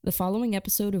The following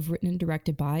episode of Written and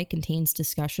Directed By contains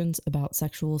discussions about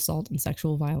sexual assault and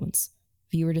sexual violence.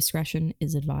 Viewer discretion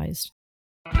is advised.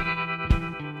 Are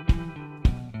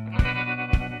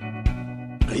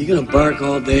you gonna bark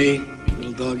all day,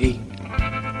 little doggy? Or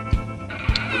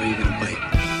are you gonna bite?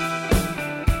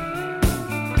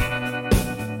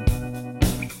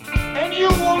 And you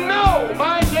will know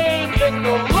my name is the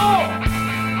Lord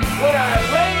when I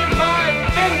lay my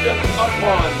vengeance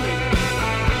upon me.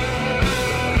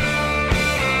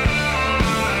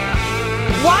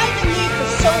 Why the need for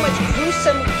so much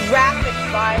gruesome, graphic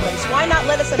violence? Why not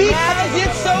let us imagine? Because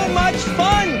it's so much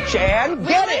fun, Jan.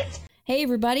 Get it? Hey,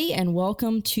 everybody, and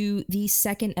welcome to the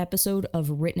second episode of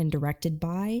Written and Directed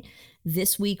By.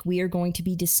 This week, we are going to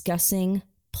be discussing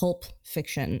Pulp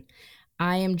Fiction.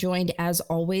 I am joined, as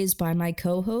always, by my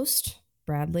co-host,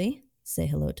 Bradley. Say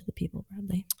hello to the people,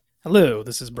 Bradley. Hello,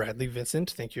 this is Bradley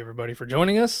Vincent. Thank you, everybody, for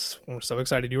joining us. We're so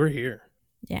excited you were here.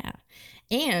 Yeah.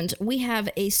 And we have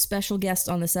a special guest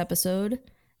on this episode.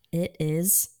 It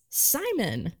is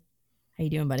Simon. How you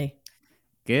doing, buddy?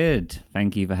 Good.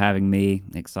 Thank you for having me.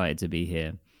 Excited to be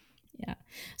here. Yeah.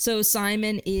 So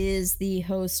Simon is the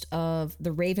host of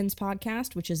the Ravens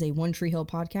podcast, which is a One Tree Hill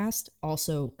podcast,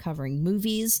 also covering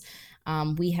movies.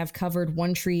 We have covered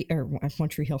One Tree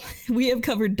Hill. We have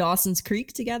covered Dawson's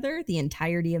Creek together, the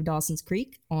entirety of Dawson's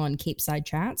Creek on Cape Side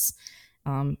Chats.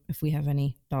 If we have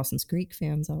any Dawson's Creek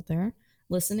fans out there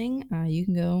listening, you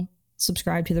can go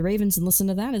subscribe to the Ravens and listen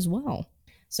to that as well.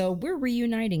 So we're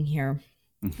reuniting here.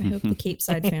 I hope the Cape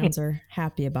Side fans are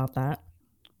happy about that.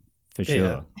 For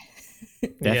sure. Yeah,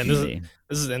 Definitely.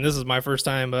 this is my first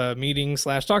time meeting /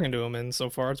 talking to him, and so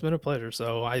far it's been a pleasure.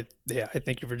 So I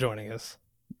thank you for joining us.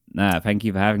 Thank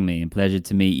you for having me, and pleasure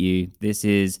to meet you. This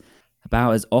is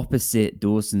about as opposite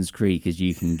Dawson's Creek as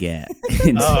you can get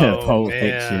into Pulp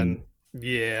Fiction.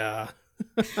 Yeah.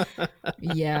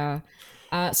 Yeah.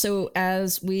 So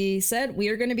as we said, we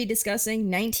are going to be discussing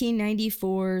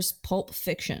 1994's Pulp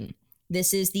Fiction.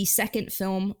 This is the second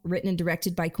film written and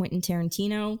directed by Quentin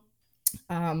Tarantino.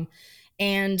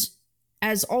 And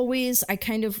as always,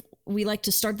 we like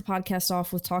to start the podcast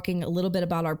off with talking a little bit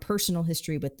about our personal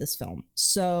history with this film.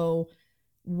 So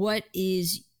what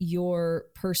is your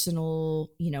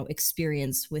personal,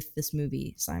 experience with this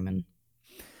movie, Simon?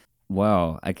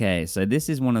 Well, okay, so this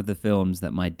is one of the films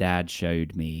that my dad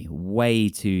showed me way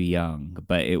too young,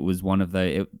 but it was one of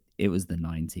it was the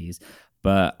 90s.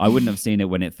 But I wouldn't have seen it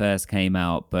when it first came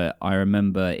out, but I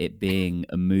remember it being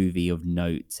a movie of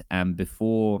note. And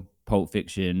before Pulp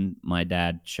Fiction, my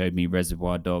dad showed me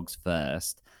Reservoir Dogs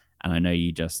first, and I know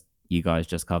you guys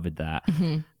just covered that.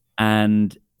 Mm-hmm.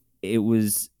 And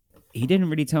he didn't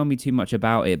really tell me too much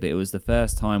about it, but it was the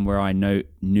first time where I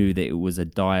knew that it was a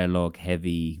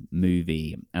dialogue-heavy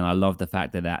movie. And I love the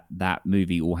fact that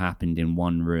movie all happened in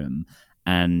one room.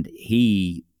 And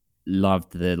he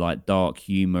loved the dark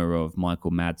humor of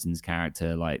Michael Madsen's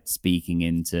character, speaking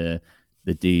into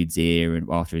the dude's ear and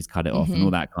after he's cut it off and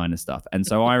all that kind of stuff. And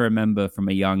so I remember from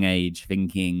a young age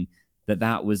thinking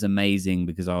that was amazing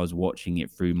because I was watching it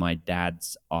through my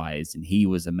dad's eyes and he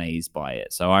was amazed by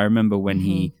it. So I remember when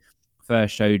he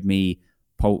first showed me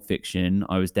Pulp Fiction,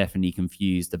 I was definitely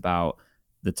confused about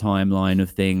the timeline of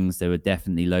things. There were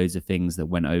definitely loads of things that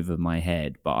went over my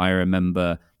head, but I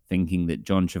remember thinking that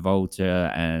John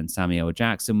Travolta and Samuel L.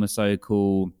 Jackson were so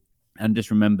cool, and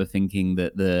just remember thinking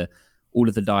that all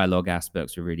of the dialogue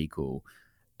aspects were really cool.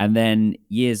 And then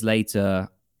years later,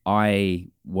 I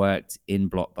worked in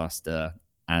Blockbuster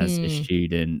as a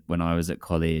student when I was at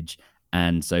college.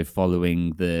 And so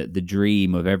following the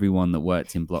dream of everyone that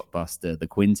worked in Blockbuster, the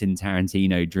Quentin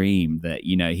Tarantino dream that,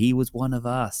 he was one of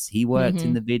us. He worked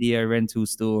in the video rental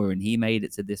store and he made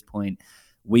it to this point.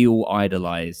 We all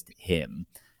idolized him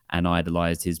and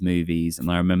idolized his movies.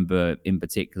 And I remember in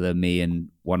particular, me and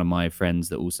one of my friends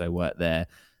that also worked there,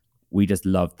 we just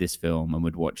loved this film and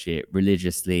would watch it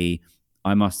religiously.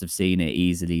 I must have seen it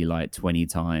easily 20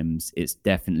 times. It's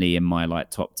definitely in my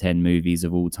top 10 movies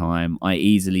of all time. I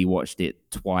easily watched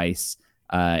it twice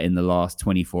in the last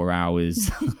 24 hours.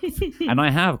 And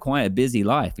I have quite a busy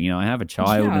life. I have a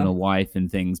child and a wife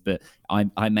and things, but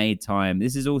I made time.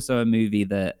 This is also a movie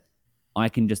that I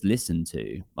can just listen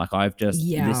to. I've just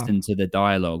listened to the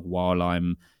dialogue while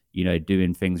I'm,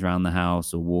 doing things around the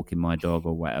house or walking my dog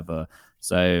or whatever.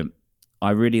 So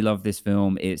I really love this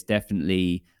film. It's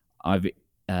definitely, I've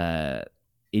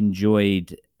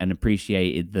enjoyed and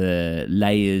appreciated the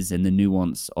layers and the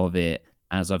nuance of it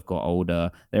as I've got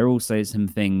older. There are also some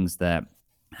things that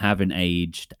haven't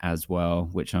aged as well,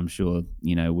 which I'm sure,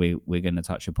 we're going to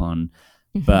touch upon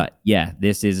But yeah,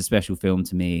 this is a special film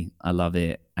to me. I love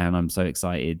it, and I'm so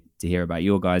excited to hear about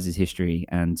your guys' history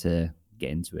and to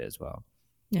get into it as well.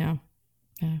 Yeah.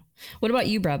 Yeah. What about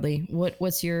you, Bradley?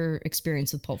 What's your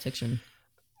experience with Pulp Fiction?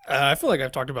 I feel like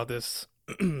I've talked about this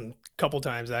a couple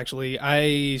times actually.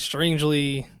 I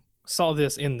strangely saw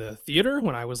this in the theater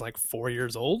when I was like 4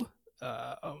 years old,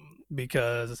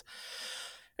 because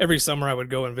every summer I would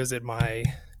go and visit my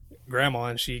grandma,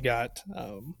 and she's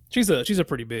a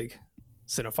pretty big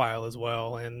cinephile as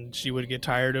well, and she would get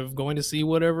tired of going to see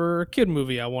whatever kid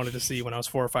movie I wanted to see when I was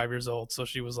 4 or 5 years old. So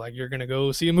she was like, "You're gonna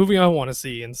go see a movie I want to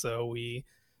see," and so we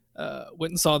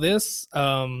went and saw this.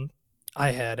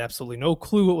 I had absolutely no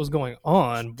clue what was going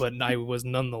on, but I was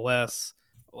nonetheless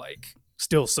like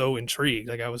still so intrigued.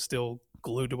 Like I was still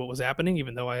glued to what was happening,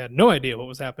 even though I had no idea what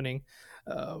was happening.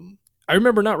 I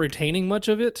remember not retaining much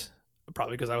of it,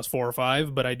 probably because I was 4 or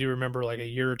 5, but I do remember like a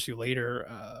year or two later,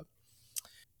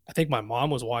 I think my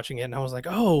mom was watching it, and I was like,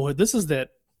 "Oh, this is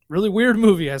that really weird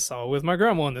movie I saw with my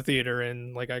grandma in the theater,"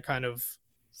 and like I kind of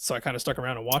stuck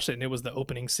around and watched it, and it was the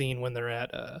opening scene when they're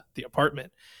at the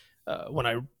apartment, when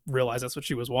I realized that's what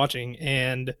she was watching,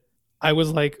 and I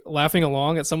was like laughing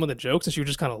along at some of the jokes, and she would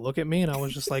just kind of look at me, and I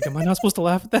was just like, "Am I not supposed to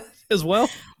laugh at that as well?"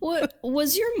 What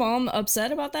was your mom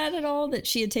upset about that at all, that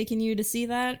she had taken you to see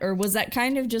that, or was that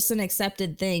kind of just an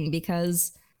accepted thing?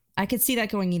 Because I could see that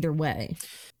going either way.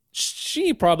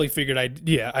 She probably figured I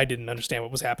didn't understand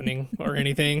what was happening or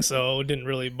anything, so it didn't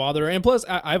really bother her. And plus,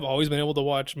 I've always been able to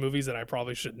watch movies that I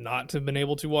probably should not have been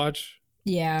able to watch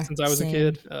Yeah, since I was a same.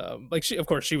 kid. Like of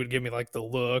course, she would give me like the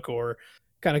look, or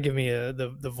kind of give me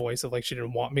the voice of like she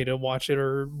didn't want me to watch it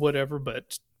or whatever,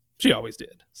 but she always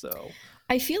did. So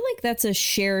I feel like that's a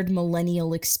shared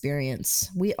millennial experience.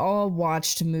 We all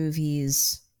watched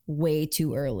movies way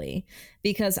too early,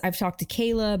 because I've talked to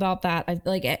Kayla about that. I've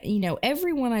like,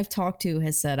 everyone I've talked to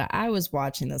has said I was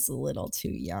watching this a little too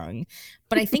young.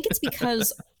 But I think it's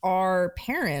because our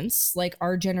parents, like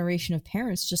our generation of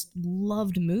parents, just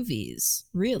loved movies,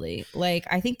 really. Like,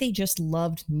 I think they just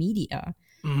loved media.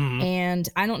 mhm. And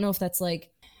I don't know if that's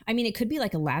like, I mean, it could be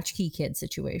like a latchkey kid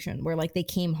situation where like they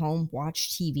came home,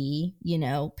 watched TV,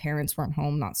 parents weren't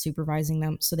home, not supervising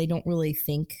them. So they don't really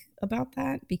think about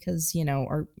that because,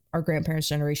 our grandparents'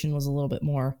 generation was a little bit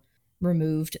more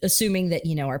removed, assuming that,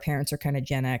 our parents are kind of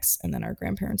Gen X and then our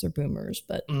grandparents are boomers,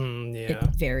 but it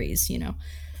Yeah. varies.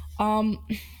 Um,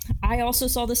 I also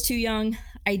saw this too young.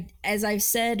 As I've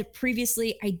said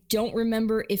previously, I don't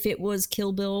remember if it was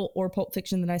Kill Bill or Pulp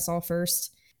Fiction that I saw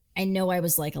first. I know I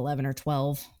was like 11 or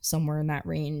 12, somewhere in that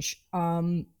range.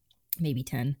 Maybe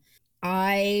 10.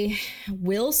 I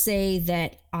will say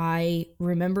that I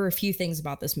remember a few things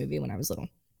about this movie when I was little.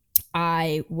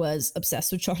 I was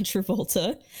obsessed with John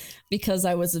Travolta because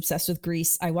I was obsessed with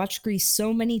Grease. I watched Grease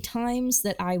so many times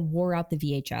that I wore out the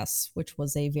VHS, which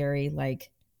was a very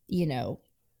you know,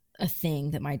 a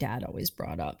thing that my dad always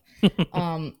brought up.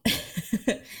 Um,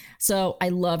 so I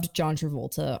loved John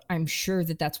Travolta. I'm sure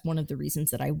that that's one of the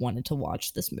reasons that I wanted to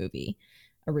watch this movie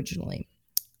originally.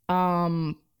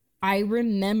 Um, I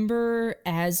remember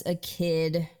as a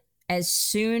kid, as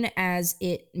soon as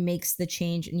it makes the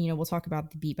change, and we'll talk about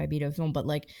the beat by beat of the film, but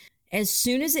like as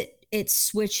soon as it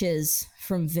switches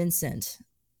from Vincent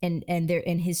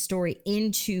and his story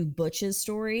into Butch's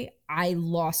story, I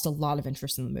lost a lot of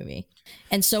interest in the movie.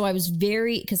 And so I was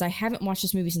because I haven't watched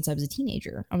this movie since I was a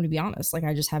teenager. I'm going to be honest. Like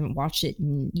I just haven't watched it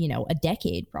in, a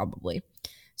decade probably.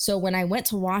 So when I went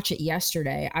to watch it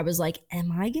yesterday, I was like,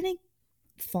 am I going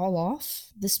to fall off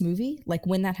this movie? Like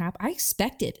when that happened, I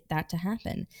expected that to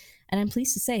happen. And I'm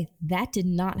pleased to say that did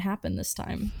not happen this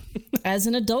time. As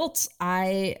an adult,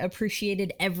 I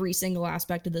appreciated every single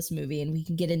aspect of this movie, and we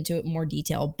can get into it in more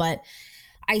detail. But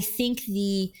I think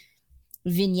the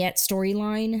vignette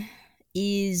storyline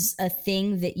is a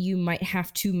thing that you might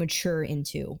have to mature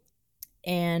into.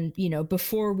 And,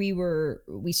 before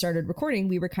we started recording,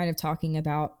 we were kind of talking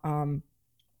about,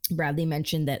 Bradley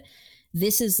mentioned that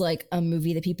this is like a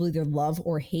movie that people either love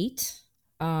or hate.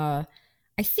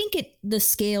 I think the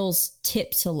scales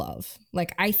tip to love.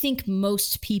 Like I think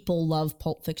most people love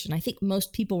Pulp Fiction. I think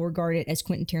most people regard it as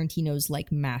Quentin Tarantino's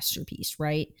like masterpiece,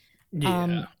 right?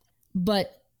 Yeah.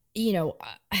 But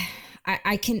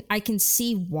I can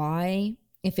see why,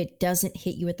 if it doesn't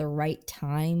hit you at the right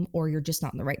time or you're just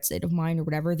not in the right state of mind or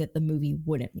whatever, that the movie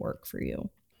wouldn't work for you.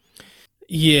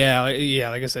 Yeah,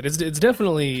 like I said, it's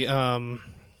definitely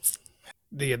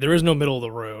there is no middle of the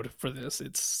road for this.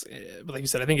 It's like you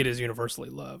said, I think it is universally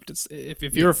loved. It's if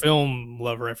you're a film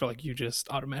lover, I feel like you just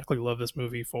automatically love this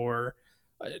movie for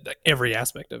like every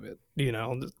aspect of it.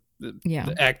 Yeah.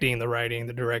 The acting, the writing,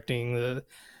 the directing,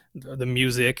 the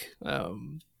music.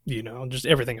 you know, just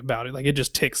everything about it. Like it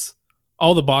just ticks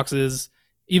all the boxes,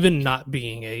 even not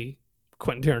being a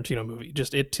Quentin Tarantino movie.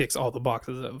 Just it ticks all the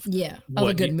boxes of of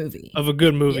a good movie. Of a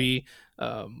good movie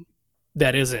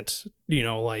that isn't, you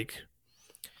know, like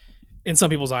in some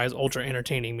people's eyes ultra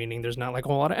entertaining, meaning there's not like a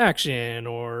whole lot of action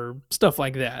or stuff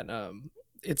like that.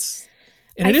 It's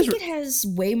and I it is think it has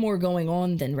way more going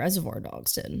on than Reservoir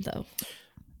Dogs did, though.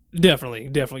 definitely.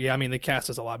 Yeah, I mean the cast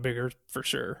is a lot bigger for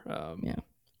sure. Yeah.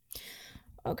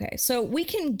 Okay, so we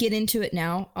can get into it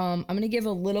now. I'm going to give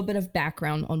a little bit of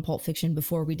background on Pulp Fiction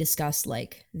before we discuss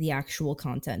like the actual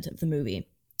content of the movie.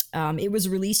 It was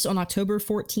released on October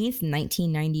 14th,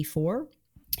 1994.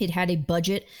 It had a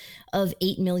budget of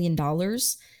 $8 million.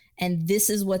 And this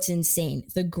is what's insane.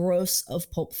 The gross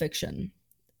of Pulp Fiction.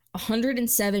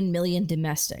 107 million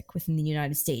domestic within the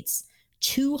United States.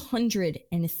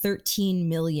 213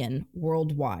 million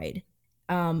worldwide.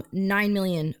 9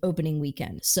 million opening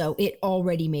weekend. So it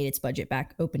already made its budget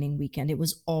back opening weekend. It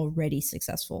was already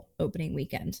successful opening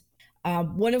weekend.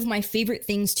 One of my favorite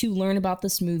things to learn about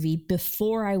this movie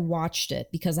before I watched it,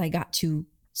 because I got to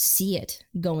see it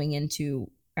going into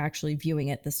actually viewing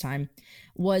it this time,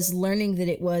 was learning that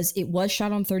it was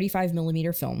shot on 35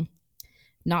 millimeter film.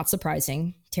 Not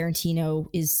surprising. Tarantino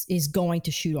is going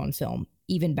to shoot on film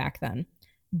even back then.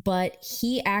 But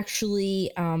he actually,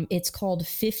 it's called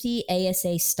 50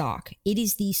 ASA stock. It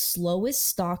is the slowest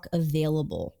stock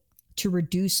available to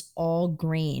reduce all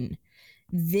grain.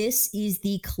 This is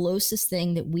the closest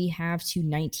thing that we have to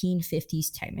 1950s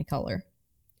Technicolor.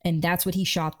 And that's what he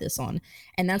shot this on.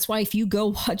 And that's why if you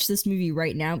go watch this movie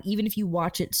right now, even if you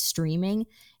watch it streaming,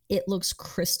 it looks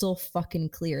crystal fucking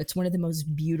clear. It's one of the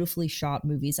most beautifully shot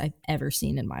movies I've ever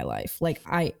seen in my life. Like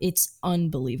it's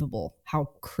unbelievable how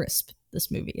crisp this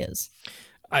movie is.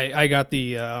 I got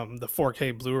the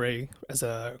 4K Blu-ray as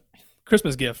a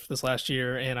Christmas gift this last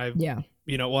year, and I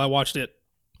watched it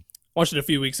a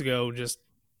few weeks ago just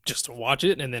to watch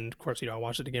it, and then of course I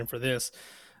watched it again for this,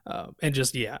 and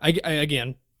just I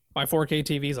again, my 4K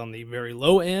TV is on the very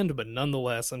low end, but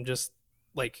nonetheless I'm just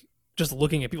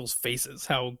looking at people's faces,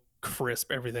 how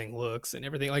crisp everything looks and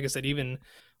everything. Like I said, even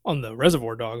on the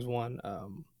Reservoir Dogs one,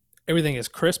 everything is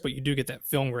crisp, but you do get that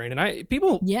film grain. And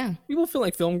people feel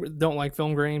like don't like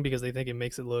film grain because they think it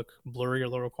makes it look blurry or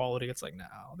lower quality. It's like, no,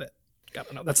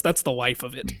 that's the life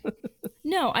of it.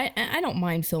 No, I don't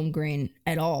mind film grain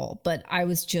at all, but I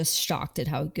was just shocked at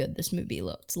how good this movie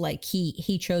looked. Like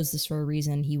he chose this for a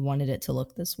reason. He wanted it to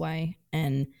look this way,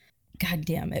 and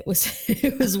goddamn, it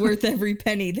was worth every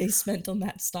penny they spent on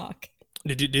that stock.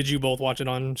 Did you both watch it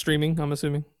on streaming, I'm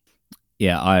assuming?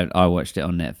 Yeah, I watched it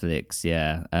on Netflix,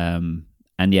 yeah.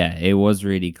 And yeah, it was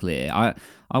really clear. I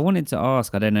wanted to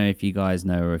ask, I don't know if you guys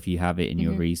know or if you have it in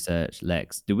your research,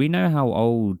 Lex, do we know how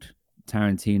old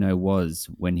Tarantino was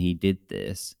when he did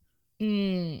this?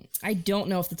 I don't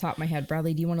know off the top of my head.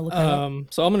 Bradley, do you want to look that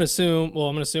up? So I'm gonna assume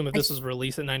if this was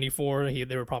released in 94,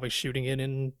 they were probably shooting it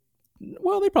in,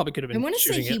 well, they probably could have been. I want to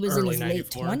say he was in his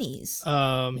 94. late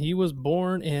 20s. He was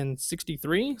born in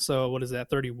 63, so what is that,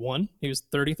 31? He was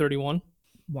 31.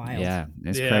 Wild. Yeah,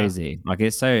 it's crazy. Like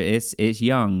it's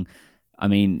young. I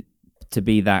mean, to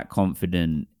be that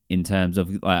confident in terms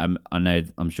of, I'm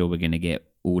sure we're going to get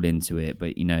all into it,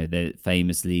 but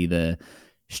famously the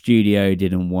studio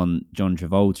didn't want John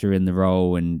Travolta in the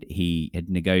role, and he had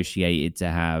negotiated to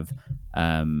have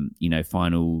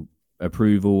final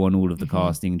approval on all of the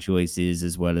casting choices,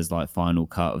 as well as like final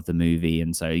cut of the movie.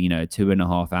 And so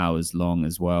 2.5 hours long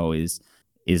as well is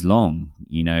long,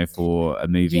 for a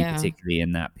movie, particularly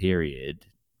in that period.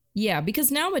 Yeah,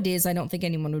 because nowadays I don't think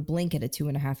anyone would blink at a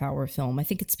 2.5 hour film. I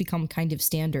think it's become kind of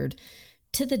standard,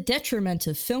 to the detriment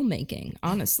of filmmaking,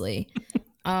 honestly.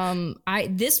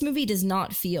 This movie does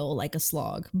not feel like a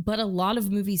slog, but a lot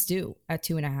of movies do at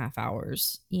 2.5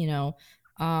 hours.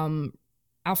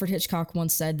 Alfred Hitchcock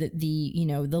once said that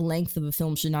the length of a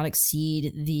film should not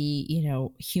exceed the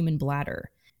human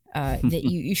bladder. That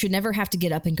you should never have to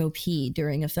get up and go pee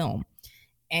during a film.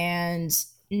 And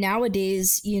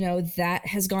nowadays, that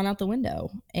has gone out the window.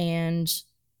 And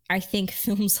I think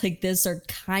films like this are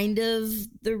kind of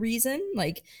the reason.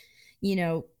 Like,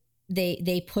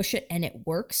 they push it and it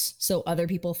works, so other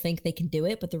people think they can do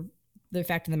it. But the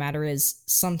fact of the matter is,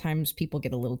 sometimes people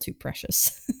get a little too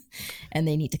precious and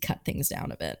they need to cut things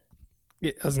down a bit.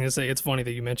 Yeah, I was going to say, it's funny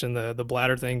that you mentioned the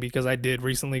bladder thing, because I did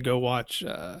recently go watch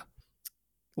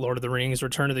Lord of the Rings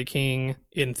Return of the King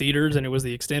in theaters, and it was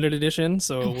the extended edition,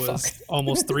 so it was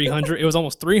almost 300 it was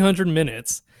almost 300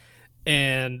 minutes.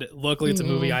 And luckily it's a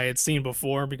movie I had seen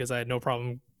before, because I had no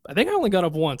problem. I think I only got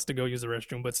up once to go use the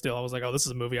restroom, but still I was like, oh, this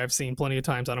is a movie I've seen plenty of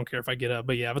times, I don't care if I get up.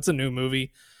 But yeah, if it's a new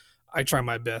movie, I try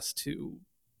my best to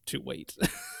to wait.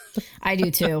 I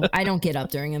do too. I don't get up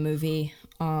during a movie,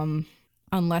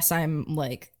 unless I'm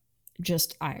like,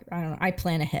 I don't know. I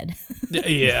plan ahead.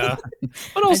 Yeah,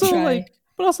 but I also try.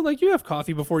 like you have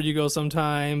coffee before you go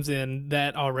sometimes, and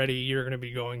that already you're going to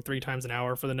be going 3 times an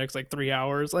hour for the next like 3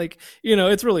 hours. Like,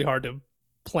 it's really hard to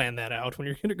plan that out when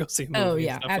you're going to go see a movie Oh and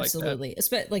yeah, stuff like that. absolutely.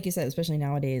 Like you said, especially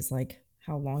nowadays, like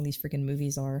how long these freaking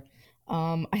movies are.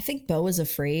 I think Beau is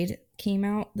Afraid came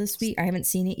out this week. I haven't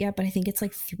seen it yet, but I think it's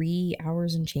like 3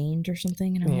 hours and change or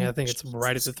something. And I'm Yeah, I like, think it's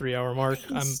right at the Jesus 3 hour mark.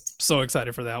 I'm Christ. so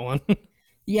excited for that one.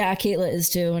 Yeah, Kayla is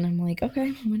too, and I'm like,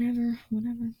 okay, whenever.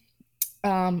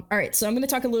 All right, so I'm going to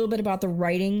talk a little bit about the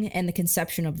writing and the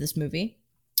conception of this movie.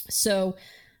 So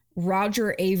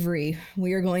Roger Avery,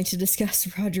 we are going to discuss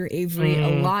Roger Avery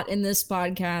a lot in this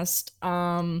podcast,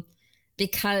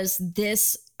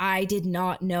 because I did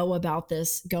not know about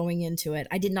this going into it.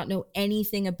 I did not know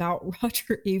anything about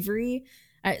Roger Avery.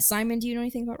 Simon, do you know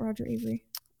anything about Roger Avery?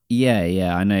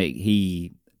 Yeah, I know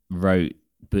he wrote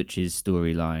Butch's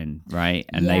storyline, right?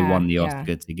 And they won the Yeah.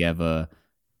 Oscar together.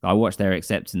 I watched their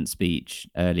acceptance speech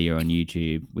earlier on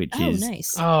YouTube, which Oh, is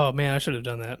nice. Oh man, I should have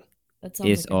done that. That sounds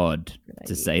it's like a odd good to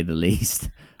idea. say the least.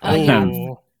 Yeah.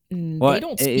 Oh. They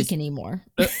don't speak anymore.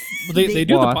 They do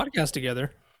the What? podcast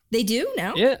together. They do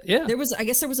now? Yeah. I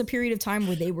guess there was a period of time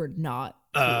where they were not.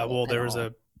 Cool There at was all.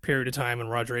 a period of time when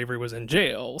Roger Avery was in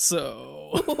jail. So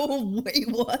Oh, wait,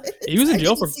 what? he was in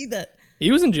jail for see that.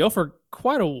 he was in jail for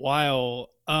quite a while.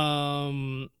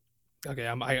 Okay,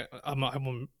 I'm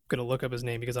gonna look up his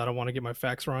name because I don't want to get my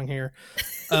facts wrong here.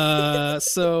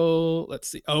 So let's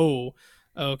see. Oh,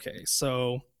 okay.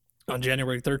 So on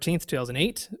January 13th,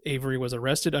 2008, Avery was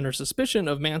arrested under suspicion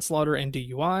of manslaughter and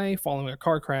DUI following a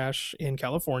car crash in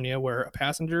California where a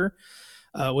passenger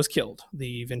was killed.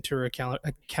 The Ventura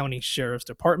County Sheriff's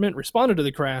Department responded to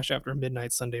the crash after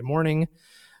midnight Sunday morning.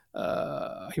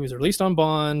 He was released on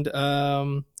bond.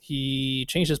 He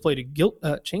changed his plea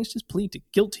to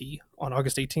guilty on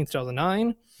August 18th,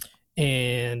 2009.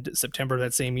 And September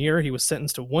that same year, he was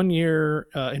sentenced to 1 year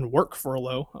in work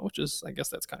furlough, which is, I guess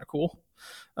that's kind of cool,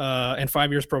 and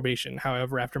 5 years probation.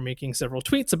 However, after making several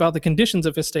tweets about the conditions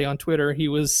of his stay on Twitter, he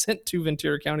was sent to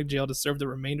Ventura County Jail to serve the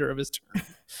remainder of his term.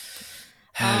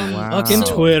 Fucking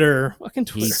So- Twitter. Fucking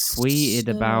He Twitter. tweeted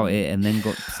about it and then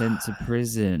got sent to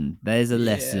prison. There's a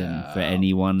lesson for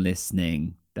anyone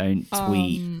listening. Don't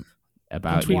tweet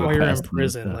about Don't tweet your while you're in personal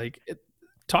prison. stuff. Like,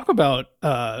 talk about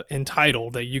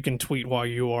entitled that you can tweet while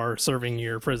you are serving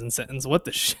your prison sentence. What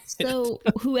the shit? So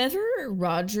whoever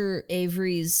Roger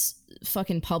Avery's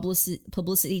fucking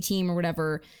publicity team or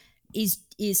whatever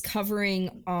is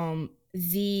covering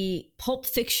the Pulp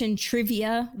Fiction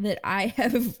trivia that I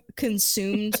have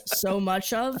consumed so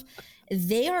much of,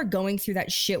 they are going through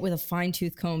that shit with a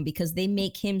fine-tooth comb because they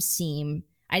make him seem,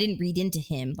 I didn't read into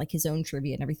him, like his own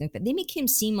trivia and everything, but they make him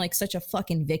seem like such a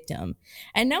fucking victim.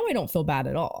 And now I don't feel bad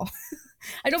at all.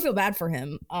 I don't feel bad for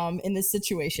him in this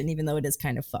situation, even though it is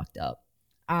kind of fucked up.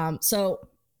 So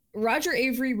Roger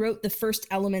Avery wrote the first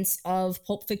elements of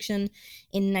Pulp Fiction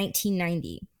in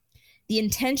 1990. The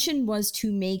intention was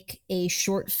to make a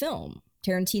short film.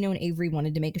 Tarantino and Avery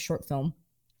wanted to make a short film.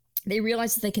 They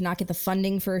realized that they could not get the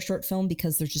funding for a short film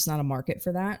because there's just not a market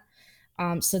for that.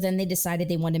 So then they decided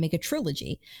they wanted to make a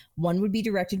trilogy. One would be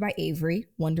directed by Avery,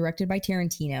 one directed by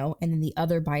Tarantino, and then the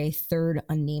other by a third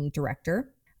unnamed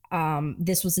director.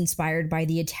 This was inspired by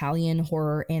the Italian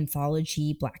horror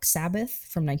anthology Black Sabbath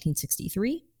from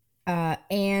 1963.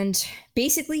 And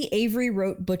basically, Avery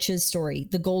wrote Butch's story.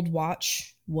 The Gold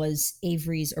Watch was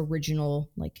Avery's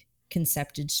original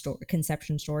conception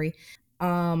story.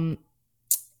 And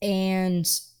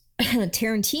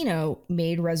Tarantino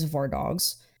made Reservoir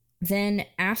Dogs. Then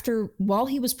while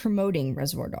he was promoting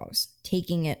Reservoir Dogs,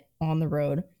 taking it on the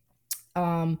road,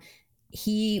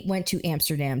 he went to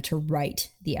Amsterdam to write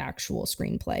the actual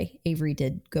screenplay. Avery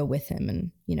did go with him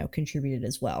and, contributed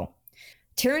as well.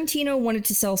 Tarantino wanted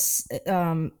to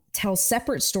tell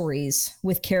separate stories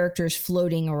with characters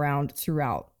floating around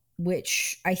throughout,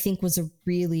 which I think was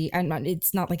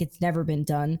it's not like it's never been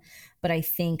done, but I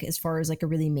think as far as like a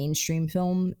really mainstream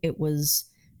film, it was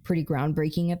pretty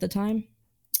groundbreaking at the time.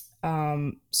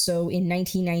 So in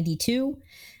 1992,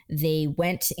 they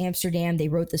went to Amsterdam, they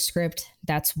wrote the script.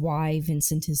 That's why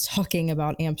Vincent is talking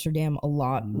about Amsterdam a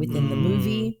lot within the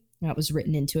movie. That was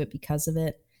written into it because of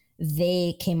it.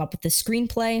 They came up with the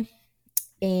screenplay,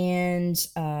 and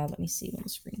let me see when the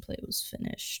screenplay was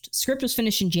finished. Script was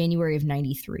finished in January of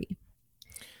 93.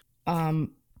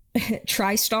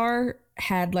 TriStar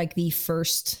had like the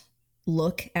first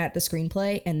look at the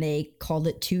screenplay, and they called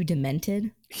it too demented.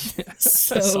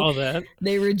 So I saw that.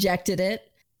 They rejected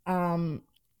it.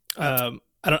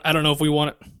 I don't know if we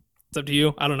want it. It's up to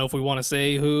you. I don't know if we want to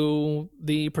say who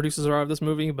the producers are of this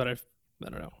movie, but I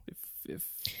don't know if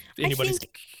anybody's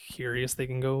curious, they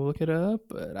can go look it up.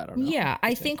 But I don't know. Yeah,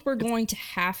 I think we're going to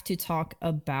have to talk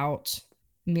about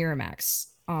Miramax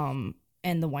and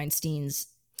the Weinsteins.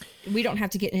 We don't have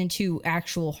to get into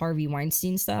actual Harvey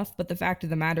Weinstein stuff, but the fact of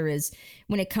the matter is,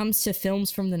 when it comes to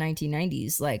films from the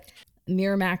 1990s, like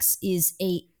Miramax is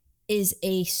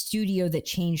a studio that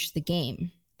changed the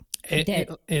game.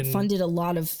 That funded a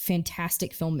lot of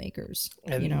fantastic filmmakers.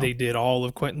 And they did all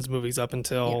of Quentin's movies up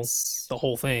until the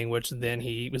whole thing, which then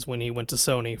when he went to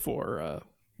Sony for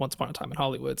Once Upon a Time in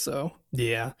Hollywood. So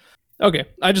yeah. Okay.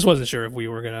 I just wasn't sure if we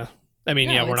were gonna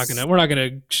we're not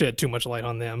gonna shed too much light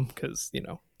on them because,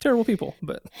 terrible people,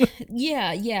 but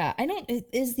yeah.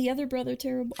 Is the other brother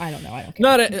terrible? I don't know. I don't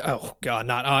care.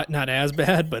 Not as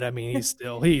bad, but I mean he's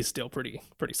still pretty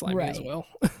slimy as well.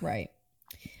 Right.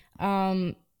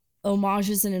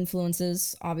 Homages and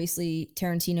influences. Obviously,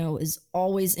 Tarantino is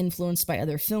always influenced by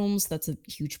other films. That's a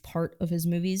huge part of his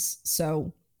movies.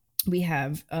 So we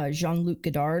have Jean-Luc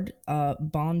Godard,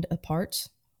 Bond Apart.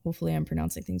 Hopefully I'm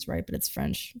pronouncing things right, but it's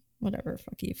French. Whatever,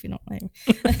 fuck you if you don't like.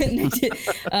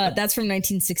 That's from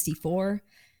 1964.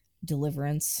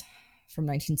 Deliverance from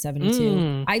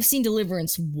 1972. I've seen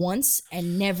Deliverance once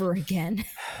and never again.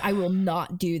 I will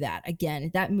not do that again.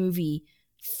 That movie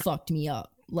fucked me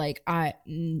up. Like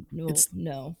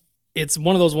no. It's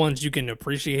one of those ones you can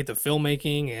appreciate the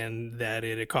filmmaking and that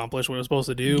it accomplished what it was supposed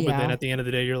to do, but then at the end of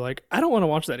the day, you're like, I don't want to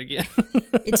watch that again.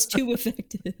 It's too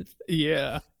effective.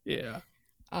 Yeah.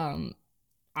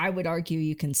 I would argue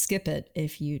you can skip it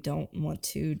if you don't want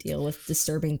to deal with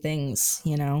disturbing things,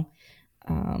 Yeah.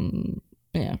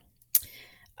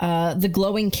 The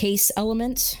glowing case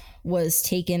element was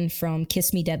taken from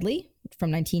Kiss Me Deadly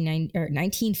from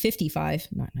 1955,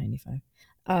 not 95.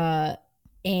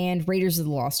 And Raiders of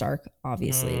the Lost Ark,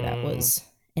 obviously, that was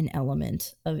an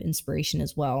element of inspiration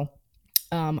as well.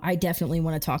 I definitely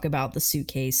want to talk about the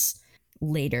suitcase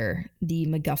later, the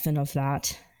MacGuffin of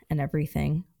that and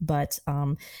everything. But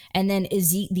and then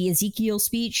the Ezekiel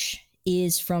speech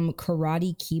is from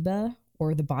Karate Kiba,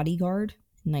 or The Bodyguard,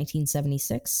 in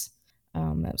 1976.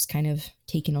 That was kind of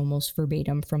taken almost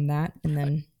verbatim from that, and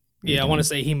then I want to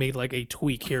say he made like a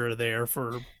tweak here or there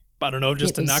for, I don't know,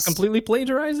 just to not completely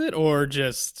plagiarize it, or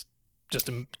just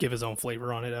to give his own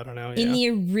flavor on it. I don't know. In the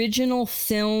original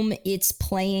film, it's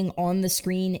playing on the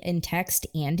screen in text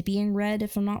and being read,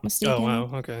 if I'm not mistaken. Oh wow,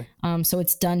 okay. So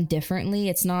it's done differently.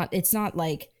 It's not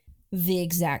like the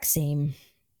exact same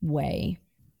way.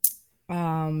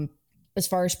 As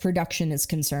far as production is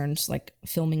concerned, like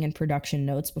filming and production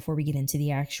notes before we get into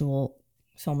the actual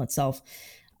film itself.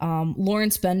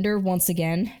 Lawrence Bender, once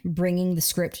again, bringing the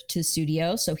script to the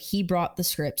studio. So he brought the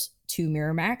script to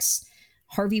Miramax.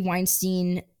 Harvey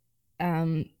Weinstein,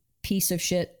 piece of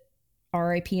shit,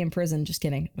 R.I.P. in prison. Just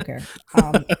kidding. Okay.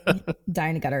 Die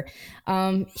in a gutter.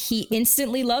 He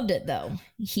instantly loved it, though.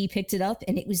 He picked it up,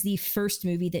 and it was the first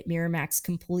movie that Miramax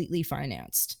completely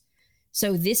financed.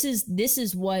 So this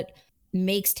is what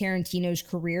makes Tarantino's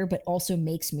career, but also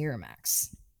makes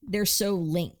Miramax. They're so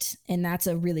linked, and that's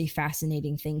a really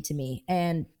fascinating thing to me.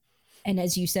 And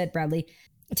as you said, Bradley,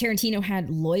 Tarantino had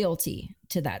loyalty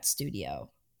to that studio,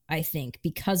 I think,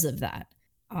 because of that.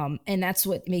 And that's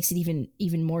what makes it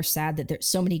even more sad that there's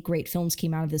so many great films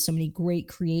came out of this, so many great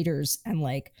creators, and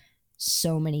like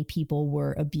so many people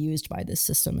were abused by this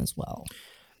system as well.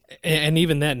 And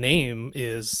even that name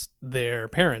is their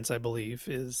parents, I believe,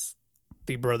 is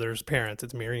the brothers' parents.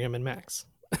 It's Miriam and Max.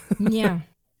 Yeah.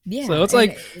 Yeah. So it's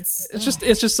like it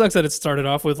just sucks that it started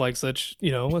off with like such,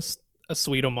 a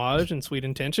sweet homage and sweet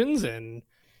intentions, and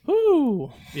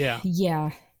yeah.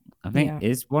 I think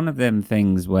it's one of them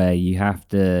things where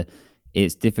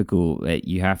it's difficult.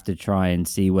 You have to try and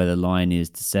see where the line is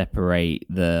to separate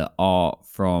the art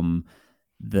from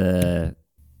the,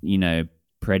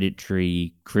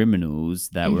 predatory criminals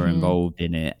that were involved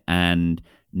in it, and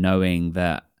knowing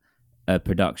that a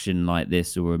production like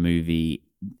this or a movie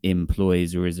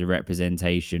employs or is a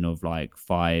representation of like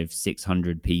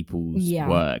 500-600 people's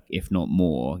work, if not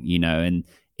more, and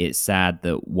it's sad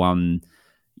that one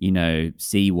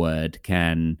C word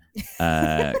can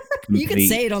you can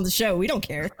say it on the show, we don't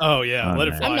care. Oh yeah, let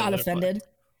it fly. I'm not offended.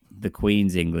 The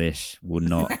Queen's English will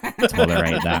not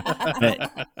tolerate that.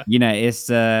 But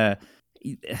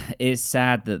it's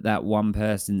sad that one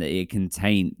person, that it can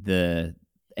taint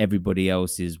everybody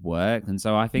else's work. And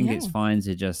so I think it's fine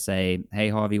to just say, hey,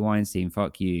 Harvey Weinstein,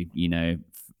 fuck you,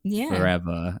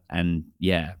 forever. And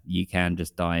you can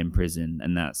just die in prison.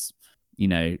 And that's,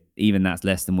 even that's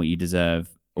less than what you deserve,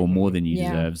 or more than you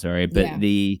deserve, sorry. But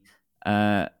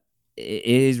it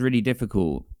is really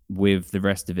difficult with the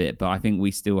rest of it, but I think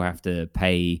we still have to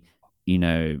pay,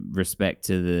 respect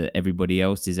to everybody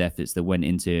else's efforts that went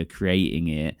into creating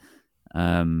it.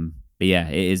 But yeah,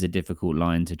 it is a difficult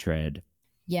line to tread.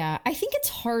 Yeah, I think it's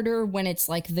harder when it's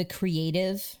like the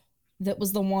creative that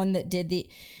was the one that did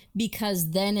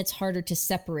because then it's harder to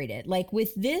separate it. Like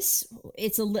with this,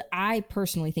 I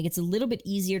personally think it's a little bit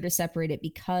easier to separate it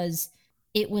because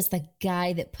it was the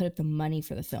guy that put up the money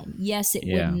for the film. Yes, it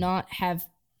would Yeah. not have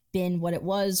been what it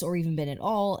was or even been at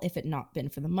all if it not been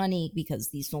for the money, because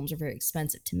these films are very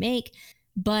expensive to make.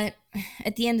 But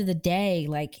at the end of the day,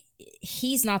 like,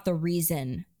 he's not the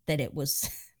reason that it was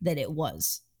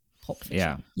Pulp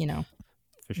Fiction, Yeah.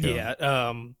 For sure.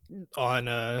 Yeah.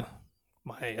 On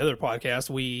my other podcast,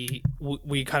 we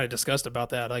kind of discussed about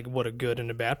that, like what a good and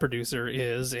a bad producer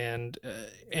is, and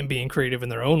being creative in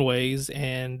their own ways.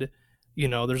 And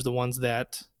there's the ones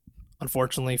that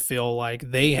unfortunately feel like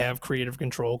they have creative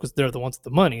control because they're the ones with the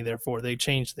money. Therefore, they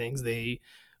change things, they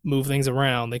move things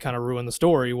around, they kind of ruin the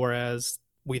story. Whereas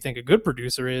we think a good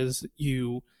producer is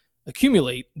you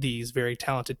accumulate these very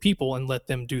talented people and let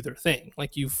them do their thing.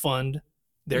 Like, you fund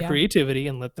their creativity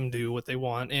and let them do what they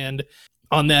want. And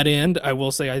on that end, I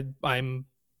will say I'm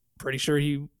pretty sure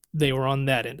they were on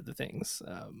that end of the things,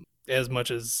 as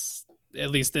much as at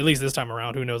least this time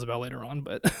around. Who knows about later on,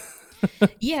 but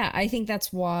yeah, I think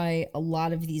that's why a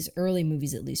lot of these early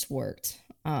movies at least worked.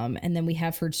 And then we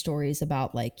have heard stories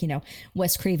about, like,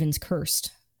 Wes Craven's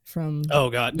Cursed from oh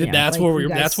god, that's like, that's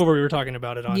where we were talking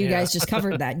about it on. You guys just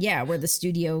covered that, yeah, where the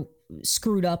studio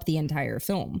screwed up the entire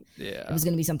film. Yeah, it was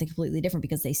going to be something completely different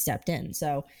because they stepped in.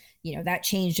 So that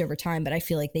changed over time, but I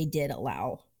feel like they did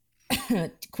allow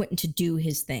Quentin to do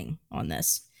his thing on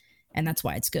this, and that's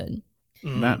why it's good.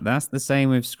 That's the same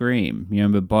with Scream. You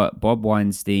remember Bob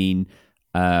Weinstein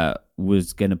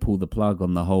was going to pull the plug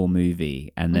on the whole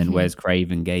movie, and then Wes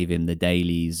Craven gave him the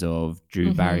dailies of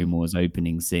Drew Barrymore's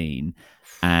opening scene.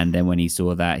 And then when he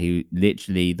saw that,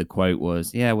 the quote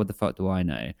was, "Yeah, what the fuck do I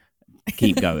know?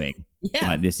 Keep going.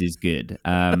 Like, this is good."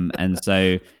 And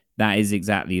so that is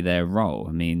exactly their role.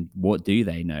 I mean, what do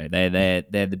they know? They're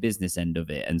the business end of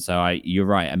it. And so you're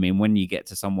right. I mean, when you get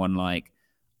to someone like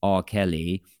R.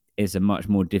 Kelly, it's a much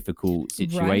more difficult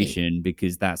situation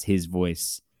because that's his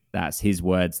voice, that's his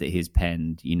words that he's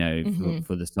penned,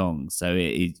 for the song. So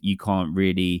you can't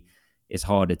really. It's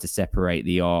harder to separate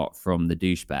the art from the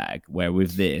douchebag. Where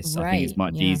with this, I think it's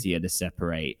much easier to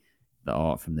separate the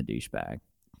art from the douchebag.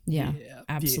 Yeah,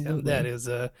 absolutely. Yeah, that is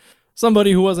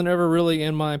somebody who wasn't ever really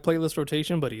in my playlist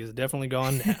rotation, but he's definitely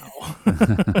gone now.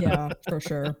 Yeah, for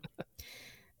sure.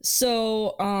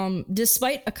 So,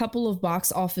 despite a couple of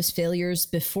box office failures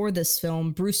before this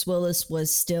film, Bruce Willis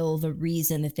was still the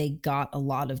reason that they got a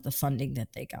lot of the funding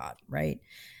that they got, right?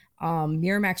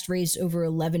 Miramax raised over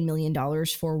 $11 million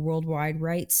for worldwide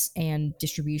rights and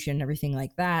distribution and everything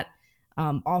like that,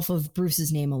 off of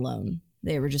Bruce's name alone.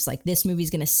 They were just like, this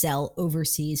movie's going to sell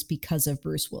overseas because of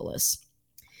Bruce Willis.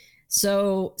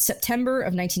 So September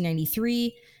of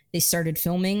 1993, they started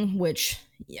filming, which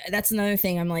that's another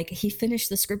thing. I'm like, he finished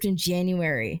the script in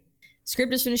January.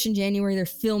 Script is finished in January. They're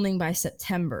filming by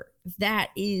September. That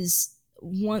is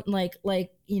one, like,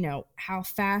 how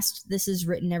fast this is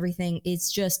written, everything.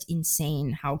 It's just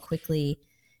insane how quickly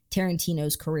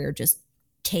Tarantino's career just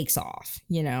takes off,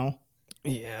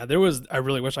 Yeah, I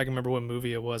really wish I could remember what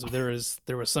movie it was. But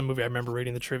there was some movie I remember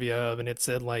reading the trivia of, and it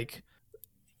said like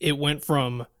it went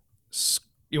from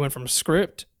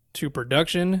script to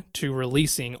production to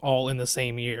releasing all in the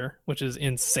same year, which is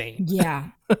insane. Yeah.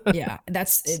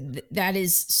 That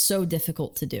is so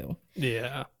difficult to do.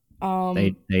 Yeah.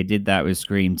 They did that with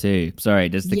Scream too. Sorry,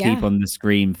 just to keep on the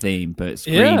Scream theme, but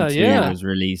Scream 2 was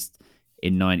released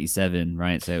in 97,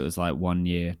 right? So it was like 1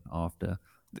 year after.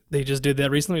 They just did that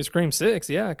recently with Scream 6,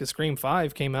 because Scream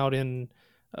 5 came out in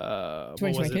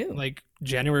 2022, like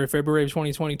January, February of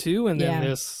 2022, and then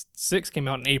this 6 came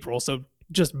out in April, so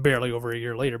just barely over a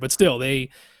year later. But still,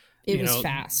 it was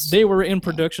fast. They were in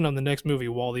production on the next movie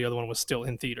while the other one was still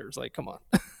in theaters. Like, come on.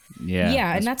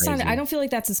 Yeah, and that's crazy. not. I don't feel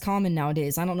like that's as common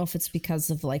nowadays. I don't know if it's because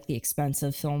of like the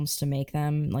expensive films to make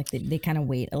them. Like they kind of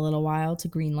wait a little while to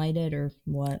greenlight it or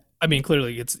what. I mean,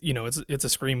 clearly it's it's a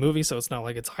Scream movie, so it's not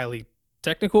like it's highly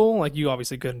technical. Like, you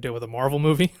obviously couldn't do it with a Marvel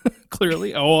movie.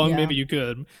 Clearly, maybe you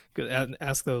could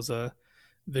ask those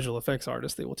visual effects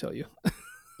artists; they will tell you.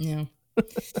 Yeah.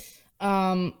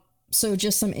 So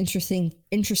just some interesting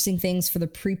things for the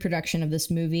pre-production of this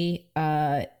movie.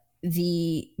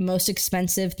 the most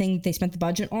expensive thing they spent the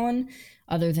budget on,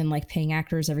 other than like paying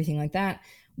actors, everything like that,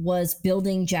 was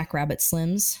building Jackrabbit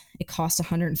Slims. It cost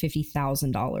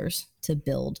 $150,000 to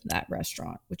build that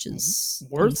restaurant, which is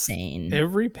Worth insane.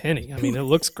 every penny. I mean, it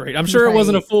looks great. I'm sure it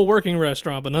wasn't a Right. full working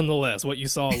restaurant, but nonetheless, what you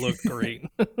saw looked great.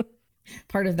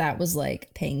 Part of that was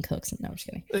like paying cooks. No, I'm just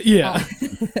kidding. Yeah.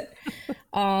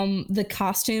 The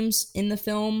costumes in the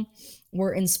film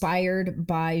were inspired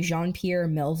by Jean-Pierre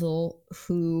Melville,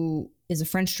 who is a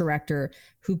French director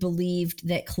who believed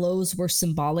that clothes were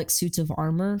symbolic suits of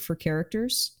armor for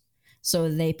characters. So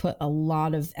they put a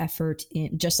lot of effort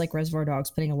in, just like Reservoir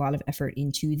Dogs, putting a lot of effort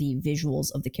into the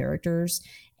visuals of the characters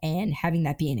and having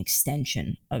that be an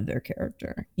extension of their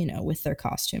character, you know, with their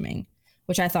costuming,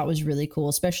 which I thought was really cool,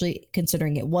 especially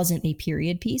considering it wasn't a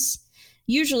period piece.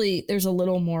 Usually there's a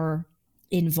little more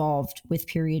involved with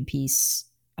period piece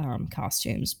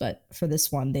costumes, but for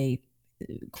this one,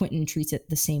 Quentin treats it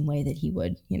the same way that he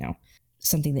would, you know,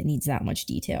 something that needs that much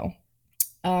detail.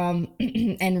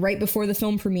 And right before the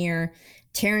film premiere,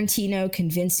 Tarantino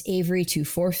convinced Avery to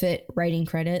forfeit writing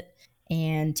credit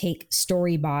and take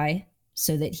story by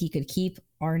so that he could keep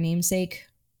Our Namesake,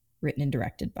 written and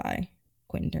directed by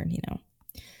Quentin Tarantino.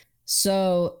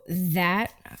 So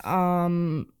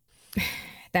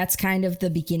that's kind of the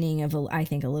beginning of, I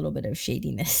think, a little bit of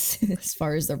shadiness as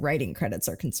far as the writing credits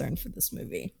are concerned for this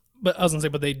movie. But I was gonna say,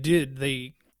 but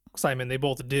Simon, they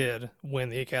both did win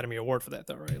the Academy Award for that,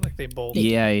 though, right? Like they both.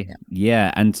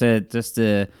 Yeah. And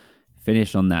to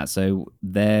finish on that, so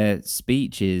their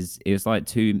speeches, it was like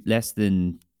less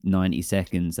than 90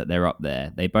 seconds that they're up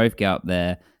there. They both get up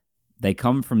there. They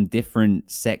come from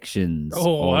different sections of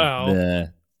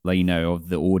the, like, you know, of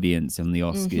the audience and the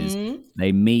Oscars. Mm-hmm.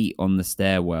 They meet on the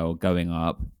stairwell going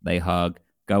up. They hug,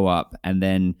 go up, and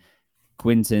then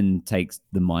Quentin takes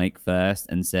the mic first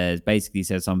and basically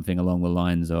says something along the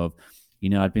lines of,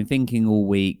 you know, I've been thinking all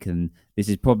week, and this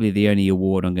is probably the only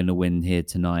award I'm going to win here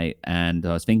tonight. And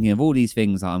I was thinking of all these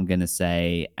things that I'm going to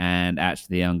say, and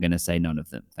actually I'm going to say none of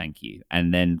them. Thank you.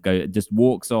 And then just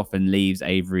walks off and leaves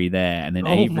Avery there. And then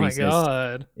Avery says,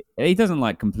 God. He doesn't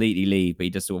like completely leave, but he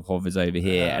just sort of hovers over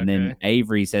here. And then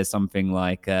Avery says something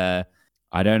like, I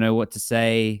don't know what to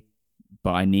say,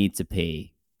 but I need to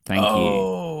pee. Thank you.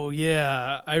 Oh,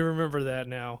 yeah. I remember that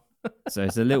now. So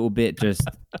it's a little bit just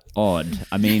odd.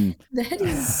 I mean, that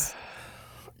is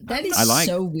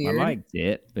so weird. I liked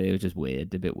it, but it was just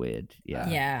weird, a bit weird. Yeah.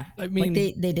 Yeah. I mean,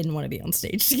 like they didn't want to be on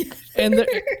stage together.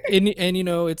 and you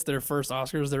know, it's their first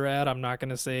Oscars they're at. I'm not going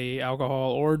to say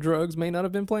alcohol or drugs may not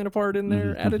have been playing a part in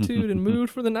their attitude and mood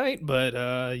for the night,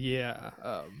 but yeah.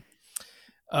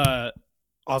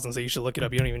 I was gonna say you should look it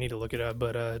up. You don't even need to look it up.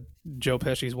 But Joe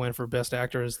Pesci's win for Best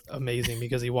Actor is amazing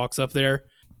because he walks up there,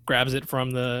 grabs it from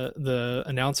the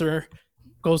announcer,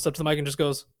 goes up to the mic and just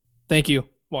goes, "Thank you,"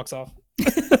 walks off.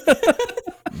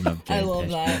 I love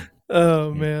that.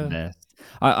 Oh man.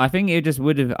 I think it just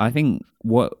would have. I think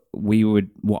what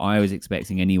I was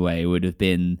expecting anyway would have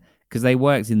been, because they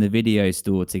worked in the video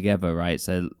store together, right?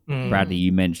 So Bradley,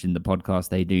 you mentioned the podcast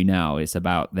they do now. It's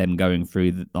about them going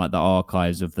through the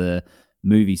archives of the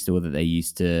movie store that they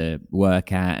used to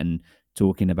work at and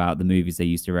talking about the movies they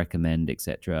used to recommend,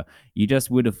 etc. You just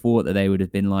would have thought that they would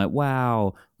have been like,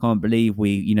 wow, can't believe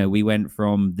we went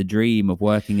from the dream of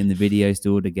working in the video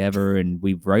store together and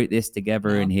we wrote this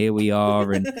together and here we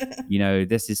are, and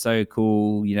this is so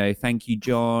cool. Thank you,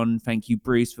 John, thank you,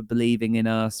 Bruce, for believing in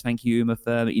us, thank you, Uma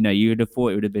Thurman. You would have thought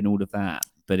it would have been all of that,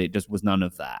 but it just was none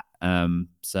of that.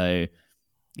 So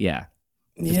yeah,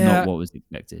 it's not what was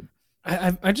expected.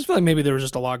 I just feel like maybe there was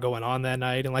just a lot going on that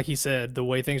night, and like he said, the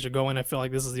way things are going, I feel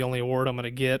like this is the only award I'm going to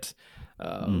get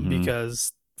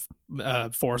because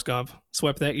Forrest Gump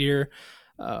swept that year.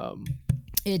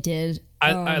 It did.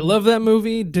 I love that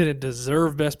movie. Did it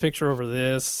deserve Best Picture over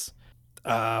this?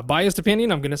 Biased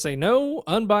opinion, I'm going to say no.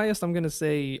 Unbiased, I'm going to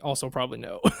say also probably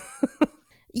no.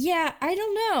 Yeah, I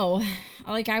don't know.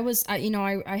 Like I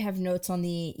have notes on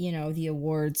the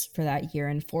awards for that year,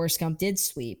 and Forrest Gump did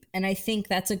sweep. And I think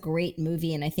that's a great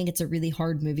movie, and I think it's a really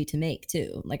hard movie to make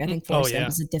too. Like I think Forrest Gump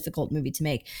is a difficult movie to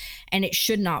make, and it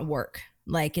should not work.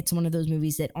 Like it's one of those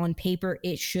movies that on paper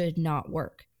it should not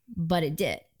work, but it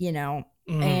did,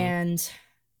 And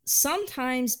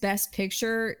sometimes Best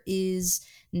Picture is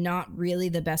not really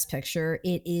the best picture.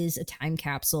 It is a time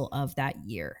capsule of that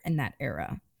year and that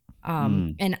era.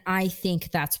 And I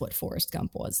think that's what Forrest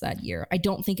Gump was that year. I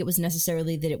don't think it was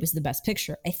necessarily that it was the best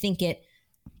picture. I think it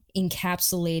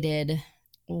encapsulated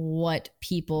what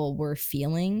people were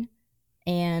feeling.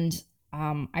 And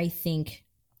I think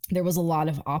there was a lot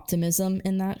of optimism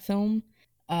in that film.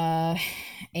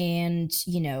 And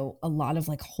a lot of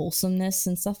like wholesomeness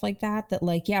and stuff like that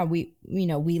like, yeah, we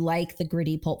like the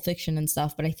gritty Pulp Fiction and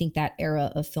stuff, but I think that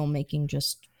era of filmmaking,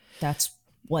 just that's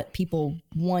what people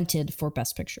wanted for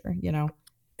Best Picture.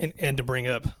 And to bring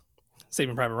up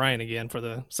Saving Private Ryan again for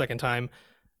the second time,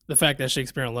 the fact that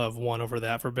Shakespeare in Love won over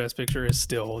that for Best Picture is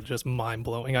still just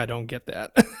mind-blowing. I don't get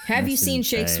that. Have you seen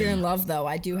Shakespeare in Love, though?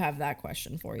 I do have that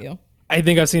question for you. I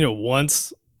think I've seen it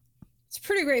once. It's a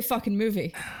pretty great fucking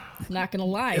movie. Not gonna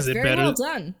lie. Is it's it very better? well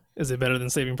done. Is it better than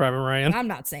Saving Private Ryan? I'm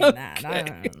not saying that.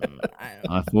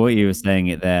 I thought you were saying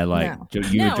it there, like you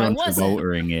were John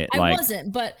Travoltering it. I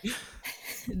wasn't, but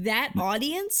that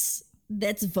audience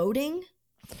that's voting,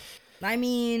 I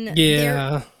mean,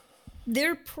 yeah,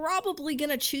 they're probably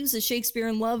gonna choose a Shakespeare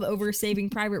in Love over Saving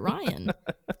Private Ryan.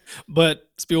 But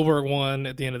Spielberg won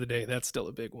at the end of the day. That's still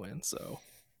a big win. So,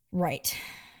 right.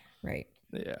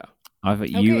 Yeah. I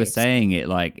thought you were saying it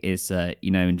like it's and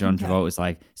John Travolta's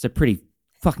like, it's a pretty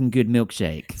fucking good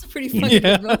milkshake. It's a pretty fucking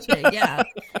good milkshake, yeah.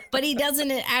 But he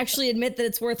doesn't actually admit that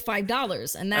it's worth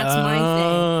 $5, and that's my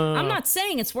thing. I'm not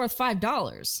saying it's worth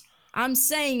 $5. I'm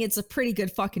saying it's a pretty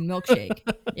good fucking milkshake,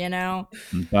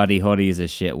 Buddy Holly is a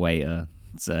shit waiter,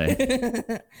 so.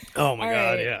 Oh my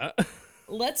God, yeah.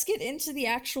 Let's get into the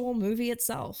actual movie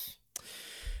itself.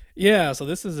 Yeah, so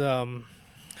this is man.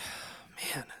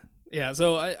 Yeah,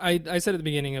 so I said at the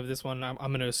beginning of this one, I'm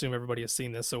going to assume everybody has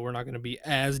seen this, so we're not going to be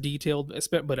as detailed,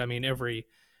 but I mean, if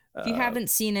you haven't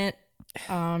seen it,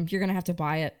 you're going to have to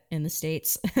buy it in the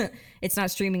States. It's not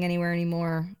streaming anywhere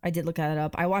anymore. I did look that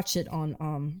up. I watched it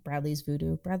on Bradley's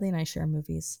Vudu. Bradley and I share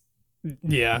movies.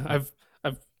 Yeah,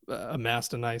 I've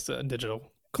amassed a nice digital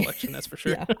collection, that's for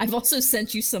sure. Yeah, I've also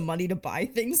sent you some money to buy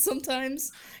things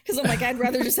sometimes, because I'm like, I'd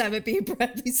rather just have it be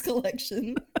Bradley's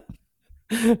collection.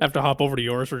 Have to hop over to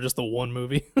yours for just the one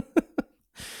movie.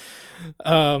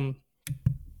 All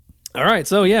right,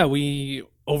 so yeah, we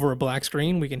over a black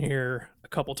screen we can hear a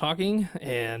couple talking,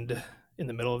 and in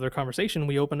the middle of their conversation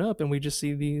we open up and we just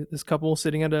see this couple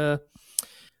sitting at a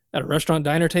restaurant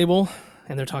diner table,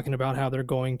 and they're talking about how they're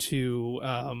going to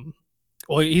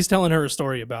well, he's telling her a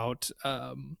story about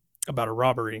a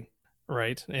robbery,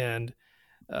 right? And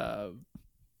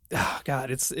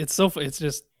God, it sucks.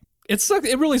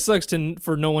 It really sucks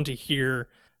for no one to hear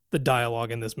the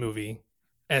dialogue in this movie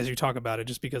as you talk about it,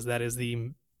 just because that is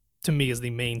to me is the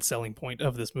main selling point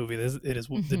of this movie. It is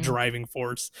the driving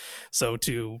force. So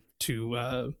to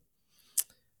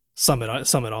sum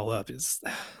it all up is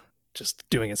just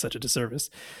doing it such a disservice.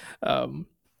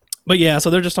 But yeah, so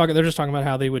they're just talking about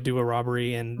how they would do a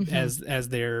robbery, and as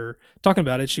they're talking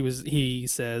about it, he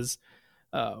says,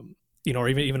 or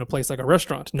even a place like a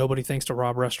restaurant, nobody thinks to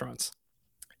rob restaurants.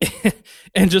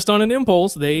 And just on an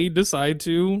impulse, they decide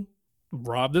to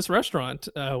rob this restaurant.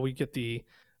 We get the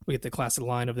classic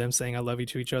line of them saying "I love you"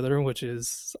 to each other, which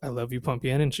is "I love you,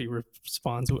 Pumpkin," and he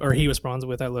responds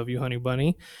with "I love you, Honey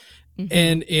Bunny."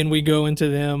 And we go into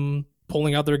them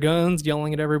pulling out their guns,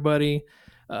 yelling at everybody.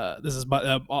 This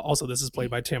is played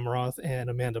by Tim Roth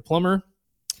and Amanda Plummer.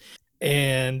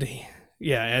 And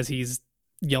yeah, as he's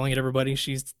yelling at everybody,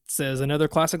 she says another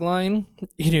classic line: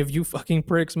 if you fucking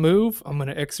pricks move, I'm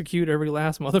gonna execute every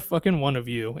last motherfucking one of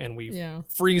you. And we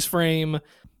freeze frame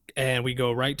and we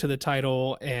go right to the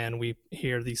title, and we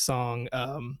hear the song,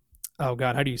 oh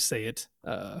God, how do you say it?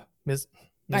 I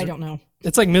don't know.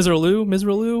 It's like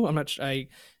Miseraloo. I'm not sure.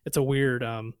 It's a weird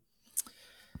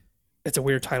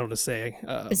title to say.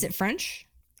 Is it French?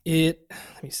 Let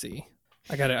me see.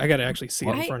 I gotta actually see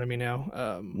it in front of me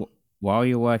now. While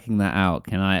you're working that out,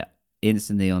 can I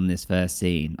instantly on this first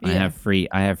scene? Yeah.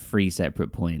 I have three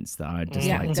separate points that I'd just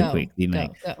like to quickly make.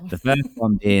 Go. The first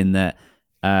one being that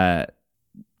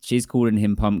she's calling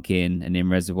him Pumpkin, and in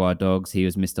Reservoir Dogs he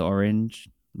was Mr. Orange,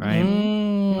 right?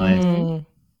 Nice.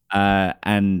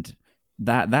 And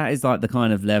that is like the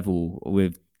kind of level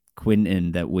with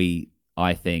Quentin that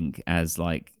I think as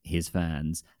like his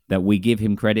fans, that we give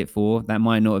him credit for. That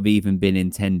might not have even been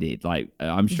intended. Like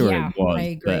I'm sure it was. I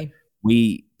agree.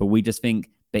 But we just think,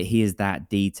 but he is that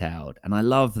detailed, and I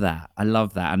love that.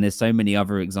 And there's so many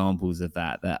other examples of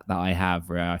that I have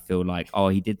where I feel like, oh,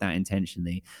 he did that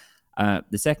intentionally.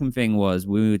 The second thing was,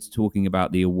 we were talking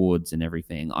about the awards and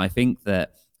everything. I think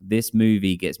that this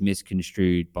movie gets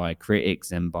misconstrued by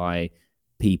critics and by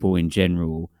people in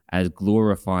general as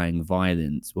glorifying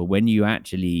violence. Well, when you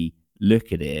actually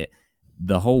look at it,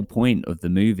 the whole point of the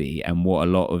movie and what a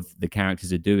lot of the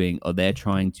characters are doing are they're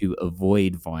trying to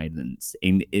avoid violence.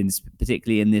 In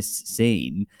particularly in this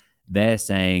scene, they're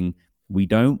saying, we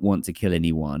don't want to kill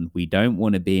anyone. We don't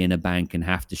want to be in a bank and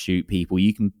have to shoot people.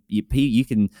 You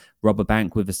can rob a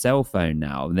bank with a cell phone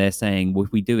now. And they're saying, well,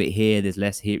 if we do it here, there's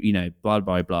less here, blah,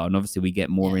 blah, blah. And obviously we get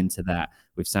more into that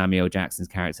with Samuel Jackson's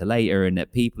character later, and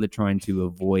that people are trying to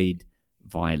avoid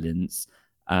violence.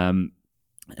 And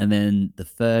then the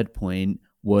third point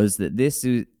was that this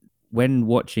is, when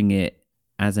watching it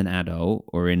as an adult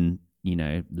or in,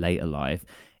 later life,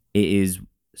 it is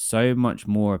so much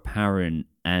more apparent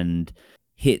and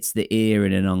hits the ear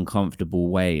in an uncomfortable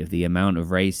way of the amount of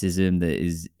racism that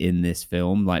is in this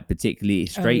film, like particularly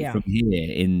straight from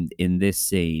here in this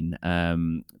scene,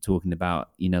 talking about,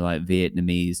 like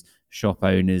Vietnamese shop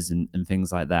owners and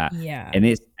things like that. Yeah.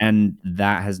 And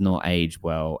that has not aged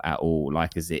well at all.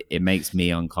 Like, as it makes me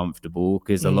uncomfortable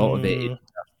because a lot of it is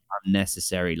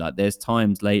unnecessary. Like, there's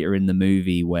times later in the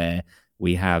movie where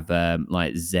we have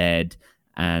like Zed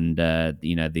and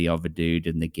the other dude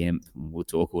and the gimp. We'll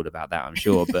talk all about that, I'm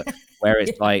sure. But where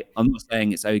it's like, I'm not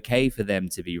saying it's okay for them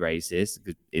to be racist,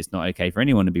 because it's not okay for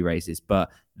anyone to be racist,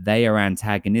 but they are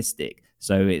antagonistic.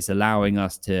 So it's allowing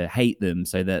us to hate them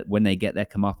so that when they get their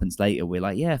comeuppance later, we're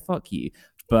like, yeah, fuck you.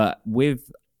 But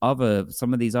with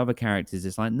some of these other characters,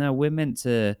 it's like, no, we're meant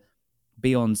to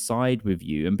be on side with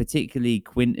you. And particularly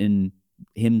Quentin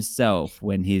himself,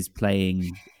 when he's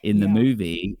playing in the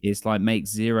movie, it's like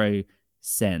makes zero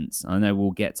sense. I know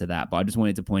we'll get to that, but I just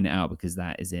wanted to point it out because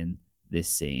that is in this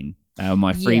scene.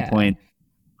 My 3 point,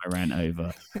 I ran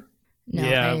over.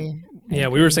 No, I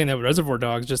we were saying that with Reservoir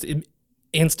Dogs, just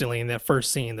instantly in that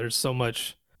first scene, there's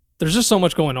just so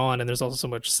much going on, and there's also so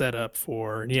much setup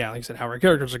for, like I said, how our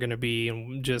characters are going to be,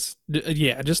 and just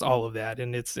all of that.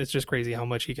 And it's just crazy how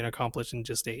much he can accomplish in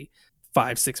just a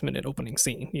 5-6 minute opening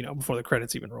scene, before the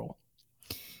credits even roll.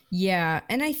 Yeah.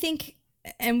 And I think,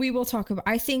 and we will talk about,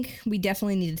 I think we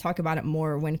definitely need to talk about it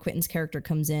more when Quentin's character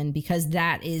comes in, because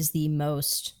that is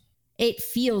it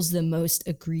feels the most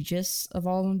egregious of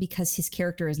all of them, because his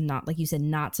character is not, like you said,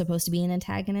 not supposed to be an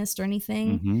antagonist or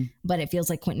anything, but it feels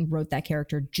like Quentin wrote that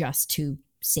character just to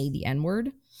say the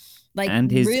N-word. Like, and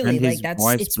his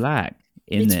wife's black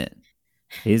in it.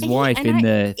 His wife in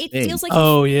the thing. Feels like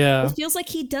it feels like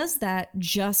he does that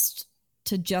just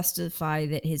to justify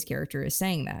that his character is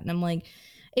saying that. And I'm like,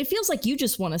 it feels like you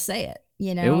just want to say it,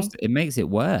 It makes it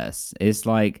worse. It's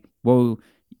like, well,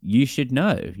 you should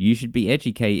know. You should be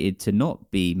educated to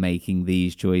not be making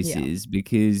these choices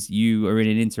because you are in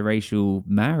an interracial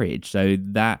marriage. So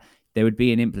that there would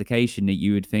be an implication that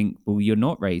you would think, well, you're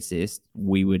not racist,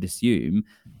 we would assume,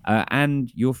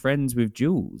 and you're friends with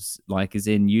Jules. Like, as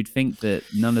in, you'd think that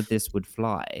none of this would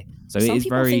fly. So some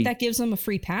people think that gives them a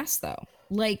free pass, though.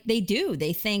 Like, they do.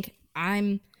 They think,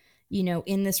 I'm,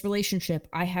 in this relationship,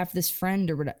 I have this friend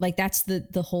or whatever. Like, that's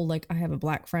the whole, like, I have a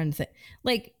black friend thing.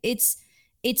 Like, it's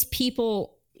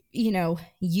people,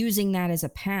 using that as a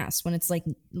pass, when it's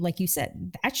like you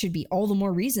said, that should be all the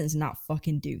more reasons not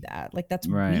fucking do that. Like, that's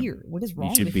weird. What is wrong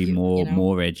with you? You should be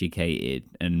more educated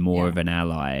and more of an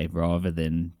ally rather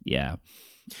than,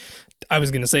 I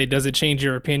was going to say, does it change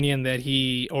your opinion that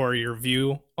or your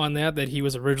view on that he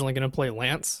was originally going to play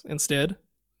Lance instead?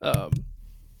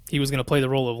 He was going to play the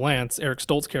role of Lance, Eric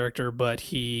Stoltz's character, but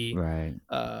he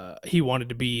wanted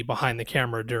to be behind the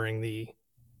camera during the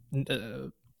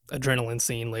adrenaline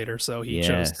scene later, so he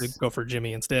chose to go for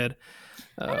Jimmy instead.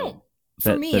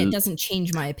 It doesn't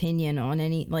change my opinion on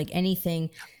anything.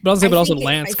 But also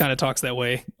Lance kind of talks that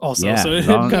way also, so it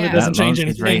kind of doesn't change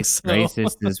anything.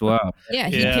 Racist as well. Yeah,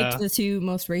 he picked the two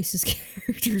most racist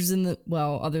characters in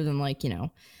other than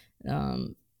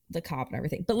the cop and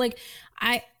everything. But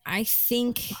I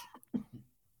think,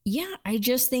 I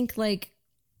just think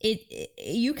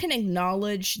you can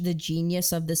acknowledge the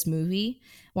genius of this movie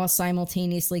while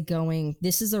simultaneously going,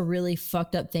 this is a really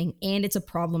fucked up thing, and it's a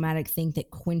problematic thing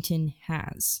that Quentin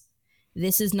has.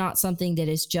 This is not something that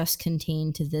is just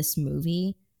contained to this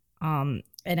movie. And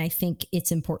I think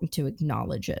it's important to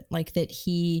acknowledge it, like that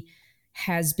he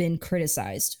has been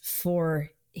criticized for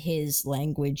his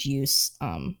language use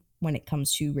when it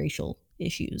comes to racial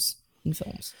issues in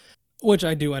films. Which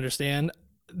I do understand.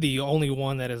 The only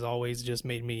one that has always just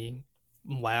made me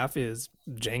laugh is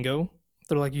Django.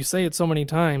 They're like, you say it so many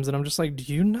times, and I'm just like, do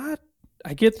you not?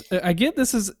 I get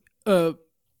this is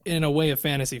in a way a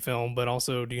fantasy film, but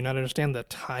also, do you not understand the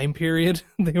time period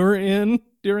they were in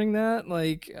during that?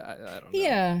 Like, I don't know.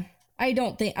 Yeah, I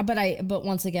don't think, but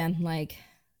once again,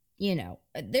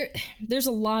 there's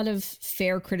a lot of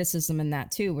fair criticism in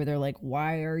that too, where they're like,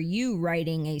 why are you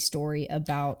writing a story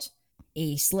about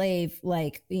a slave?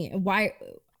 Like, why?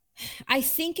 I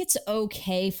think it's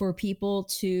okay for people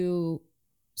to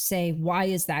say, why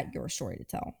is that your story to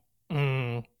tell?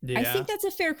 Yeah. I think that's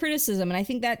a fair criticism, and I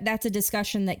think that that's a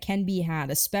discussion that can be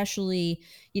had, especially,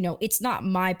 it's not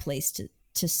my place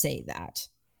to say that,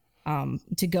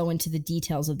 to go into the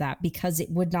details of that, because it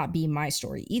would not be my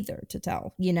story either to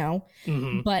tell,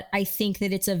 Mhm. But I think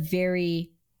that it's a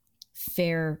very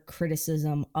fair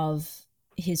criticism of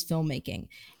his filmmaking.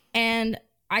 And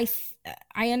I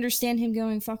understand him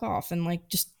going fuck off and like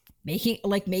just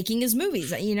making his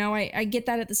movies. I get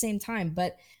that at the same time,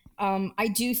 but I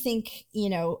do think,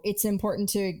 it's important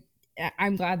to,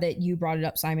 I'm glad that you brought it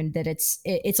up, Simon, that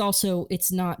it's also,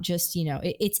 it's not just,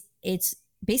 it's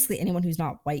basically anyone who's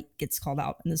not white gets called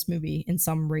out in this movie in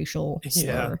some racial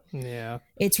slur. Yeah.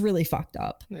 It's really fucked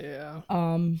up. Yeah.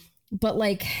 But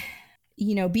like,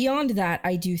 beyond that,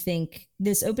 I do think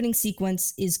this opening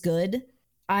sequence is good.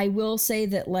 I will say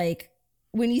that, like,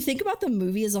 when you think about the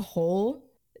movie as a whole,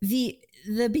 the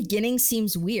beginning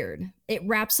seems weird. It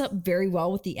wraps up very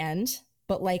well with the end,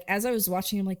 but like as I was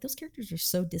watching, I'm like, those characters are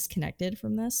so disconnected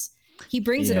from this. He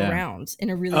brings it around in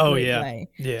a really great way,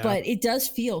 but it does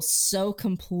feel so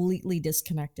completely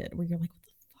disconnected. Where you're like, what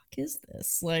the fuck is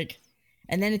this? Like,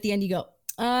 and then at the end you go,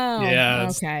 oh, yeah,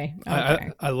 okay.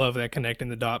 I love that connecting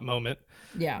the dot moment.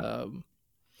 Yeah.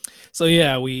 So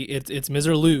yeah, it's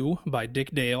Miserlou by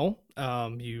Dick Dale.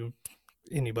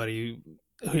 Anybody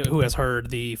who has heard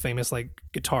the famous like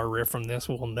guitar riff from this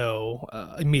will know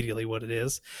immediately what it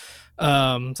is.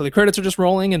 So the credits are just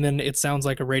rolling, and then it sounds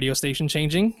like a radio station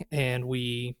changing, and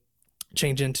we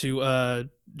change into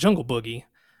Jungle Boogie,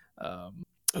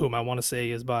 whom I want to say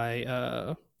is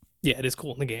by it is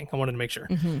Cool in the Gang. I wanted to make sure.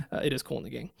 It is Cool in the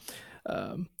Gang.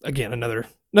 Again, another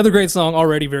great song,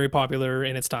 already very popular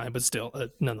in its time, but still,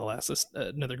 nonetheless,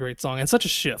 another great song, and such a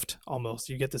shift. Almost,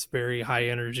 you get this very high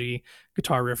energy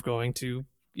guitar riff going to,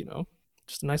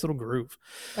 just a nice little groove.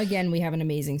 Again, we have an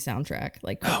amazing soundtrack.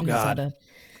 Like, oh god,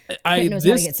 Quentin knows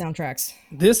how to get soundtracks.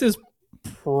 This is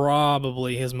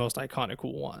probably his most iconic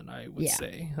one, I would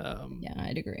say. Yeah,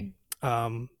 I'd agree.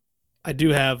 I do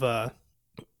have. I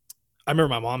remember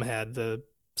my mom had the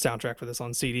soundtrack for this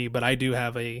on CD, but I do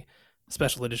have a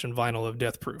special edition vinyl of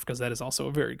Death Proof, because that is also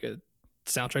a very good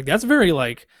soundtrack. That's very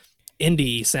like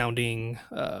indie sounding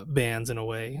bands in a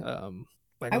way.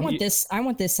 Like I want this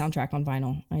soundtrack on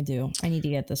vinyl. I do. I need to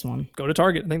get this one. Go to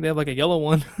Target. I think they have like a yellow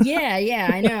one. yeah,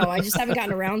 I know. I just haven't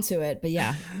gotten around to it, but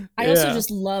yeah. I also just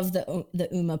love the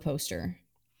Uma poster.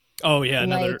 Oh yeah,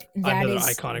 another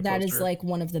iconic poster. That is like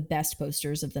one of the best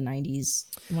posters of the 90s.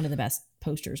 One of the best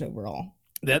posters overall.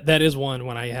 That is one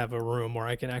when I have a room where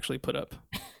I can actually put up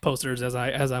posters as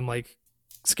I'm like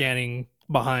scanning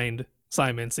behind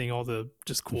Simon, seeing all the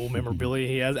just cool memorabilia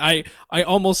he has. I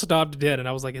almost stopped dead and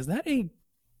I was like, is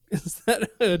that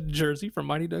a jersey from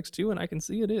Mighty Ducks 2? And I can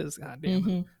see it is. God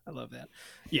damn, I love that.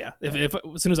 Yeah, if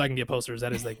as soon as I can get posters,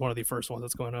 that is like one of the first ones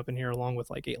that's going up in here, along with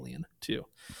like Alien too.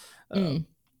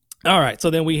 All right, so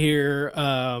then we hear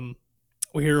a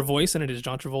voice, and it is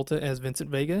John Travolta as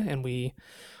Vincent Vega, and we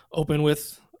open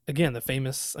with, again,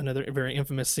 another very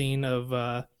infamous scene of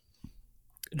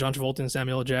John Travolta and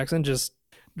Samuel L. Jackson just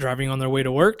driving on their way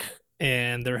to work,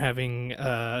 and they're having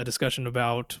a discussion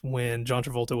about when John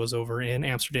Travolta was over in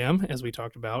Amsterdam, as we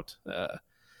talked about at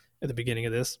the beginning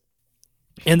of this,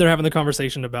 and they're having the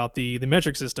conversation about the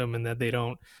metric system, and that they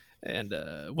don't, and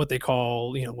what they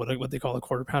call what they call a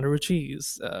quarter pounder with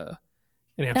cheese.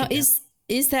 In Amsterdam. Now,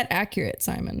 is that accurate,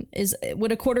 Simon?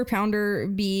 Would a quarter pounder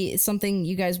be something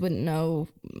you guys wouldn't know?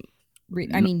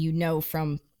 I mean,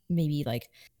 from maybe like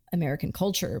American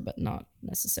culture, but not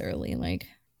necessarily like,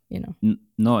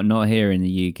 Not here in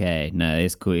the UK. No,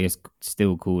 it's cool. It's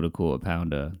still called a quarter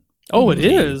pounder. Oh, it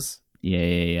is.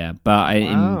 Yeah. But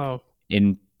wow.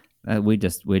 we're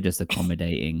just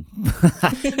accommodating.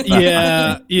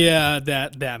 yeah.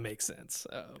 That makes sense.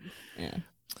 Yeah.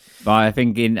 But I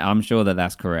think I'm sure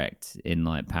that's correct in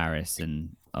like Paris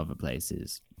and other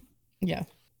places. Yeah.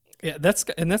 Yeah, that's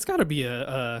got to be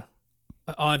a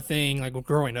odd thing, like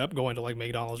growing up going to like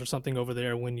McDonald's or something over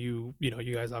there, when you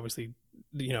guys obviously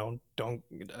don't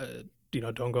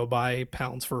go by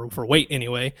pounds for weight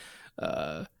anyway.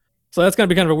 So that's gonna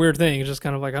be kind of a weird thing. It's just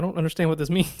kind of like, I don't understand what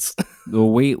this means. Well,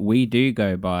 we do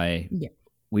go by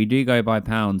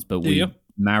pounds, but we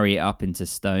marry it up into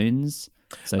stones.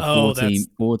 So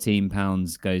 14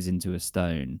 pounds goes into a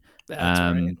stone. That's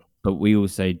right. But we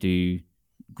also do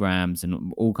grams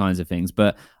and all kinds of things.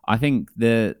 But I think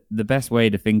the best way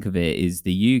to think of it is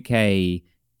the UK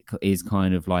is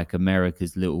kind of like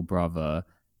America's little brother,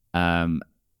 and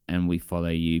we follow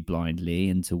you blindly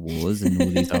into wars and all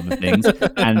these other things.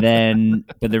 And then,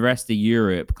 but the rest of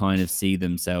Europe kind of see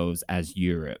themselves as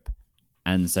Europe.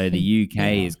 And so the UK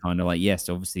Yeah. is kind of like, yes,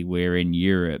 obviously we're in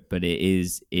Europe, but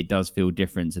it does feel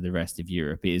different to the rest of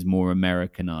Europe. It is more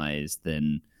Americanized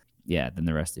than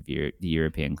the rest of the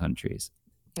European countries.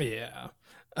 Yeah.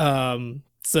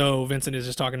 So Vincent is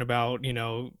just talking about,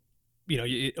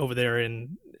 over there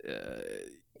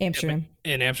Amsterdam.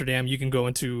 in Amsterdam, you can go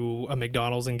into a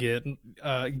McDonald's and get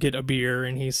a beer,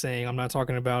 and he's saying, "I'm not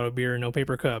talking about a beer in no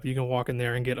paper cup. You can walk in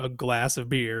there and get a glass of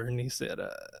beer." And he said,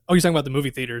 "Oh, he's talking about the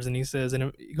movie theaters." And he says,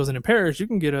 and he goes, in Paris, you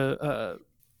can get a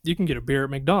beer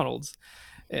at McDonald's,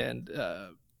 and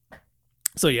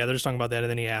so yeah, they're just talking about that.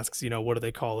 And then he asks, what do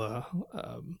they call a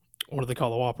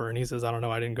Whopper? And he says, "I don't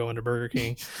know. I didn't go into Burger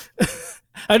King."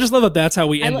 I just love that. That's how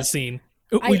we end the scene.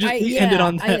 We ended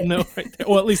on that note right there.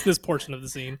 Well, at least this portion of the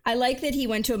scene. I like that he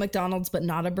went to a McDonald's but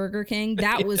not a Burger King.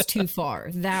 That was too far.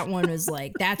 That one was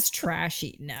like, that's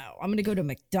trashy. No, I'm going to go to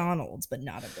McDonald's but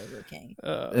not a Burger King.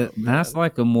 That's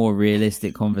like a more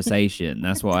realistic conversation.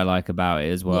 That's what I like about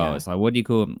it as well. Yeah. It's like, what do you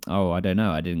call them? Oh, I don't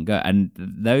know. I didn't go. And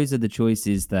those are the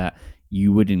choices that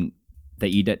you wouldn't,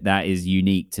 that is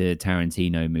unique to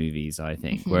Tarantino movies, I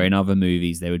think, where in other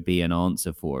movies there would be an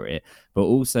answer for it. But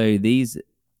also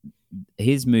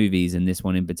his movies, and this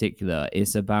one in particular,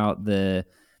 it's about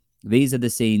these are the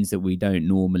scenes that we don't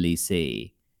normally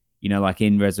see. Like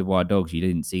in Reservoir Dogs, you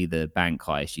didn't see the bank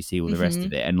heist, you see all the rest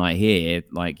of it. And like here,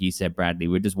 like you said, Bradley,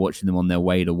 we're just watching them on their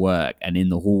way to work and in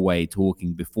the hallway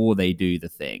talking before they do the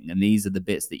thing. And these are the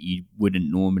bits that you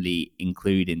wouldn't normally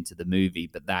include into the movie,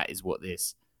 but that is what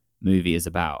this movie is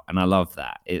about. And I love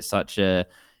that. It's such a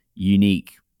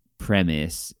unique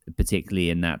premise, particularly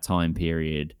in that time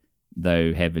period,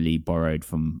 though heavily borrowed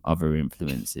from other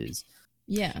influences.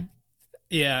 Yeah.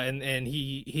 And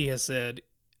he has said,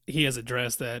 he has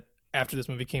addressed that after this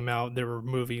movie came out, there were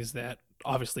movies that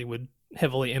obviously would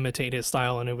heavily imitate his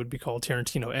style, and it would be called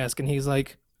Tarantino-esque. And he's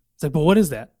like, but what is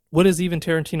that? What is even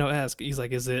Tarantino-esque? He's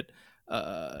like, is it?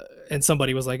 And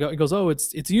somebody was like, he goes, oh,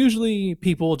 it's usually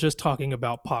people just talking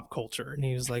about pop culture. And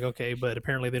he was like, okay, but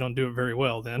apparently they don't do it very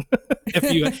well then.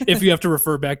 if you have to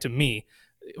refer back to me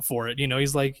for it,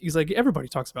 he's like everybody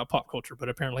talks about pop culture, but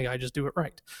apparently I just do it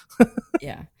right.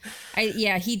 Yeah.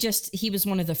 He was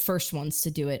one of the first ones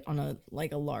to do it on a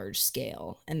large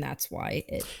scale, and that's why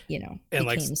it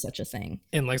became such a thing.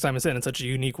 And like Simon said, in such a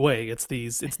unique way, it's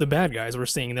the bad guys. We're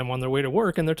seeing them on their way to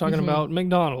work, and they're talking about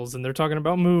McDonald's, and they're talking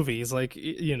about movies,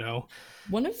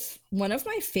 One of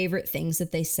my favorite things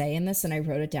that they say in this, and I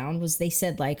wrote it down, was they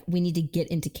said, like, we need to get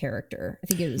into character. I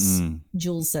think it was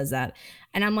Jules says that.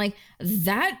 And I'm like,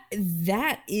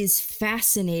 that is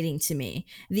fascinating to me.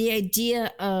 The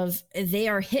idea of they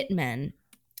are hitmen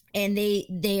and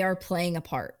they are playing a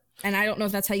part. And I don't know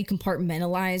if that's how you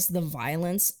compartmentalize the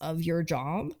violence of your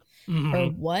job or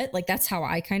what. Like, that's how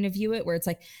I kind of view it, where it's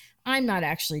like, I'm not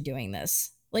actually doing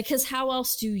this. Like, because how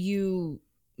else do you,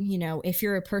 if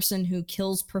you're a person who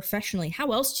kills professionally,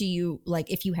 how else do you,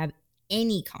 like, if you have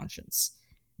any conscience,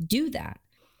 do that?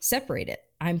 Separate it.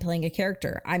 I'm playing a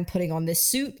character. I'm putting on this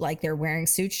suit, like they're wearing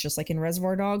suits, just like in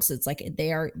Reservoir Dogs. It's like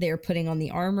they're putting on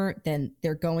the armor, then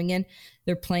they're going in,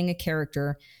 they're playing a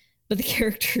character, but the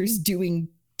character is doing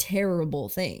terrible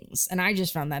things. And I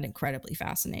just found that incredibly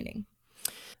fascinating.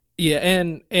 Yeah,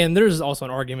 and there's also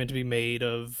an argument to be made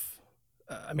of,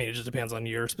 it just depends on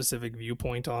your specific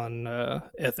viewpoint on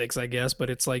ethics, I guess. But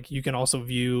it's like, you can also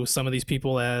view some of these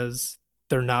people as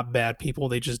they're not bad people.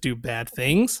 They just do bad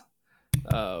things.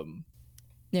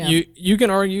 You can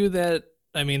argue that,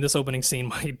 this opening scene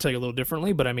might tell you a little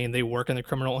differently, but they work in the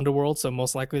criminal underworld. So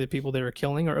most likely the people they were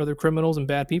killing are other criminals and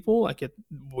bad people.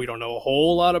 We don't know a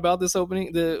whole lot about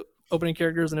the opening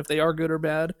characters and if they are good or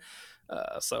bad.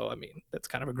 So that's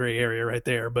kind of a gray area right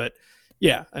there. But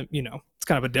yeah, it's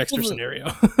kind of a Dexter scenario.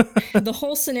 The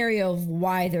whole scenario of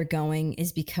why they're going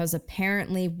is because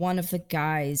apparently one of the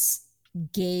guys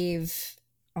gave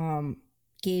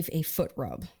a foot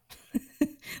rub.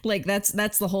 Like, that's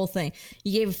the whole thing.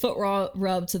 You gave a foot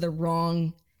rub to the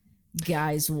wrong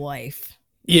guy's wife.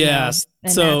 Yes.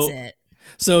 And that's it.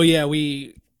 So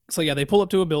they pull up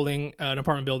to a building, an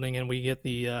apartment building, and we get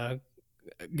the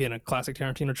again, a classic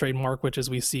Tarantino trademark, which is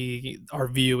we see our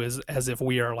view is as if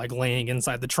we are like laying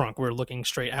inside the trunk. We're looking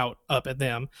straight up at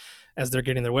them as they're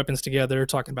getting their weapons together,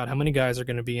 talking about how many guys are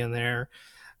going to be in there.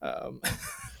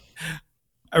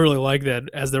 I really like that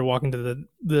as they're walking to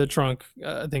the trunk.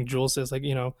 I think Jules says, like,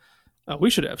 we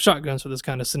should have shotguns for this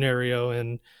kind of scenario.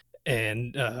 And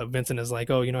Vincent is like,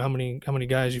 oh, how many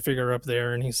guys you figure are up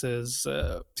there? And he says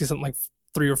something like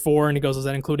 3 or 4. And he goes, is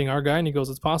that including our guy? And he goes,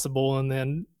 it's possible. And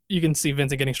then you can see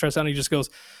Vincent getting stressed out, and he just goes,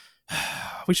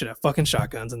 we should have fucking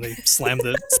shotguns. And they slam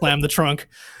the trunk.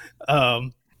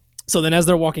 So then as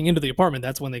they're walking into the apartment,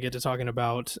 that's when they get to talking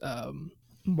about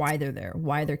why they're there,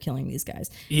 why they're killing these guys.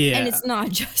 Yeah. And it's not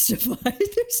justified.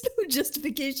 There's no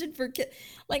justification for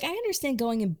like, I understand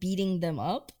going and beating them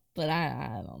up, but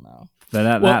I don't know.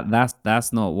 But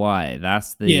that's not why.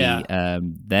 That's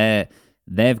the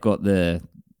they've got the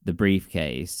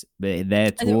briefcase, but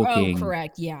they're talking. Oh,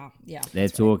 correct. Yeah. They're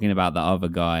talking about the other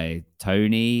guy,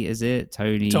 Tony. Is it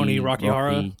Tony Rocky?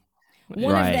 One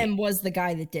of them was the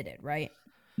guy that did it, right?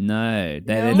 No,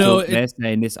 they're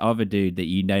saying this other dude that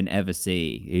you don't ever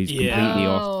see, who's completely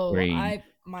off screen.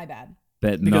 My bad.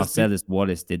 But Marcellus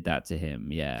Wallace did that to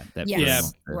him. Yeah.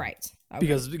 Right.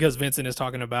 Okay. Because Vincent is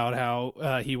talking about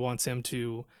how he wants him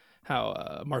to,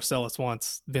 Marcellus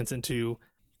wants Vincent to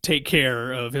take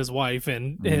care of his wife,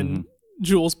 and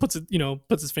Jules puts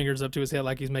his fingers up to his head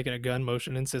like he's making a gun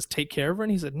motion and says, "Take care of her."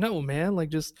 And he said, "No, man, like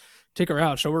just take her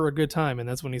out, show her a good time." And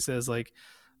that's when he says, like,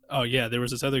 "Oh yeah, there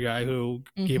was this other guy who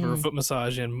gave her a foot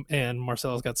massage," and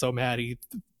Marcellus got so mad he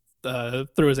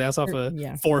threw his ass off a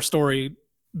 4-story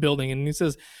building, and he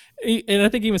says, and I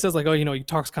think he even says like, "Oh, he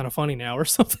talks kind of funny now," or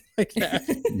something like that.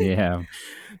 Yeah.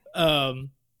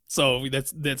 So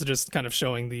that's just kind of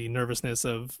showing the nervousness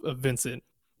of Vincent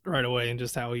right away, and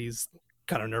just how he's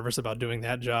kind of nervous about doing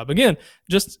that job. Again,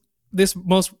 just this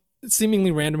most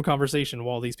seemingly random conversation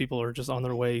while these people are just on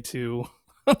their way to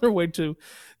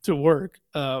work.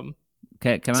 Can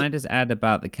I just add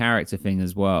about the character thing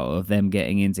as well, of them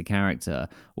getting into character?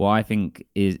 What I think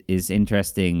is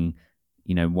interesting,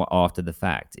 what after the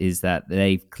fact, is that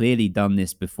they've clearly done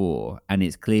this before, and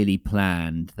it's clearly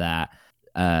planned that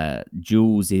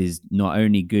Jules is not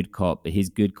only good cop, but he's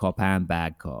good cop and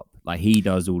bad cop. Like, he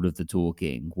does all of the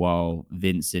talking while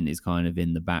Vincent is kind of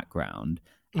in the background.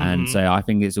 And so I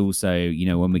think it's also,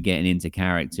 when we're getting into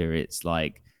character, it's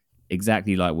like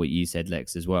exactly like what you said,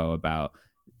 Lex, as well, about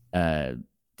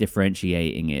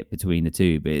differentiating it between the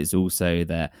two. But it's also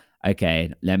that,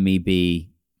 okay, let me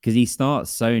be, because he starts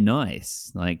so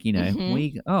nice, like,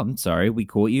 I'm sorry, we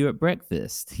caught you at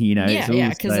breakfast.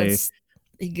 Because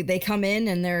they come in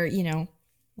and they're,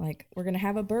 like, we're gonna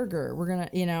have a burger, we're gonna,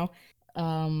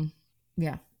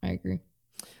 I agree.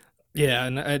 Yeah,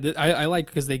 and I like,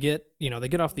 because they get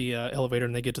off the elevator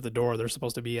and they get to the door they're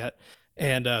supposed to be at,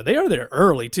 and they are there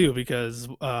early too, because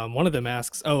one of them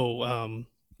asks,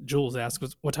 Jules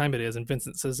asks what time it is, and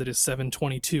Vincent says it is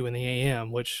 7:22 in the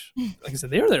a.m., which, like I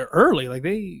said, they are there early. Like,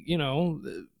 they,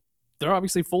 they're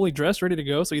obviously fully dressed, ready to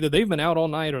go. So either they've been out all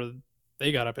night, or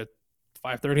they got up at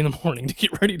 5:30 in the morning to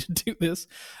get ready to do this.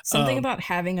 Something about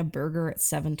having a burger at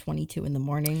 7:22 in the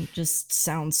morning just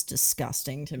sounds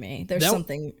disgusting to me. There's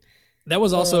something.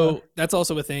 That's also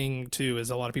a thing too,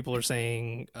 is a lot of people are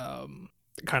saying kind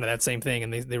of that same thing,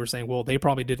 and they were saying, well, they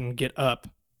probably didn't get up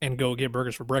and go get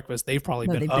burgers for breakfast. They've probably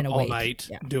been up all night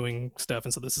doing stuff,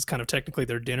 and so this is kind of technically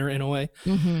their dinner in a way.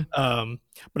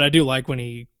 But I do like when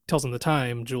he tells them the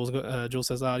time. Jules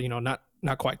says,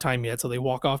 not quite time yet. So they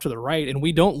walk off to the right, and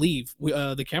we don't leave.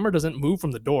 The camera doesn't move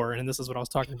from the door, and this is what I was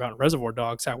talking about in Reservoir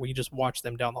Dogs, how we just watch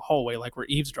them down the hallway like we're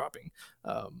eavesdropping.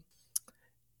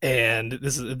 And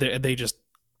this is they just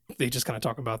kind of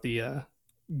talk about the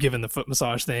giving the foot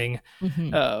massage thing.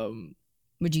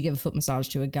 Would you give a foot massage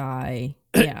to a guy?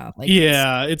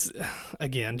 It's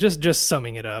again just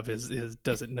summing it up is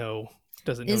doesn't know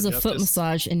is a foot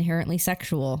massage inherently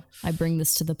sexual? I bring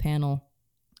this to the panel.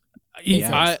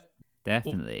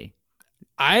 Definitely.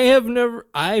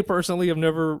 I personally have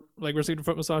never received a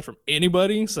foot massage from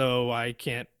anybody, so I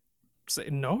can't say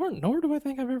nor do I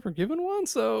think I've ever given one.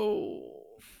 So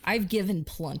I've given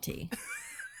plenty.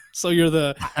 So you're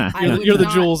the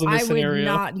Jules in this scenario. I would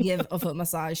not give a foot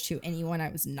massage to anyone I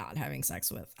was not having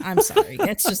sex with. I'm sorry,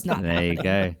 it's just not. There happening. You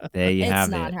go. There you have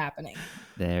it. It's not happening.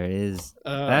 There it is.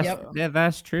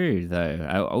 That's true though.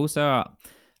 I also,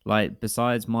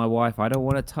 besides my wife, I don't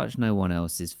want to touch no one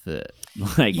else's foot.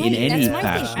 In any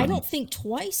fashion. I don't think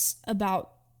twice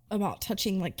about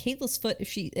touching Kayla's foot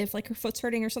if her foot's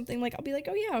hurting or something. Like, I'll be like,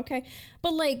 oh yeah, okay.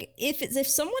 But if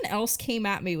someone else came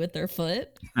at me with their foot,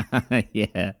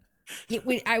 yeah,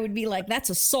 I would be like, that's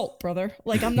assault, brother.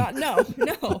 Like, I'm not. No,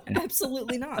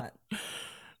 absolutely not.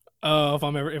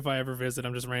 If I ever visit,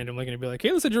 I'm just randomly gonna be like,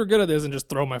 Kayla said you were good at this, and just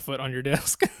throw my foot on your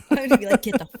desk. I would be like,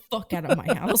 get the fuck out of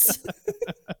my house.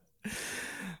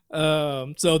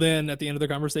 So then at the end of the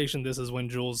conversation, this is when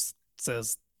Jules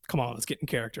says, come on, let's get in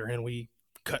character, and we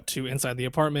cut to inside the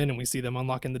apartment, and we see them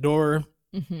unlocking the door.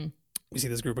 We see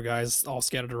this group of guys all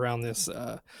scattered around this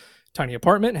tiny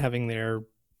apartment having their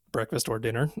breakfast or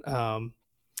dinner.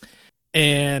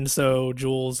 And so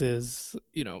Jules is,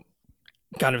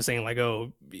 kind of saying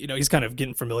he's kind of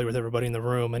getting familiar with everybody in the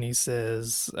room, and he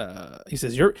says,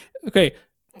 you're okay.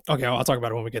 Okay, I'll talk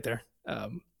about it when we get there.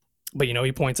 But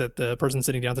he points at the person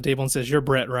sitting down at the table and says, "You're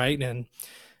Brett, right?" And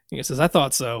he says, "I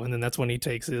thought so." And then that's when he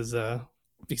takes his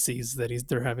he sees that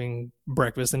they're having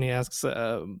breakfast, and he asks,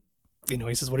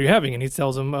 he says, "What are you having?" And he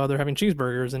tells him, "They're having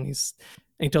cheeseburgers." And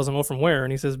he tells him, "Oh, from where?"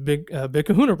 And he says, Big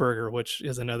Kahuna Burger," which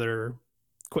is another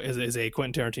is a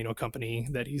Quentin Tarantino company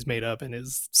that he's made up and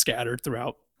is scattered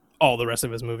throughout all the rest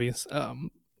of his movies.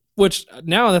 Which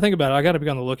now that I think about it, I got to be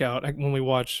on the lookout when we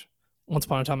watch Once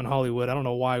Upon a Time in Hollywood. I don't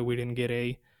know why we didn't get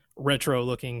a retro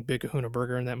looking Big Kahuna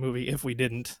Burger in that movie. If we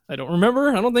didn't, I don't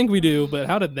remember. I don't think we do. But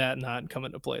how did that not come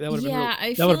into play? That would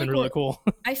have been really cool.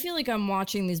 I feel like I'm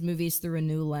watching these movies through a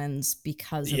new lens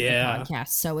because of the podcast.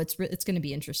 So it's going to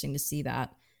be interesting to see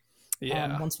that.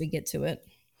 Yeah. Once we get to it.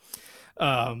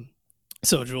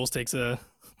 So Jules takes a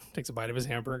bite of his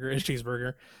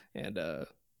cheeseburger, and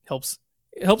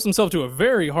helps himself to a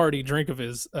very hearty drink of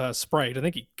his Sprite. I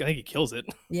think he kills it.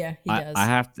 Yeah, he does. I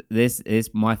have to, this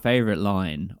is my favorite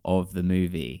line of the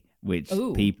movie, which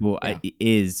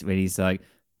is when he's like,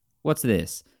 "What's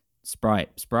this? Sprite,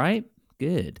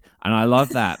 good." And I love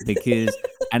that because,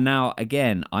 and now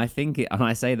again, I think it, and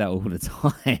I say that all the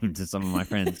time to some of my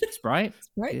friends, Sprite,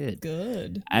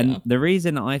 good. And the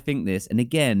reason I think this, and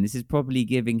again, this is probably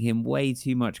giving him way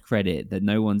too much credit that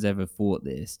no one's ever thought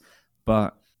this,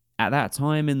 but at that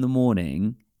time in the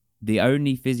morning, the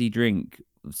only fizzy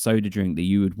soda drink that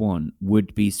you would want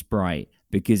would be Sprite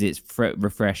because it's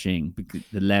refreshing, because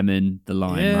the lemon, the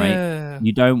lime, right?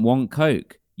 You don't want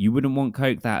Coke. You wouldn't want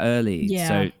Coke that early. Yeah,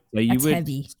 so you would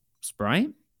heavy.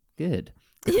 Sprite? Good.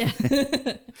 Yeah.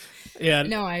 Yeah.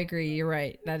 No, I agree. You're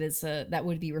right. That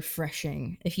would be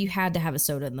refreshing if you had to have a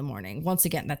soda in the morning. Once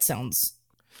again, that sounds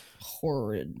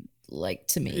horrid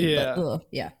to me. Yeah. But,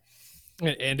 yeah.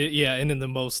 And in the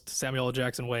most Samuel L.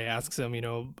 Jackson way, asks him, "May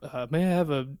I have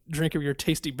a drink of your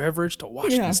tasty beverage to wash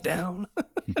this down?"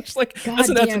 It's like,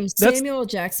 goddamn, Samuel L.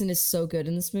 Jackson is so good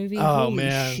in this movie. Oh, Holy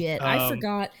man. shit! I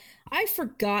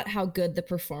forgot how good the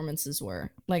performances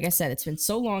were. Like I said, it's been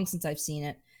so long since I've seen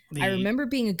it. I remember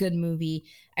being a good movie.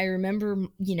 I remember,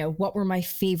 what were my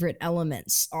favorite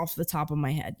elements off the top of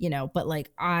my head, but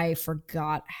I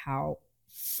forgot how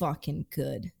fucking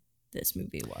good this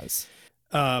movie was.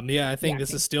 I think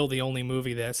this is still the only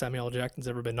movie that Samuel L. Jackson's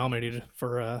ever been nominated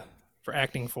for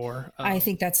acting for. I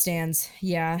think that stands.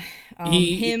 Yeah.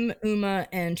 Him, Uma,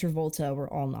 and Travolta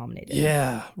were all nominated.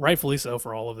 Yeah, rightfully so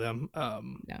for all of them.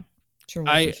 Yeah.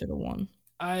 Travolta should have won.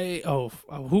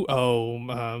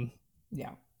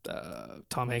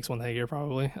 Tom Hanks won that year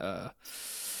probably.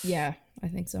 Yeah, I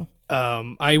think so.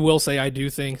 I will say I do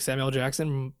think Samuel L.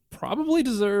 Jackson probably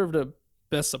deserved a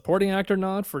Best Supporting Actor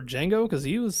nod for Django because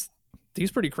he's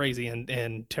pretty crazy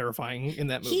and terrifying in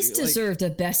that movie. He's deserved a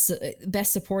best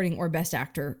supporting or best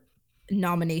actor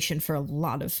nomination for a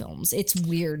lot of films. It's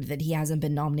weird that he hasn't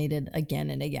been nominated again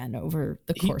and again over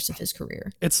the course of his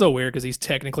career. It's so weird because he's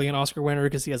technically an Oscar winner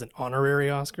because he has an honorary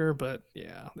Oscar, but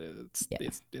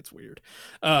it's weird.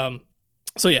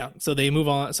 So they move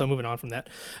on. So moving on from that,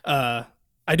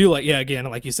 I do again,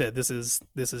 like you said, this is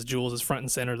Jules is front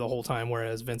and center the whole time,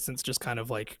 whereas Vincent's just kind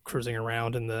of cruising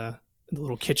around in the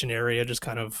little kitchen area, just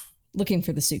kind of looking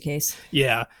for the suitcase.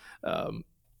 Yeah.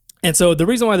 And so the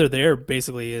reason why they're there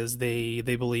basically is they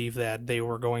believe that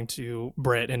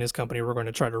Brett and his company were going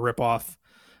to try to rip off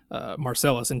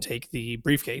Marcellus and take the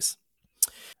briefcase.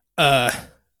 And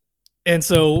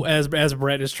so as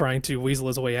Brett is trying to weasel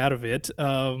his way out of it,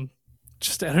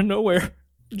 just out of nowhere,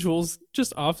 Jules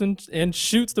just often and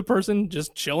shoots the person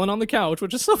just chilling on the couch,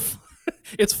 which is so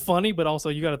it's funny, but also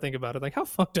you got to think about it. How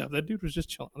fucked up. That dude was just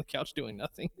chilling on the couch doing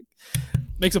nothing.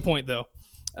 Makes a point, though.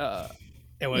 And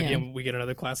again, we get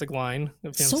another classic line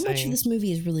of him saying, much of this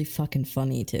movie is really fucking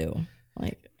funny, too.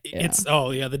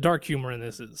 The dark humor in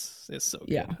this is so good.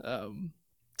 Yeah.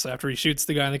 So after he shoots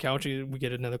the guy on the couch, we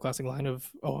get another classic line of,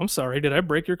 "Oh, I'm sorry. Did I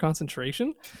break your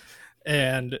concentration?"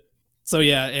 And so,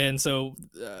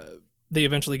 they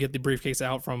eventually get the briefcase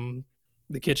out from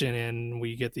the kitchen, and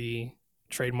we get the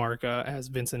trademark as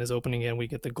Vincent is opening it, we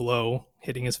get the glow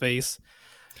hitting his face.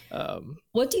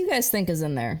 What do you guys think is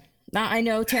in there? Now, I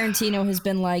know Tarantino has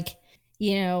been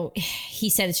he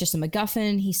said it's just a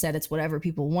MacGuffin. He said it's whatever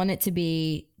people want it to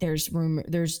be. There's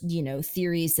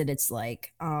theories that it's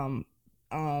the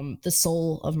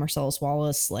soul of Marcellus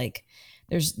Wallace.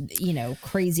 There's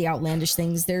crazy outlandish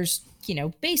things. There's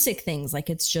basic things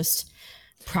it's just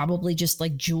probably just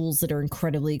Jewels that are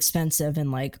incredibly expensive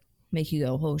and make you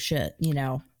go, oh shit,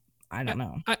 I don't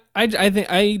know. I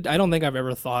don't think I've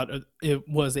ever thought it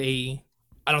was I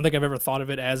don't think I've ever thought of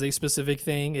it as a specific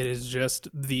thing. It is just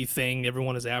the thing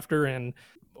everyone is after, and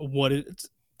what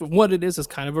it is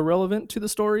kind of irrelevant to the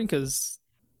story because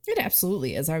It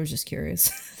absolutely is. I was just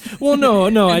curious. Well,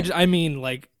 no, I mean,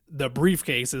 like, the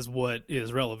briefcase is what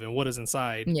is relevant. What is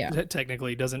inside Yeah.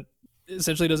 technically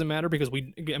essentially doesn't matter, because I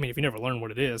mean, if you never learn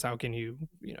what it is, how can you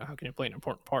play an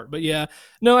important part? But yeah,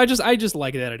 no, I just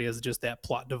like that it is just that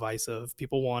plot device of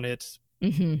people want it.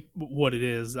 Hmm. What it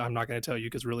is, I'm not going to tell you,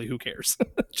 because really, who cares?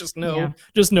 just Yeah.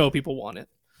 know people want it.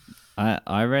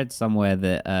 I read somewhere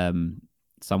that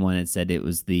someone had said it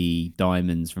was the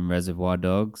diamonds from Reservoir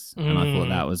Dogs, and I thought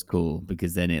that was cool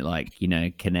because then it, like,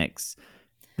 connects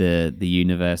the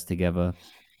universe together.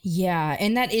 Yeah,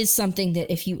 and that is something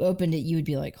that if you opened it, you would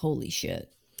be like, "Holy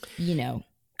shit!"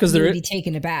 Because You would be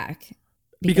taken aback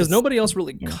because nobody else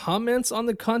really you know. comments on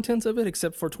the contents of it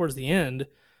except for towards the end.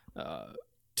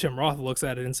 Tim Roth looks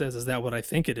at it and says, "Is that what I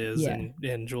think it is?" Yeah.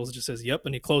 And Jules just says, "Yep,"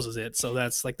 and he closes it. So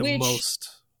that's like the Which most.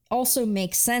 also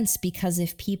makes sense, because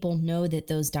if people know that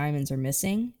those diamonds are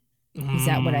missing, is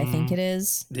that what I think it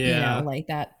is? Yeah. Like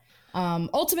that.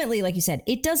 Ultimately, like you said,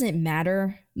 it doesn't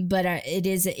matter, but it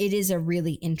is a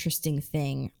really interesting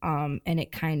thing. And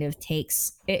it kind of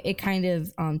takes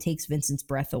takes Vincent's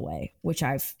breath away, which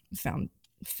I've found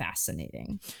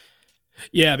fascinating.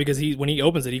 Yeah, because when he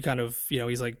opens it, he kind of,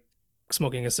 he's like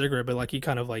smoking a cigarette, but like he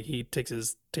kind of like he takes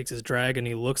his drag and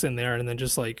he looks in there and then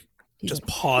just like He's just like,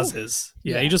 pauses.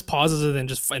 Yeah, Yeah. he just pauses and then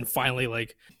and finally,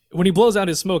 like, when he blows out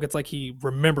his smoke, it's like he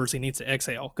remembers he needs to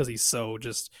exhale because he's so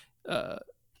just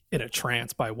in a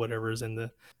trance by whatever's in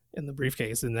the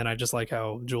briefcase. And then I just like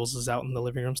how Jules is out in the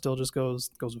living room still, just goes,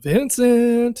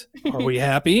 "Vincent, are we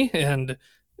happy?" And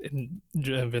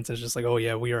Vincent's just like, "Oh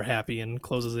yeah, we are happy," and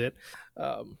closes it.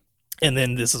 And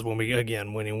then this is when we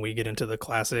get into the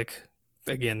classic.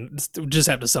 Again, just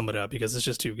have to sum it up because it's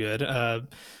just too good.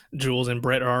 Jules and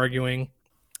Brett are arguing,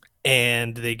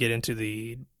 and they get into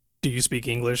the "Do you speak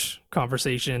English?"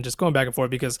 conversation, just going back and forth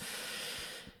because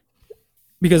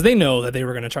they know that they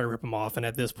were going to try to rip him off, and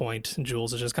at this point,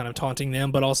 Jules is just kind of taunting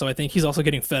them. But also, I think he's also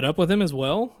getting fed up with him as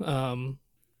well.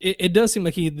 It does seem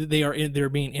like they're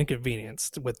being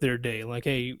inconvenienced with their day. Like,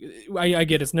 hey, I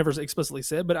get it's never explicitly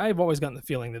said, but I've always gotten the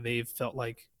feeling that they've felt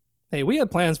like, hey, we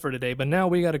had plans for today, but now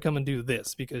we got to come and do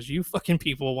this because you fucking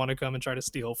people want to come and try to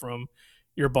steal from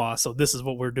your boss. So this is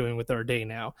what we're doing with our day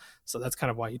now. So that's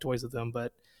kind of why he toys with them.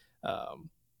 But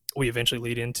we eventually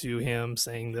lead into him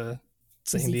saying the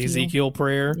Ezekiel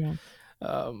prayer. Yeah.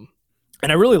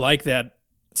 And I really like that.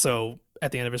 So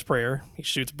at the end of his prayer, he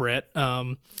shoots Brett.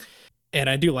 And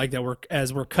I do like that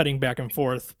as we're cutting back and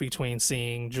forth between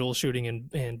seeing Jules shooting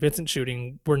and Vincent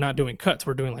shooting, we're not doing cuts.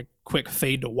 We're doing like quick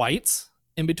fade to whites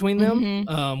in between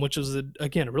them, which is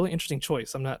again a really interesting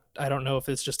choice. I don't know if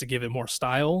it's just to give it more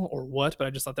style or what, but I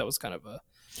just thought that was kind of a.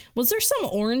 Was there some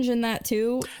orange in that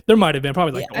too? There might have been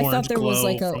probably like I orange thought there glow was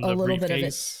like a from the little bit of it.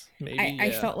 briefcase, maybe.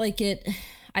 I felt like it.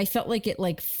 I felt like it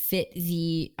like fit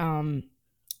the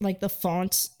like the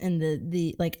font and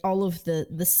the like all of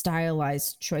the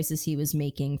stylized choices he was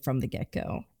making from the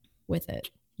get-go with it,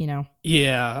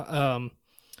 Yeah.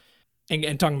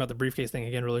 And talking about the briefcase thing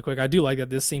again really quick, I do like that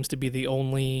this seems to be the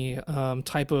only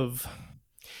type of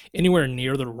anywhere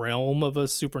near the realm of a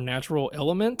supernatural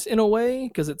element in a way,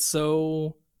 because it's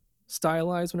so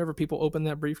stylized whenever people open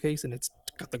that briefcase and it's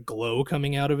got the glow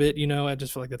coming out of it. I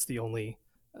just feel like that's the only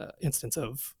instance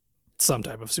of some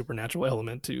type of supernatural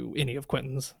element to any of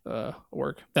Quentin's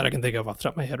work that I can think of off the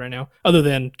top of my head right now, other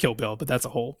than Kill Bill, but that's a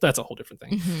whole different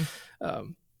thing.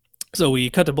 So we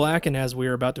cut to black, and as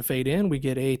we're about to fade in, we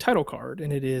get a title card,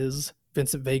 and it is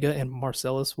Vincent Vega and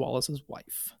Marcellus Wallace's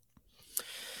wife.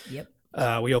 Yep.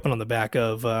 We open on the back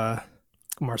of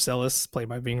Marcellus, played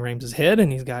by Ving Rhames' head,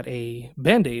 and he's got a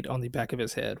Band-Aid on the back of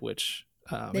his head, which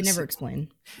they never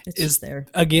explain. It's just there.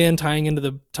 Again, tying into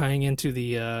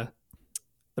the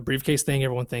briefcase thing.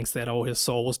 Everyone thinks that his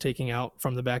soul was taking out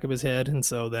from the back of his head, and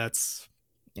so that's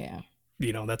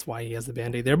that's why he has the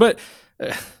Band-Aid there. But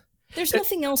there's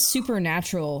nothing else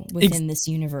supernatural within this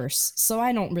universe, so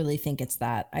I don't really think it's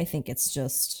that. I think it's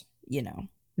just I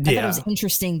thought it was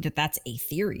interesting that that's a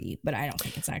theory, but I don't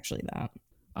think it's actually that.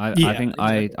 I think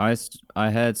exactly.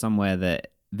 I heard somewhere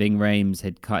that Ving Rhames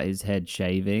had cut his head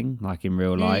shaving, like in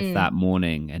real life, that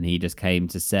morning, and he just came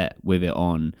to set with it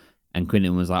on, and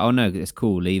Quentin was like, "Oh no, it's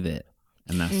cool, leave it,"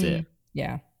 and that's it.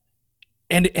 Yeah,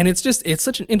 and it's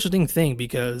such an interesting thing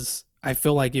because I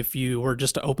feel like if you were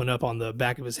just to open up on the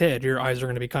back of his head, your eyes are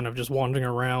going to be kind of just wandering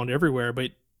around everywhere, but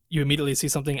you immediately see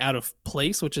something out of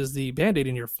place, which is the Band-Aid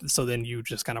in so then you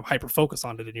just kind of hyper focus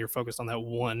on it and you're focused on that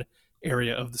one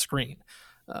area of the screen.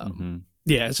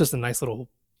 Yeah, it's just a nice little,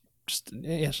 it's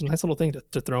a nice little thing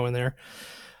to throw in there.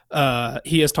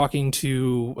 He is talking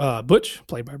to Butch,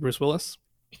 played by Bruce Willis.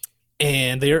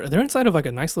 and they're inside of like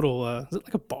a nice little is it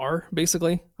like a bar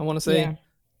basically, I want to say.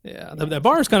 Yeah, that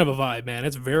bar is kind of a vibe, man.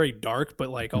 It's very dark, but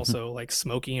like also like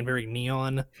smoky and very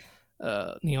neon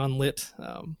lit.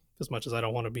 As much as I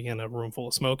don't want to be in a room full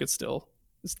of smoke, it's still,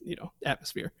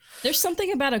 atmosphere. There's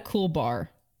something about a cool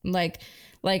bar. Like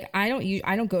I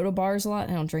don't go to bars a lot.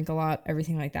 I don't drink a lot,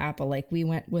 everything like that. But like we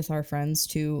went with our friends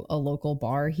to a local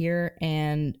bar here,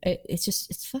 and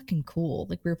it's fucking cool.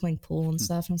 Like we were playing pool and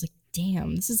stuff, and I was like,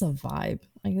 damn, this is a vibe.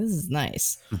 Like this is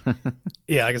nice.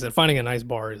 Yeah, like I said, finding a nice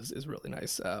bar is really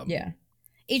nice. Yeah,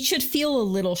 it should feel a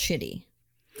little shitty.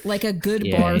 Like a good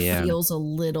bar feels a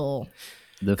little.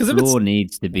 The floor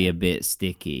needs to be a bit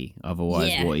sticky,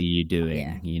 otherwise, what are you doing?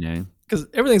 Yeah. You know, because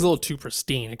everything's a little too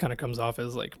pristine. It kind of comes off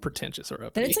as like pretentious or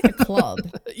uppity. But it's like a club.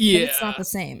 Yeah, it's not the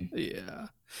same. Yeah.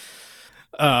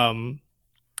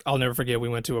 I'll never forget. We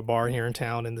went to a bar here in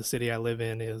town, and the city I live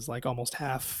in is like almost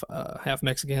half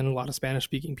Mexican, a lot of Spanish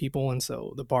speaking people, and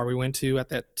so the bar we went to at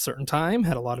that certain time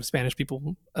had a lot of Spanish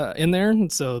people in there,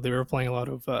 and so they were playing a lot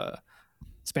of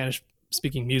Spanish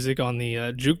speaking music on the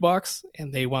jukebox,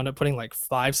 and they wound up putting like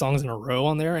 5 songs in a row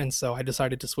on there, and so I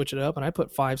decided to switch it up, and I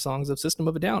put 5 songs of System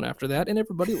of a Down after that, and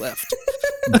everybody left.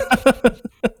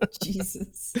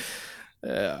 Jesus.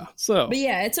 Yeah. So, but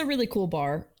yeah, it's a really cool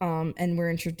bar. And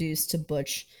we're introduced to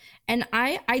Butch, and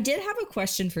I did have a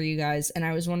question for you guys, and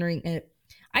I was wondering.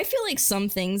 I feel like some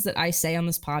things that I say on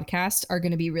this podcast are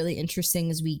going to be really interesting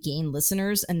as we gain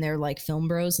listeners, and they're like film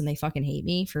bros, and they fucking hate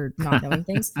me for not knowing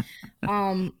things.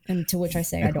 And to which I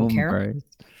say I don't care.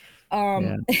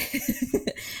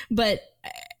 But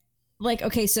like,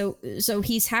 okay, so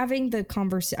he's having the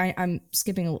conversation. I'm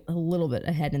skipping a little bit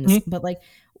ahead in this, but like,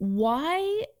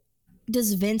 why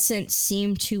does Vincent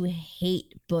seem to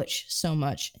hate Butch so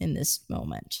much in this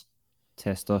moment?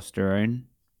 Testosterone.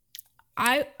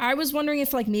 I was wondering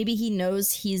if like maybe he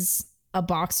knows he's a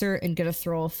boxer and gonna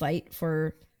throw a fight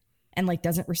and like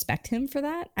doesn't respect him for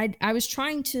that. I was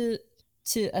trying to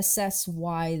assess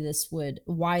why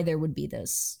there would be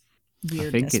this weirdness.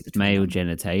 I think it's male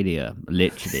genitalia,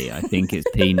 literally. I think it's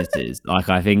penises. Like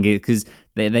I think it because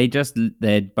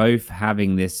they're both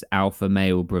having this alpha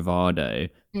male bravado,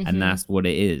 and that's what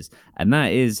it is. And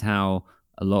that is how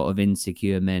a lot of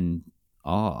insecure men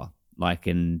are. Like,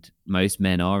 and most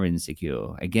men are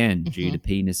insecure again due to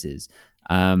penises.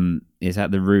 It's at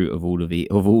the root of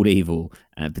all evil,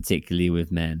 and particularly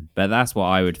with men. But that's what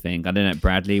I would think. I don't know,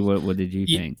 Bradley. What did you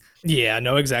think? Yeah,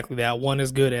 no, exactly that. One is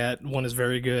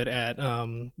very good at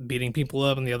beating people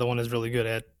up, and the other one is really good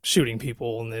at shooting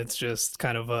people. And it's just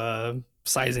kind of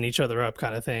sizing each other up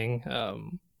kind of thing.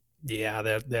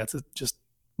 That's just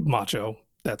macho.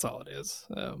 That's all it is.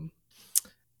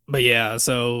 But yeah,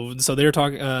 so they're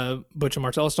talking. Butch and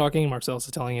Marcellus talking. Marcellus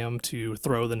is telling him to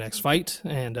throw the next fight,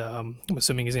 and I'm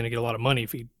assuming he's going to get a lot of money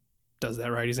if he does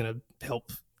that. Right? He's going to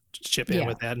help chip in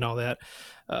with that and all that.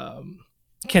 I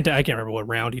can't remember what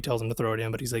round he tells him to throw it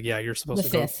in, but he's like, "Yeah, you're supposed to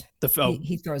fifth. Go."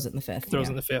 He throws it in the fifth.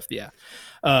 In the fifth. Yeah.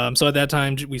 So at that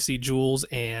time, we see Jules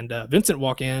and Vincent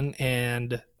walk in,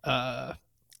 and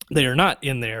they are not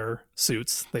in their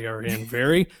suits. They are in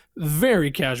very,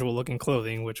 very casual looking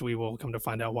clothing, which we will come to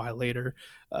find out why later.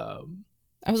 I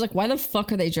was like, why the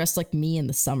fuck are they dressed like me in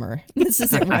the summer? This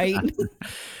isn't right.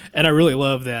 And I really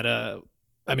love that.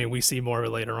 We see more of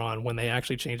it later on when they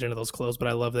actually change into those clothes, but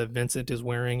I love that Vincent is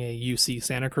wearing a UC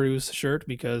Santa Cruz shirt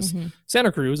because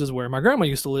Santa Cruz is where my grandma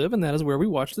used to live, and that is where we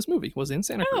watched this movie, was in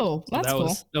Santa Cruz. Oh, that's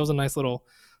cool. That was a nice little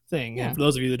thing. Yeah. And for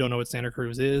those of you that don't know what Santa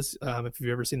Cruz is, if you've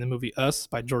ever seen the movie Us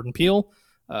by Jordan Peele,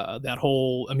 that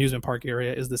whole amusement park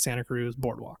area is the Santa Cruz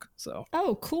boardwalk. So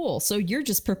cool. So you're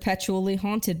just perpetually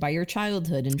haunted by your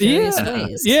childhood in various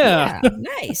ways. Yeah.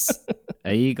 Nice.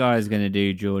 Are you guys gonna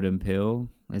do Jordan Peele?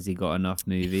 Has he got enough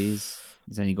movies?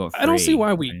 He's only got 3. I don't see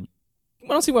why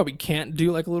we can't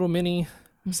do like a little mini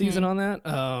season on that.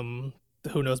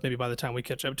 Who knows, maybe by the time we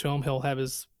catch up to him, he'll have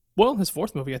his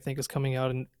 4th movie I think is coming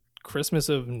out in Christmas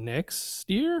of next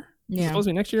year. Yeah, supposed to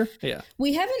be next year. Yeah,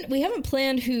 we haven't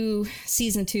planned who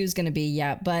season 2 is going to be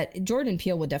yet, but Jordan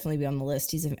Peele would definitely be on the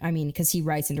list. Because he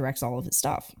writes and directs all of his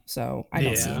stuff, so I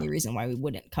don't see any reason why we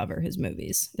wouldn't cover his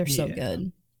movies. They're so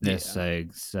good. They're so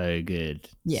good.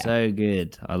 Yeah, so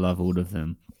good. I love all of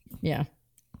them. Yeah.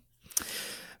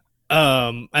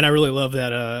 And I really love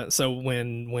that. So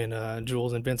when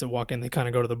Jules and Vincent walk in, they kind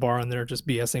of go to the bar and they're just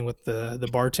BSing with the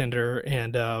bartender,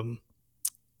 and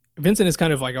Vincent is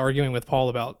kind of like arguing with Paul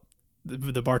about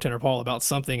the bartender Paul about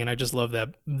something, and I just love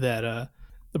that the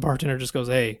bartender just goes,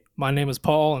 "Hey, my name is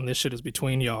Paul, and this shit is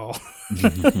between y'all."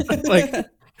 Like,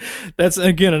 that's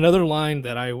again another line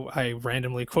that I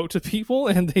randomly quote to people,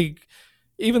 and they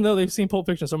even though they've seen Pulp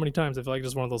Fiction so many times, I feel like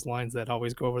just one of those lines that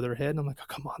always go over their head. And I'm like, oh,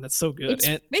 come on, that's so good.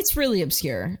 It's really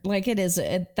obscure. Like it is.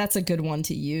 That's a good one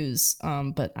to use.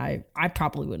 But I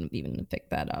probably wouldn't even have picked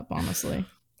that up, honestly.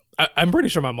 I'm pretty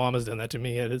sure my mom has done that to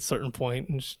me at a certain point,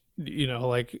 and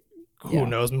like who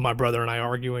knows? My brother and I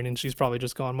arguing, and she's probably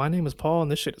just gone, "My name is Paul,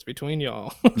 and this shit is between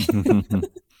y'all."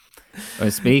 Well,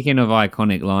 speaking of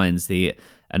iconic lines,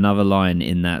 another line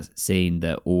in that scene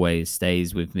that always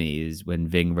stays with me is when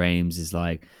Ving Rhames is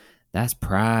like, "That's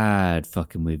pride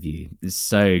fucking with you." It's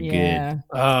so good.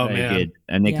 Oh So man, good.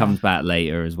 And it comes back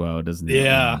later as well, doesn't it?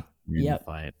 Yeah. In the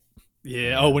fight.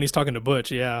 Yeah. Oh, when he's talking to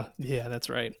Butch. Yeah. Yeah, that's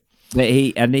right. But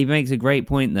he makes a great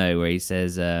point though, where he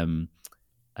says,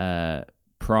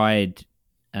 "Pride,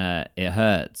 it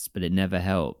hurts, but it never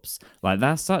helps." Like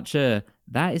that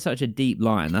is such a deep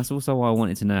line. That's also why I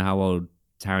wanted to know how old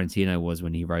Tarantino was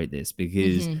when he wrote this,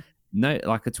 because no,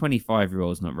 like a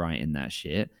 25-year-old's not writing that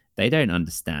shit. They don't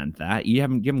understand that. You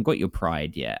haven't got your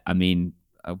pride yet. I mean,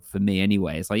 for me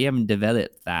anyway, it's like you haven't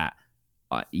developed that.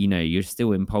 You're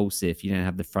still impulsive. You don't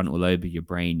have the frontal lobe of your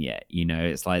brain yet.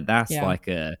 It's like that's like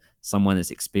someone that's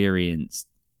experienced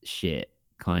shit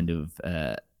kind of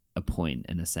a point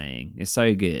and a saying. It's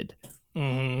so good.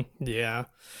 Yeah.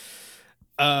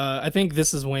 I think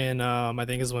this is when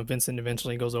Vincent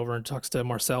eventually goes over and talks to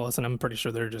Marcellus, and I'm pretty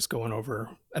sure they're just going over.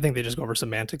 I think they just go over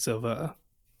semantics of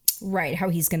right, how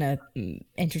he's gonna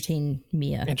entertain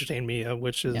Mia,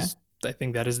 which is I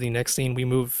think that is the next scene we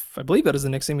move. I believe that is the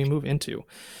next scene we move into.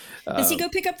 Does he go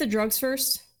pick up the drugs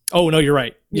first? Oh no, you're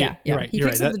right. Yeah. You're right. He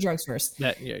picks up the drugs first.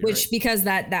 Which because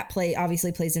that play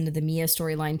obviously plays into the Mia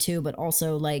storyline too, but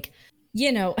also like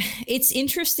it's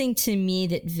interesting to me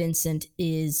that Vincent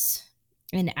is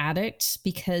an addict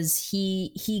because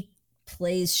he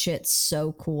plays shit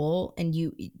so cool, and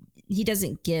he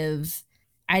doesn't give.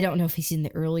 I don't know if he's in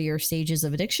the earlier stages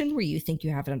of addiction where you think you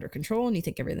have it under control and you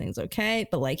think everything's okay,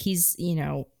 but like he's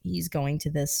going to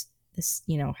this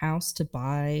house to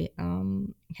buy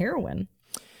heroin.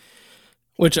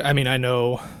 Which, I mean, I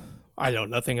know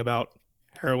nothing about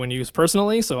heroin use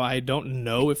personally, so I don't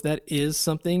know if that is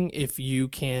something, if you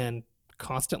can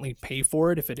constantly pay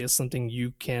for it, if it is something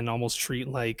you can almost treat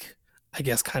like, I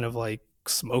guess, kind of like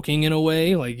smoking in a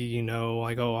way, like,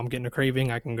 like, oh, I'm getting a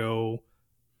craving, I can go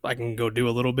do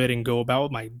a little bit and go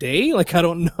about my day. Like, I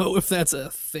don't know if that's a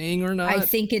thing or not. I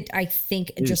think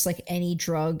just like any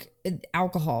drug,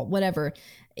 alcohol, whatever,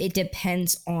 it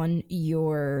depends on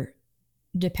your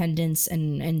dependence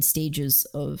and stages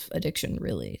of addiction,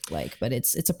 really. Like, but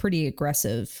it's a pretty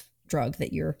aggressive drug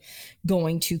that you're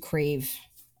going to crave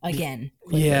again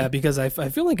quickly. Yeah, because I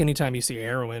feel like anytime you see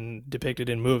heroin depicted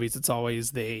in movies, it's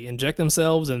always they inject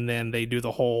themselves and then they do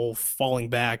the whole falling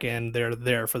back and they're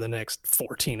there for the next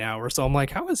 14 hours. So I'm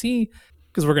like, how is he?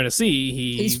 Because we're gonna see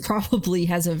he's probably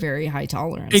has a very high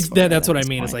tolerance. That's what I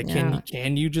mean. It's like,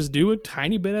 can you just do a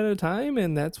tiny bit at a time,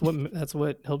 and that's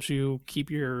what helps you keep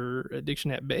your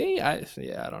addiction at bay? I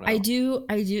don't know. I do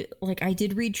like, I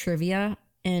did read trivia,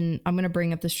 and I'm gonna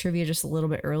bring up this trivia just a little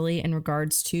bit early in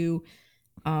regards to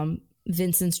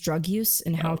Vincent's drug use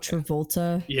and how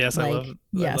Travolta. Yes, like, I love.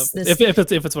 Yes, if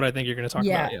it's what I think you're going to talk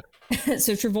about. Yeah.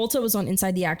 So Travolta was on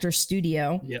Inside the Actor's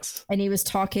Studio. Yes, and he was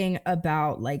talking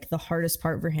about like the hardest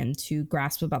part for him to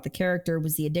grasp about the character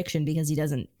was the addiction, because he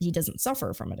doesn't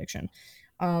suffer from addiction.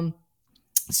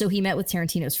 So he met with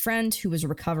Tarantino's friend, who was a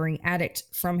recovering addict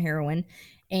from heroin.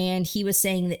 And he was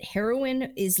saying that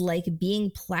heroin is like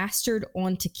being plastered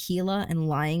on tequila and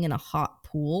lying in a hot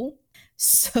pool.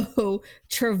 So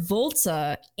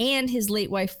Travolta and his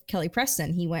late wife, Kelly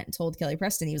Preston, he went and told Kelly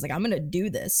Preston, he was like, I'm going to do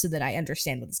this so that I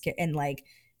understand what this kid, and like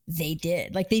they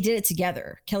did it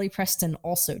together. Kelly Preston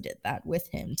also did that with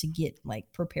him to get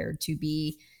like prepared to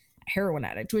be a heroin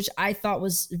addict, which I thought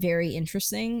was very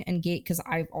interesting. And because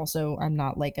I'm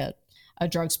not like a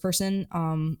drugs person.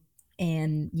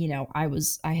 And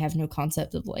I have no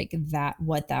concept of like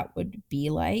what that would be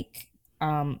like.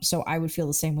 So I would feel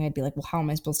the same way. I'd be like, well, how am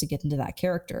I supposed to get into that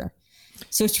character?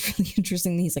 So it's really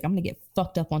interesting that he's like, I'm going to get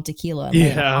fucked up on tequila and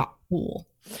lay in a hot pool.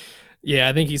 Yeah,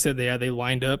 I think he said they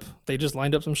just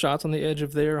lined up some shots on the edge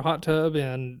of their hot tub,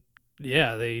 and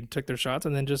they took their shots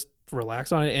and then just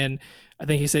relaxed on it. And I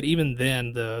think he said even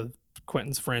then,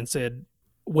 Quentin's friend said,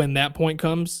 when that point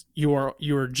comes, you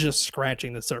are just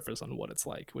scratching the surface on what it's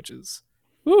like, which is,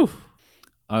 whew.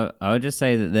 I would just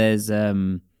say that there's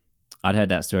I'd heard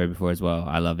that story before as well.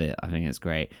 I love it. I think it's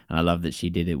great, and I love that she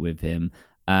did it with him.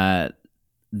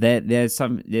 It's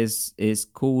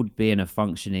called being a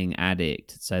functioning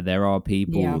addict. So there are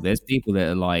people. Yeah. There's people that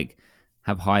are like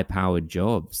have high powered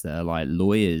jobs that are like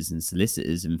lawyers and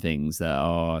solicitors and things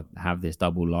that have this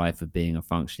double life of being a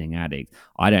functioning addict.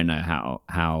 I don't know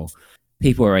how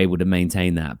people are able to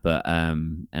maintain that, but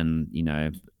and you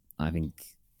know, I think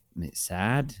it's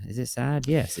sad. Is it sad?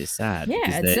 Yes, it's sad Yeah,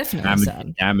 because it's they're definitely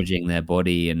sad. damaging their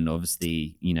body and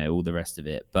obviously, you know, all the rest of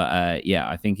it. But yeah,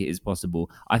 I think it is possible.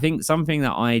 I think something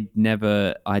that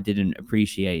I didn't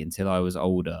appreciate until I was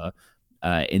older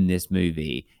in this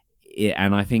movie,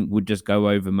 and I think would just go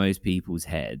over most people's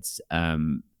heads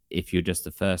if you're just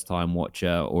a first time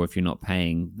watcher or if you're not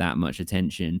paying that much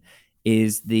attention,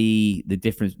 is the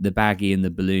difference, the baggie and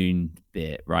the balloon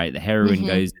bit, right? The heroin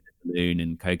goes balloon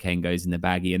and cocaine goes in the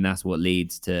baggie, and that's what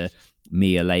leads to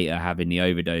Mia later having the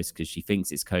overdose because she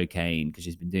thinks it's cocaine because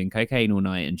she's been doing cocaine all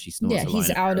night and she snorts Yeah, a line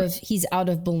of heroin. he's out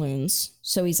of balloons,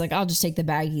 so he's like, I'll just take the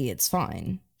baggie, it's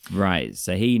fine. Right,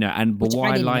 so he, you know, and but Which what I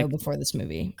I didn't know like before this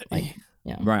movie. Like,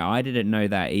 yeah, right, I didn't know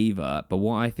that either. But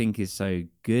what I think is so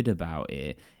good about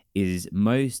it is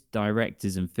most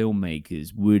directors and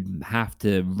filmmakers would have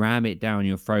to ram it down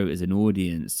your throat as an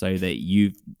audience so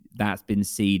that that's been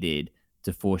seeded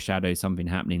to foreshadow something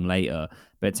happening later.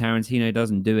 But Tarantino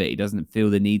doesn't do it. He doesn't feel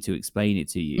the need to explain it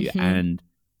to you. And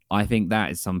I think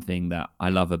that is something that I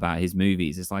love about his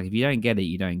movies. It's like, if you don't get it,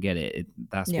 you don't get it.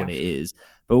 That's what it is.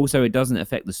 But also it doesn't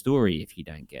affect the story if you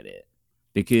don't get it.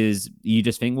 Because you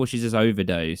just think, well, she's just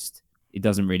overdosed. It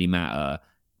doesn't really matter.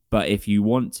 But if you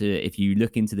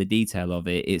look into the detail of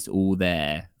it, it's all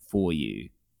there for you.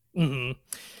 Mm-hmm.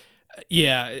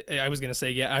 Yeah, I was gonna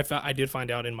say, yeah, I did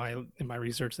find out in my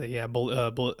research that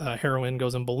heroin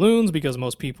goes in balloons because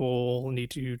most people need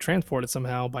to transport it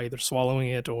somehow by either swallowing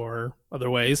it or other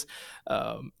ways,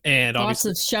 and lots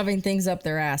obviously of shoving things up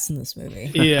their ass in this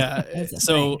movie. yeah.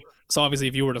 So Obviously,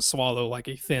 if you were to swallow like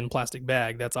a thin plastic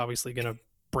bag, that's obviously gonna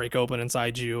break open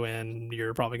inside you, and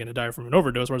you're probably gonna die from an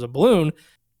overdose. Whereas a balloon,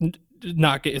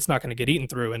 it's not gonna get eaten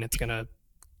through, and it's gonna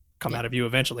come out of you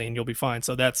eventually and you'll be fine.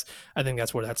 So I think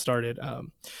that's where that started.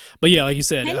 But yeah, like you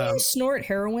said, can you snort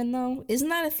heroin though? Isn't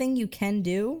that a thing you can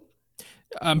do?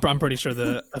 I'm pretty sure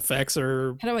the effects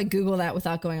are. How do I Google that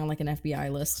without going on like an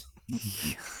FBI list?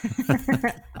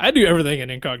 I do everything in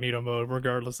incognito mode,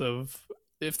 regardless of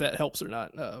if that helps or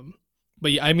not.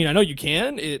 But yeah, I mean, I know you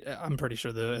can. I'm pretty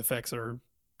sure the effects are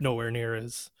nowhere near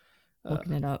as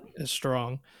looking it up as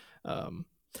strong. But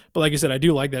like you said, I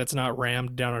do like that it's not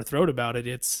rammed down our throat about it.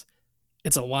 It's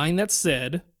a line that's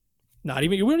said, not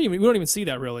even we don't even see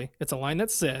that really. It's a line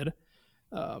that's said,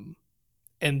 and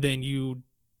then you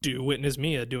do witness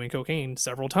Mia doing cocaine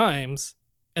several times,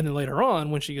 and then later on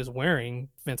when she is wearing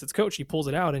Vincent's coat, she pulls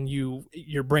it out, and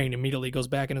your brain immediately goes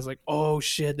back and is like, oh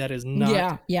shit, that is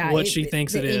not what she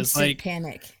thinks it is. Like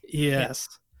panic. Yes,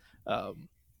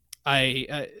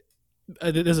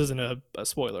 this isn't a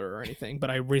spoiler or anything,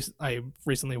 but I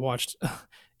recently watched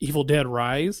Evil Dead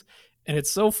Rise, and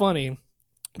it's so funny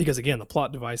because, again, the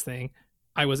plot device thing.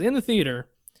 I was in the theater.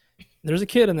 There's a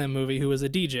kid in that movie who is a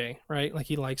DJ, right? Like,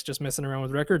 he likes just messing around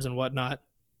with records and whatnot.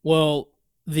 Well,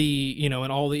 in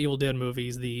all the Evil Dead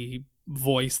movies, the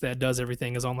voice that does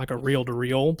everything is on like a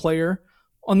reel-to-reel player.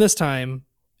 On this time,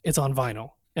 it's on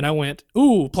vinyl. And I went,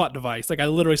 ooh, plot device. Like, I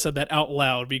literally said that out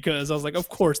loud because I was like, of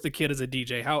course the kid is a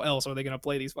DJ. How else are they going to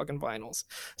play these fucking vinyls?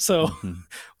 So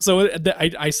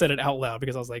I said it out loud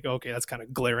because I was like, okay, that's kind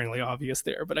of glaringly obvious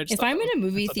there. But if I'm in a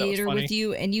movie theater with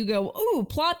you and you go, ooh,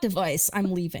 plot device,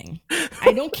 I'm leaving.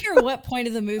 I don't care what point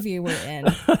of the movie we're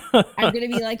in. I'm going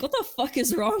to be like, what the fuck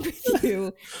is wrong with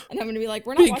you? And I'm going to be like,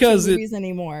 we're not watching movies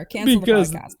anymore. Cancel the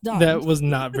podcast. Done. That was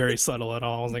not very subtle at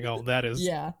all. I was like, oh,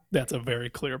 that's a very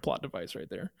clear plot device right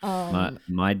there.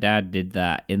 My dad did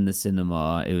that in the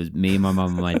cinema. It was me, my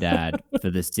mum, and my dad for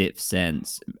The Sixth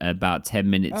Sense. About 10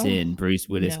 minutes in, Bruce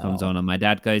Willis comes on, and my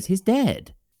dad goes, "He's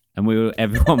dead," and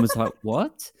everyone was like,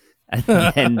 "What?" And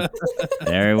then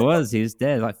there it was. He was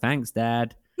dead. Like, thanks,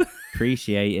 Dad.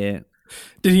 Appreciate it.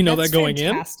 Did he know that going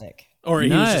fantastic. In? Or he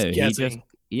was just guessing?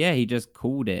 He just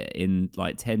called it in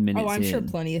like 10 minutes. Oh, I'm sure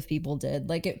plenty of people did.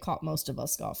 Like, it caught most of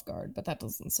us off guard, but that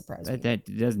doesn't surprise me.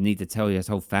 That doesn't need to tell his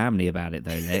whole family about it,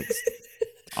 though, Lex.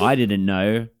 I didn't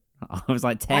know. I was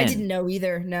like 10. I didn't know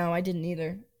either. No, I didn't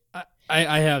either.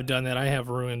 I have done that. I have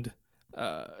ruined.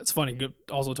 It's funny.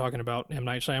 Also talking about M.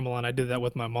 Night Shyamalan, I did that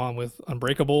with my mom with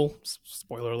Unbreakable.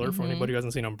 Spoiler alert for anybody who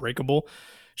hasn't seen Unbreakable.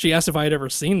 She asked if I had ever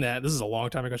seen that. This is a long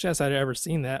time ago. She asked if I had ever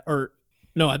seen that, or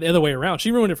no, the other way around.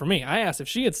 She ruined it for me. I asked if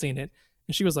she had seen it,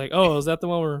 and she was like, "Oh, is that the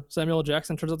one where Samuel L.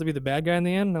 Jackson turns out to be the bad guy in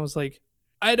the end?" And I was like,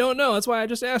 "I don't know. That's why I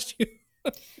just asked you."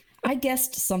 I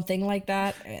guessed something like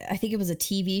that. I think it was a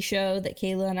TV show that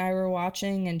Kayla and I were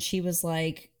watching, and she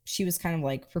she was kind of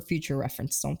like, for future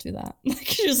reference, don't do that. Like,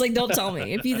 she was like, don't tell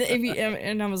me if you,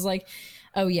 and I was like,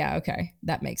 oh yeah, okay,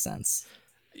 that makes sense.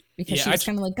 Because she was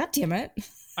kind of like, God damn it.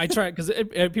 I try, because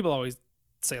people always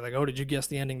say like, oh, did you guess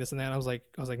the ending, this and that? I was like,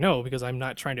 no, because I'm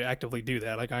not trying to actively do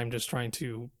that. Like, I'm just trying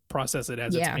to process it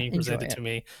as it's being presented to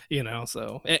me, you know.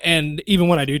 So, and even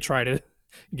when I do try to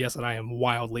guess it, I am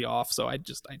wildly off. So I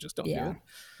just don't do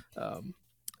it.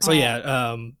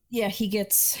 He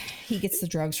gets the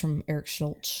drugs from Eric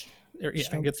Stoltz.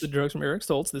 He gets the drugs from Eric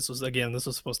Stoltz. This was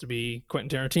supposed to be Quentin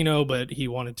Tarantino, but he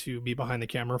wanted to be behind the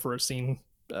camera for a scene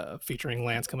featuring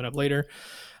Lance coming up later.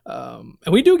 And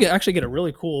we do actually get a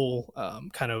really cool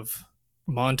kind of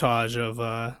montage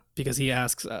of because he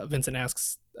asks Vincent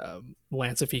asks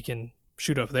Lance if he can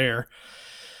shoot up there.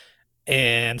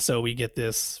 And so we get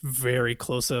this very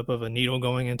close up of a needle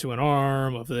going into an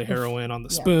arm, of the heroin on the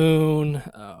spoon,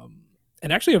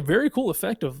 and actually a very cool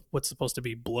effect of what's supposed to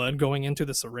be blood going into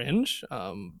the syringe,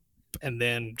 and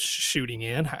then shooting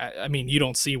in. I mean, you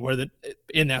don't see where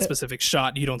in that specific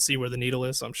shot, you don't see where the needle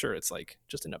is. So I'm sure it's like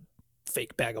just in a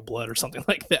fake bag of blood or something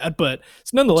like that. But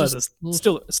it's nonetheless, it's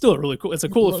still a really cool. It's a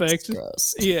cool effect.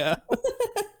 Gross. Yeah.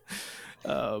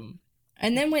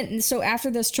 And then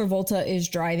after this, Travolta is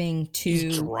driving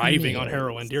on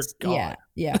heroin. Dear God.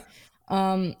 Yeah.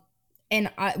 And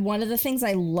one of the things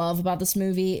I love about this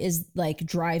movie is like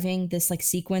driving this like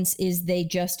sequence is they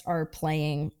just are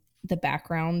playing the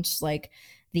background, like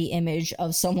the image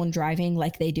of someone driving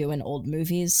like they do in old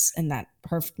movies. And that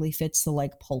perfectly fits the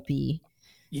like pulpy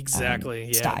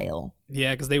style.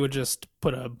 Yeah. Cause they would just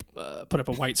put up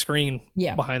a white screen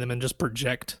behind them and just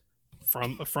project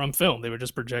from film. They would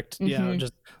just project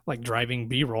just like driving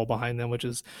B-roll behind them, which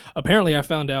is apparently, I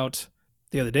found out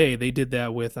the other day, they did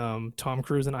that with Tom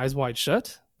Cruise in Eyes Wide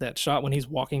Shut. That shot when he's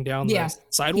walking down the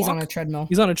sidewalk.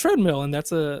 He's on a treadmill. And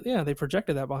that's they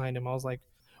projected that behind him. I was like,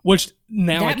 which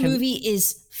now that movie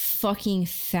is fucking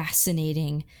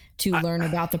fascinating to learn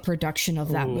about the production of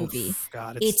that movie.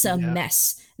 God, it's a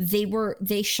mess.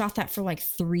 They shot that for like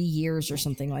 3 years or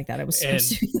something like that. It was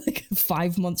supposed to be like a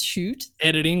 5 month shoot.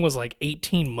 Editing was like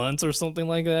 18 months or something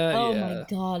like that. Oh my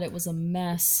God, it was a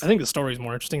mess. I think the story is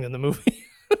more interesting than the movie.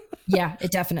 Yeah,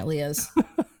 it definitely is.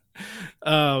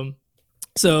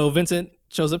 So Vincent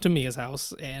shows up to Mia's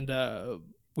house, and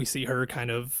we see her kind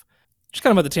of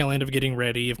at the tail end of getting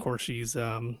ready. Of course, she's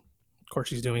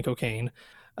doing cocaine.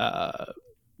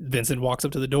 Vincent walks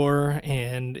up to the door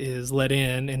and is let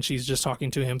in, and she's just talking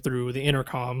to him through the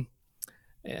intercom.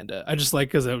 And I just like,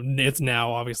 because it's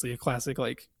now obviously a classic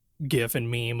like GIF and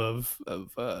meme of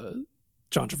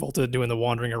John Travolta doing the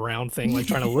wandering around thing, like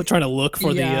trying to look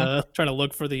for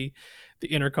the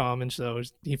intercom. And so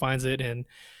he finds it, and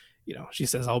she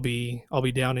says, I'll be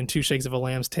down in 2 shakes of a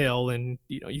lamb's tail, and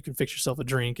you can fix yourself a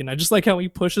drink. And I just like how he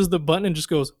pushes the button and just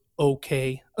goes,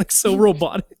 okay, like so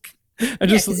robotic.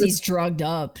 He's drugged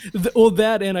up.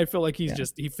 That, and I feel like he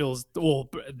feels,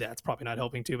 that's probably not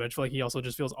helping too, but I feel like he also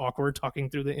just feels awkward talking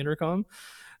through the intercom.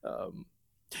 I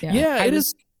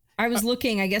was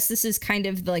looking, I guess this is kind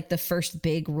of like the first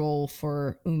big role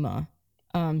for Uma.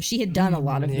 She had done a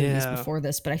lot of movies before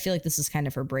this, but I feel like this is kind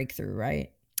of her breakthrough,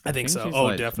 right? I think so.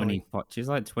 Like Definitely. She's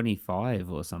like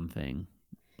 25 or something,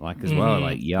 like as well,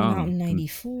 like young. Out in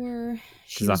 94.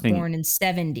 She was born in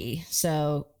 70,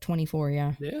 so 24.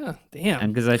 Yeah. Yeah. Damn.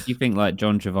 And because if you think like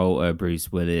John Travolta,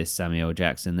 Bruce Willis, Samuel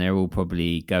Jackson, they're all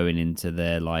probably going into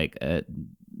their like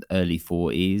early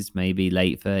 40s, maybe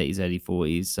late 30s, early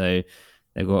 40s. So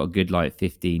they've got a good like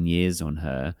 15 years on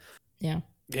her. Yeah.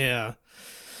 Yeah.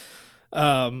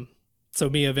 So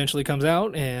Mia eventually comes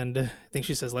out, and I think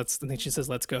she says, let's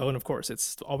go. And of course,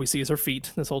 it's all we see is her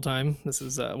feet this whole time. This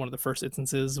is one of the first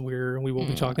instances where we will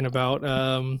be talking about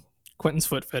Quentin's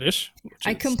foot fetish.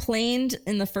 I complained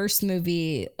in the first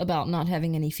movie about not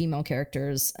having any female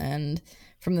characters, and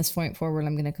from this point forward,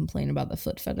 I'm going to complain about the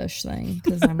foot fetish thing,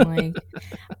 because I'm like,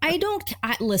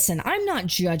 listen, I'm not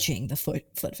judging the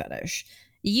foot fetish.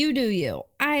 You do you.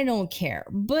 I don't care,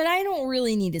 but I don't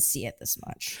really need to see it this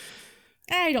much.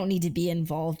 I don't need to be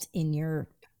involved in your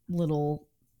little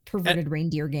perverted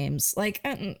reindeer games. Like,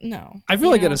 no. I feel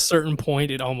like at a certain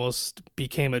point, it almost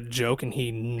became a joke, and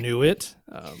he knew it.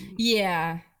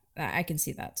 Yeah, I can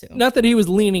see that too. Not that he was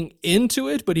leaning into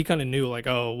it, but he kind of knew, like,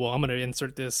 oh, well, I'm going to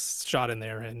insert this shot in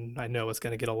there, and I know it's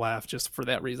going to get a laugh just for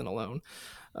that reason alone.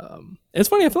 It's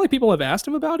funny. I feel like people have asked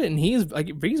him about it, and he's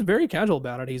very casual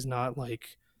about it. He's not like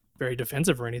very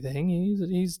defensive or anything.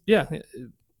 He's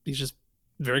just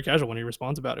very casual when he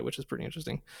responds about it, which is pretty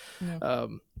interesting. Yeah.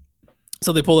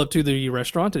 So they pull up to the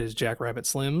restaurant. It is Jackrabbit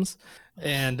Slim's,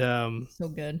 and so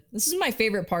good. This is my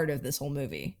favorite part of this whole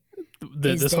movie.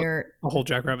 The whole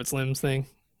Jackrabbit Slim's thing.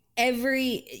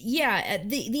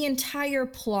 the entire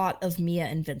plot of Mia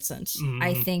and Vincent,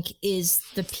 I think, is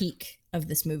the peak of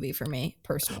this movie for me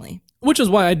personally. Which is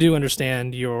why I do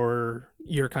understand your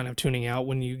kind of tuning out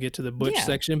when you get to the Butch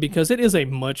section, because it is a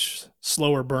much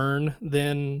slower burn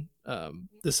than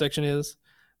this section is.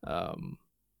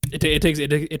 It takes a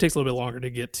little bit longer to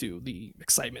get to the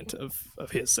excitement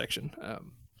of his section.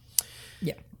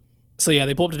 So yeah,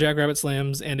 they pull up to Jackrabbit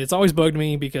Slim's, and it's always bugged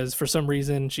me because for some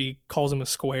reason she calls him a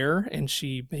square, and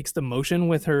she makes the motion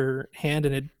with her hand,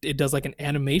 and it does like an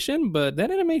animation, but that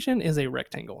animation is a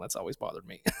rectangle. That's always bothered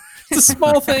me. It's a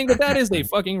small thing, but that is a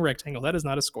fucking rectangle. That is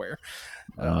not a square.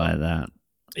 I like that.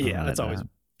 Yeah, that's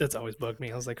always bugged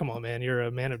me. I was like, come on, man, you're a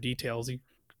man of details. You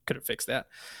could have fixed that.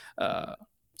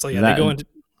 So yeah, they go into.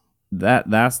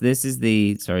 This is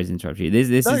the sorry to interrupt you. This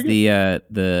is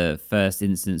the first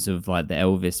instance of like the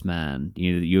Elvis man.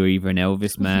 You're either an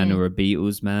Elvis man or a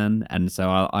Beatles man, and so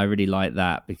I really like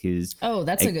that because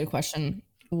that's a good question.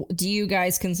 Do you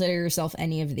guys consider yourself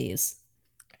any of these?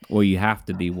 Well, you have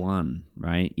to be one,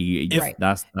 right? Right.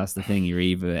 That's the thing. You're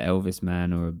either Elvis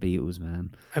man or a Beatles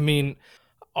man. I mean,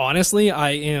 honestly,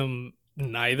 I am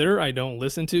neither. I don't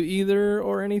listen to either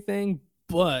or anything,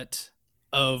 but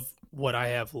of what I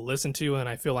have listened to and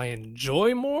I feel I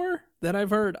enjoy more that I've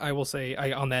heard, I will say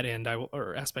on that end, I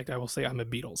will say I'm a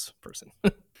Beatles person.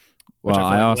 Which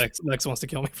I feel like Lex wants to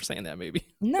kill me for saying that, maybe.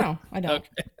 No, I don't. Okay.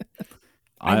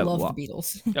 I love the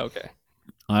Beatles. Okay.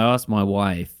 I asked my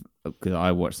wife, because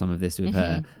I watched some of this with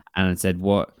her, and I said,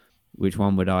 which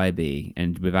one would I be?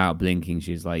 And without blinking,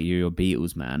 she's like, you're a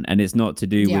Beatles man. And it's not to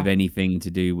do with anything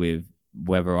to do with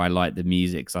whether I like the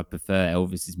music, because I prefer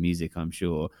Elvis's music, I'm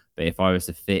sure. But if I was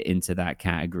to fit into that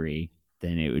category,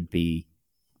 then it would be,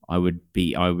 I would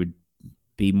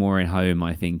be more at home,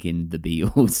 I think, in the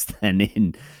Beatles than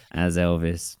in as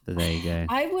Elvis. But there you go.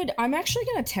 I'm actually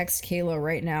going to text Kayla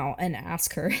right now and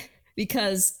ask her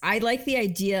because I like the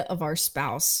idea of our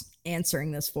spouse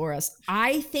answering this for us.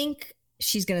 I think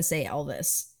she's going to say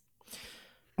Elvis.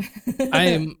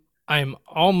 I'm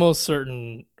almost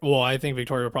certain. Well, I think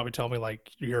Victoria would probably tell me like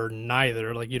you're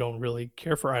neither. Like you don't really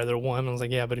care for either one. I was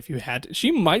like, yeah, but if you had to,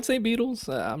 she might say Beatles.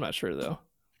 I'm not sure though.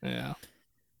 Yeah,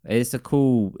 it's a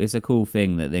cool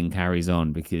thing that then carries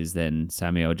on because then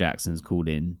Samuel L. Jackson's called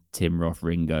in Tim Roth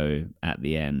Ringo at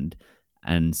the end,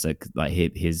 and so like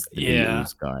he's the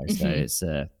Beatles guy. So it's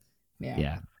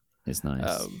it's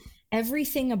nice.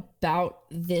 Everything about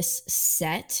this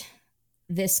set.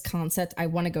 This concept, I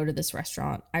want to go to this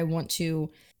restaurant.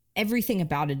 Everything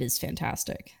about it is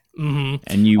fantastic. Mm-hmm.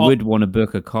 And you would want to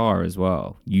book a car as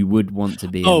well. You would want to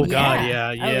be. Oh God,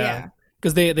 yeah.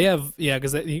 Because they have,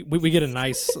 because we get a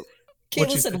nice.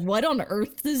 Kayla said, "What on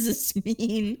earth does this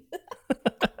mean?"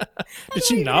 Did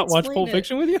she not watch Pulp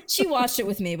Fiction with you? She watched it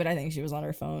with me, but I think she was on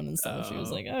her phone and stuff. She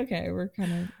was like, "Okay, we're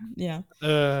kind of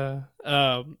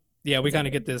we kind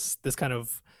of get this kind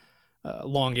of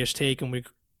longish take, and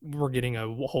we're getting a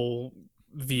whole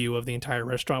view of the entire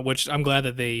restaurant, which I'm glad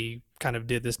that they kind of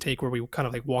did this take where we kind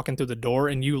of like walk in through the door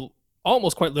and you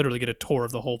almost quite literally get a tour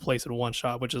of the whole place in one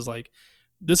shot, which is like,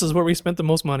 this is where we spent the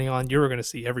most money on. You're going to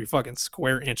see every fucking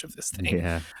square inch of this thing.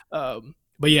 Yeah.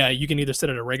 But yeah, you can either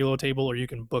sit at a regular table or you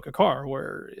can book a car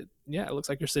where it looks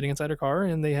like you're sitting inside a car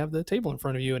and they have the table in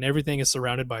front of you and everything is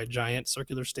surrounded by a giant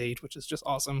circular stage, which is just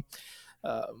awesome.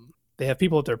 They have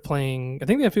people out there playing. I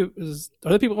think they have are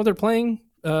there people out there playing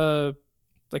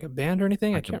like a band or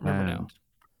anything? Like I can't remember now.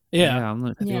 Yeah, I'm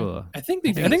not sure. I think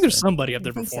there's somebody up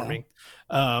there performing.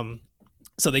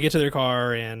 So they get to their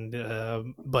car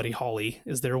and Buddy Holly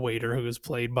is their waiter, who is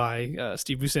played by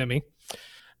Steve Buscemi.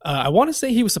 I want to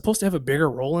say he was supposed to have a bigger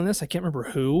role in this. I can't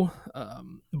remember who,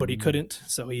 but he couldn't.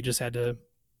 So he just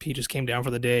came down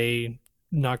for the day,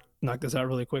 knocked this out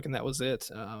really quick, and that was it.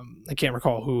 I can't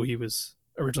recall who he was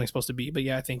originally supposed to be, but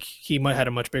yeah, I think he might have had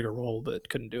a much bigger role, but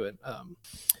couldn't do it.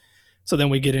 So then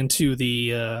we get into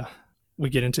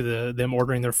them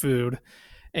ordering their food,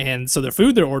 and so the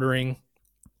food they're ordering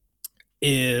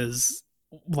is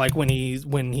like when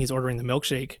he's ordering the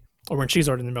milkshake, or when she's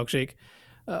ordering the milkshake,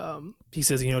 he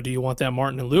says, do you want that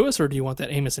Martin and Lewis or do you want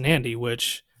that Amos and Andy?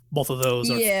 Which both of those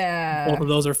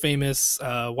are famous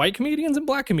white comedians and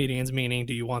black comedians. Meaning,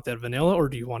 do you want that vanilla or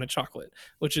do you want it chocolate?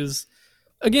 Which is,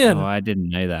 again, I didn't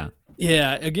know that.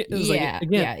 Yeah, again,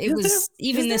 it was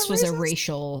this was a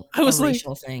racial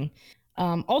thing.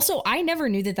 Also, I never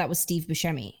knew that was Steve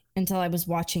Buscemi until I was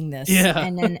watching this. Yeah.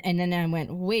 And then I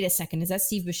went, wait a second, is that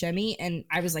Steve Buscemi? And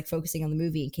I was like focusing on the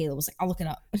movie, and Kayla was like, I'll look it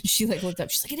up. And she like looked up.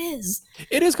 She's like, it is.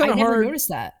 It is kind of hard. I never noticed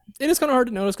that. It is kind of hard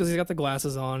to notice because he's got the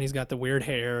glasses on. He's got the weird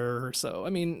hair. So I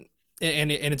mean,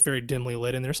 and it's very dimly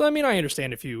lit in there. So I mean, I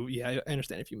understand if you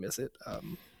miss it.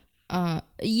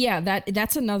 Yeah,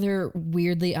 that's another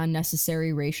weirdly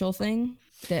unnecessary racial thing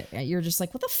that you're just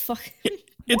like, what the fuck?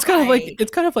 It's kind of like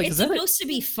Why? is It's that supposed to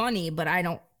be funny, but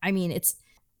I mean,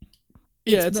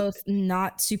 yeah, it's both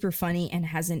not super funny and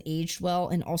hasn't aged well,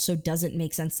 and also doesn't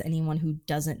make sense to anyone who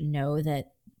doesn't know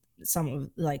that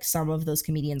some of those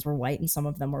comedians were white and some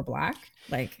of them were black.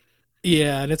 Like,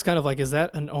 yeah, and it's kind of like, is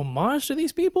that an homage to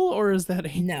these people or is that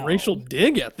a no. racial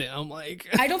dig at them? Like,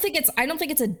 I don't think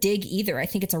it's a dig either. I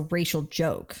think it's a racial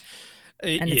joke.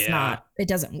 And it's yeah, not, it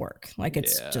doesn't work. Like,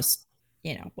 it's yeah, just,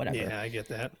 whatever. yeah, I get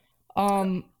that.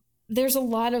 There's a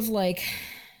lot of like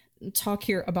talk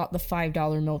here about the $5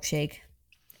 milkshake.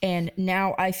 And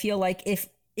now I feel like if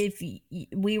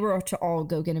we were to all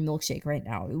go get a milkshake right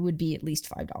now, it would be at least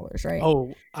 $5, right?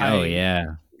 Oh,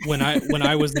 Yeah. When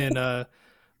I was in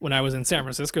when I was in San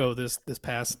Francisco this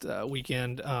past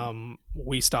weekend,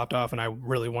 we stopped off, and I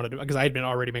really wanted to, because I had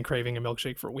already been craving a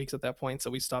milkshake for weeks at that point. So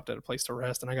we stopped at a place to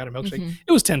rest, and I got a milkshake. Mm-hmm.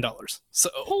 It was $10.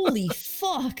 So holy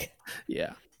fuck.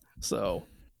 yeah. So,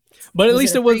 but at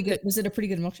least it was good. Was it a pretty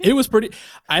good milkshake? It was pretty.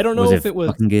 I don't know if it was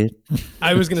fucking good.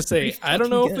 I was gonna say I don't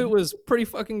know if good. it was pretty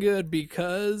fucking good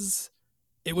because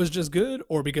it was just good,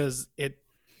 or because it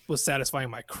was satisfying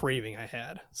my craving I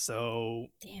had. So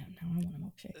damn, now I want a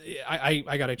milkshake. Yeah,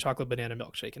 I got a chocolate banana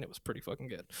milkshake, and it was pretty fucking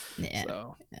good. Yeah.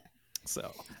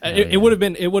 So it would have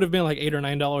been like $8 or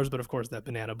 $9, but of course that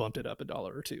banana bumped it up $1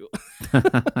 or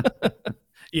 $2.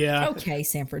 Yeah. Okay,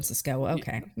 San Francisco.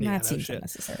 Okay, that seems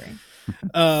unnecessary.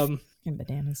 And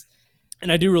bananas.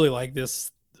 And I do really like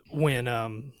this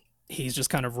when he's just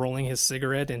kind of rolling his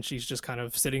cigarette, and she's just kind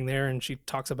of sitting there, and she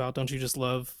talks about, don't you just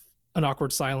love an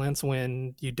awkward silence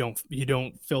when you don't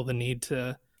feel the need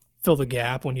to fill the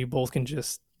gap, when you both can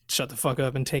just shut the fuck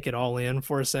up and take it all in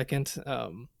for a second.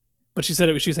 But she said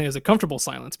she was saying it was a comfortable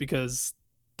silence because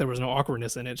there was no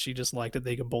awkwardness in it. She just liked that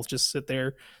they could both just sit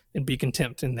there and be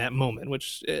content in that moment,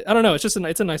 which I don't know. It's just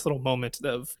it's a nice little moment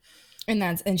of.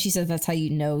 And she says that's how you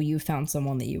know you found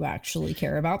someone that you actually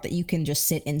care about, that you can just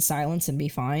sit in silence and be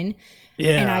fine.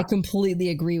 Yeah. And I completely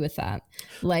agree with that.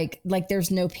 Like there's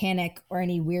no panic or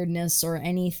any weirdness or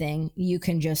anything. You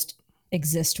can just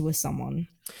exist with someone.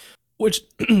 Which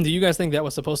do you guys think that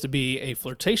was supposed to be a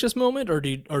flirtatious moment,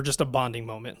 or just a bonding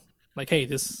moment? Like, hey,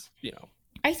 this,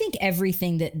 I think every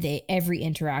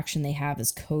interaction they have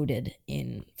is coded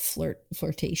in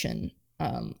flirtation.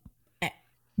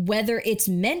 Whether it's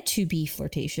meant to be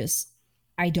flirtatious,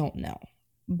 I don't know.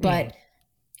 But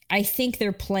I think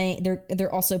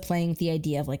they're also playing with the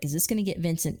idea of like, is this going to get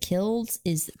Vincent killed?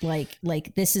 Is like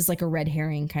this is like a red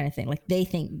herring kind of thing. Like they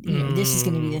think, this is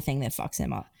going to be the thing that fucks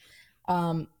him up.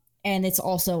 And it's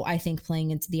also, I think,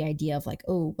 playing into the idea of like,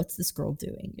 oh, what's this girl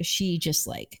doing? Is she just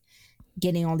like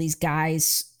getting all these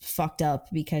guys fucked up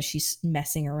because she's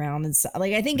messing around and stuff?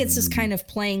 Like, I think it's just kind of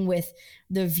playing with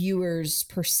the viewer's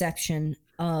perception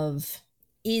of,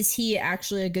 is he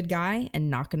actually a good guy and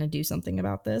not going to do something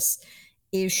about this?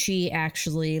 Is she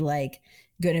actually like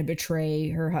going to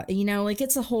betray her? Like,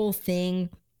 it's a whole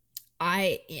thing.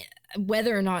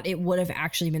 Whether or not it would have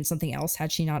actually been something else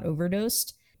had she not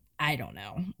overdosed, I don't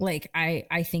know. Like,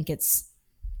 I think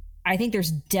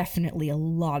there's definitely a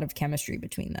lot of chemistry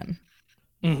between them.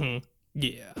 Mm-hmm.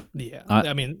 Yeah.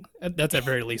 I mean, that's at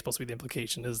very least supposed to be the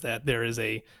implication, is that there's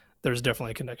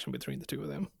definitely a connection between the two of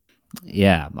them.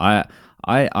 Yeah,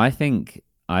 I think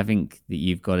that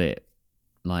you've got it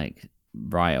like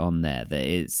right on there.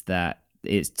 That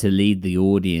it's to lead the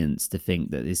audience to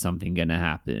think that there's something going to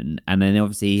happen, and then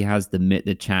obviously he has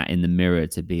the chat in the mirror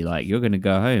to be like, you're going to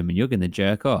go home and you're going to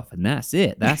jerk off, and that's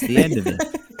it. That's the end of it,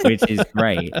 which is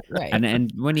great. Right. And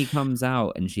when he comes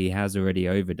out and she has already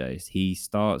overdosed, he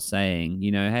starts saying,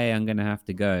 hey, I'm going to have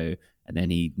to go, and then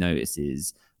he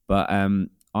notices. But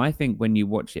I think when you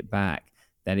watch it back,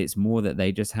 that it's more that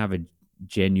they just have a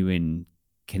genuine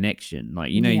connection.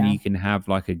 Like, you can have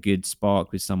like a good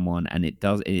spark with someone, and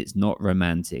it's not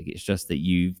romantic. It's just that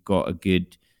you've got a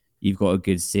good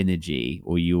synergy,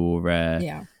 or you've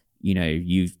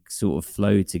sort of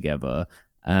flowed together.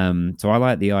 So I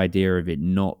like the idea of it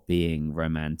not being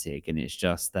romantic, and it's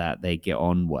just that they get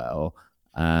on well.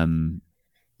 I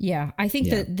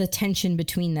think that the tension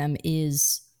between them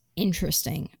is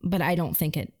interesting, but I don't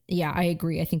think I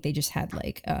agree. I think they just had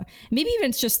like maybe even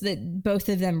it's just that both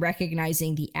of them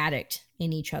recognizing the addict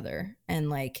in each other, and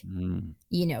like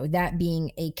that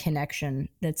being a connection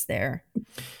that's there.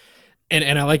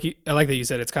 And I like that you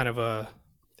said it's kind of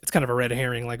a red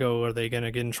herring, like, oh, are they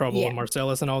gonna get in trouble with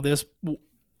Marcellus and all this?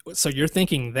 So you're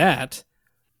thinking that,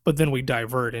 but then we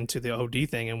divert into the OD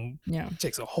thing, and it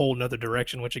takes a whole nother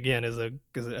direction, which again is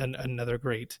another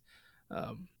great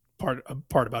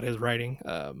part about his writing.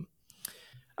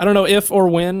 I don't know if or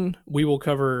when we will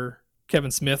cover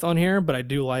Kevin Smith on here, but I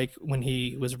do like when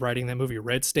he was writing that movie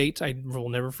Red State. I will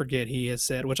never forget he has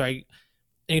said,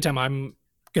 anytime I'm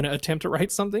going to attempt to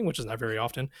write something, which is not very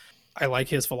often, I like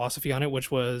his philosophy on it, which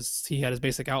was he had his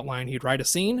basic outline. He'd write a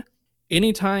scene.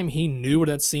 Anytime he knew where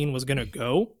that scene was going to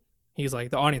go, he's like,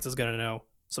 the audience is going to know.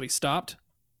 So he stopped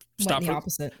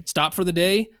for the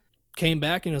day, came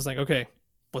back and was like, okay,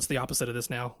 what's the opposite of this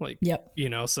now? Like, Yep.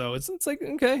 So it's like,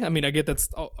 okay. I mean, I get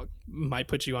might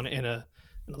put you in a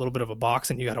little bit of a box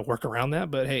and you got to work around that,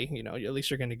 but hey, at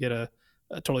least you're going to get a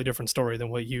totally different story than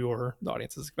what you or the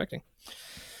audience is expecting.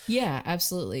 Yeah,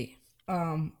 absolutely.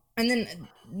 And then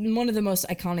one of the most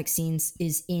iconic scenes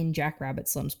is in Jack Rabbit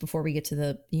Slims before we get to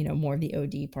the, more of the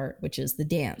OD part, which is the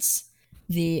dance,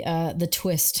 the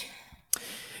twist.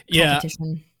 Yeah.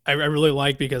 I really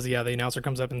like because the announcer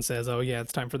comes up and says, "Oh yeah,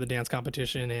 it's time for the dance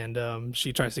competition," and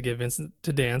she tries to get Vincent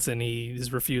to dance, and he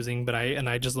is refusing. But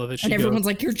I just love that everyone's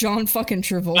like, "You're John fucking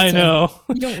Travolta." I know.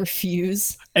 You don't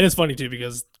refuse. And it's funny too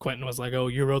because Quentin was like, "Oh,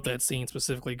 you wrote that scene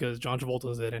specifically because John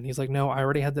Travolta's in it," and he's like, "No, I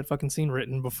already had that fucking scene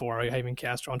written before I even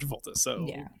cast John Travolta, so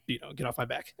get off my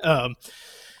back."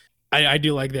 I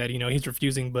do like that. He's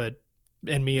refusing,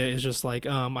 and Mia is just like,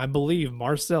 I believe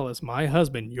Marcellus, my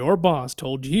husband, your boss,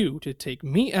 told you to take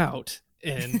me out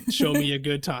and show me a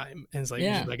good time. And it's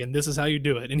like, and this is how you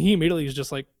do it. And he immediately is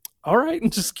just like, all right,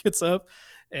 and just gets up.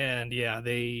 And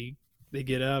they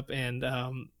get up and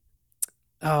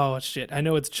oh shit, I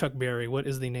know it's Chuck Berry. What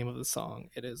is the name of the song?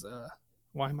 It is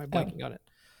why am I blanking on it?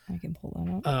 I can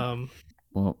pull that up.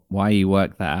 Well, while you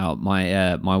work that out,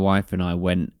 my wife and I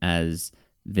went as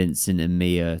Vincent and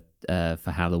Mia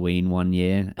for Halloween one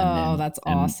year. And that's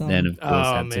awesome. Then of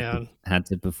course had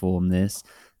to perform this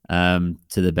to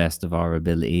the best of our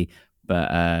ability.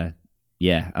 But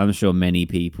I'm sure many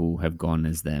people have gone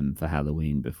as them for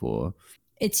Halloween before.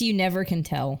 It's You Never Can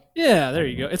Tell. Yeah, there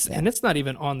you go. And it's not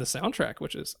even on the soundtrack,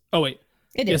 which is it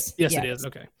is. Yes, it is.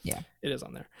 Okay. Yeah. It is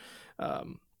on there.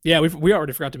 We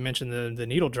already forgot to mention the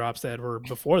needle drops that were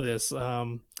before this.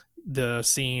 The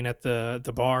scene at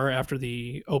the bar after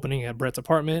the opening at Brett's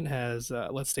apartment has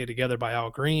Let's Stay Together by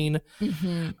Al Green.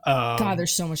 Mm-hmm. God,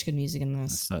 there's so much good music in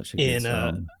this. Such a good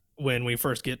song. When we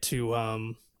first get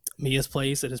to Mia's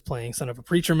place, it is playing Son of a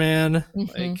Preacher Man.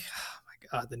 Mm-hmm. Like, oh my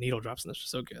God, the needle drops in this are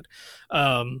so good.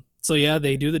 So yeah,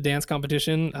 they do the dance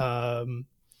competition. I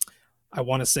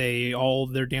want to say all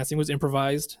their dancing was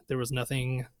improvised. There was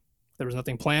nothing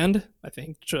planned. I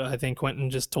think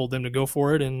Quentin just told them to go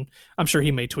for it, and I'm sure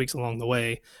he made tweaks along the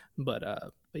way. But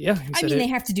yeah, they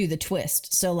have to do the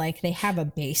twist, so like they have a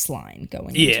baseline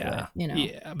going into it.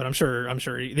 Yeah, but I'm sure. Yeah,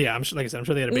 I'm sure. Like I said, I'm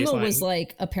sure they had a baseline. Uma was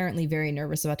like apparently very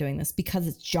nervous about doing this because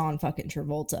it's John fucking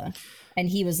Travolta, and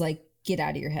he was like, "Get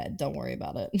out of your head. Don't worry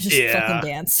about it. Just fucking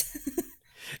dance."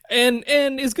 and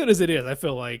as good as it is, I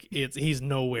feel like he's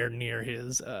nowhere near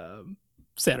his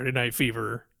Saturday Night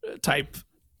Fever type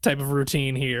of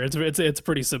routine here. It's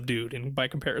pretty subdued by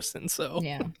comparison. So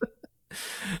yeah.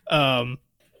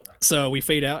 So we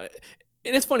fade out,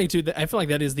 and it's funny too that I feel like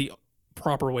that is the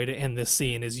proper way to end this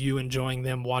scene, is you enjoying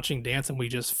them watching dance and we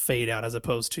just fade out, as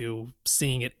opposed to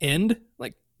seeing it end.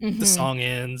 Like the song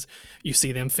ends, you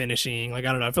see them finishing. Like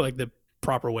I don't know. I feel like the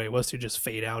proper way was to just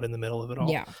fade out in the middle of it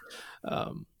all. Yeah.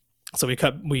 So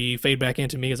we fade back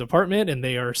into Mia's apartment, and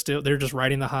they're just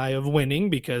riding the high of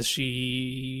winning because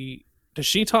does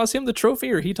she toss him the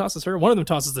trophy or he tosses her? One of them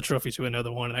tosses the trophy to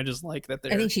another one, and I just like that.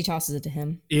 I think she tosses it to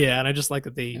him. Yeah, and I just like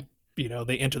that they enter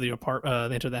the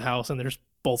they enter the house, and they're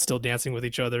both still dancing with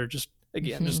each other. Just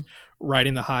just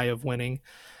riding the high of winning.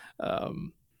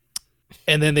 And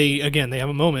then they have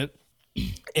a moment,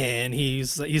 and he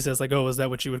says like, "Oh, is that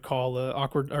what you would call a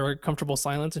awkward or a comfortable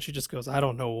silence?" And she just goes, "I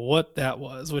don't know what that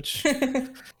was," which.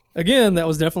 Again, that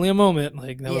was definitely a moment.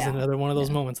 Like that was another one of those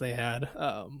moments they had.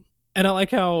 And I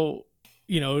like how,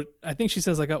 I think she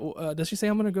says like, does she say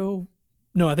I'm gonna go?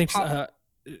 No, I think.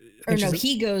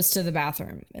 He goes to the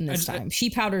bathroom in this time. She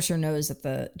powders her nose at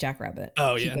the Jackrabbit.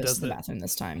 Oh yeah, he and goes does to the bathroom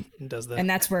this time. And does that, and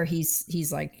that's where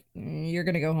he's like, you're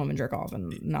gonna go home and jerk off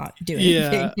and not do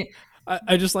anything. Yeah,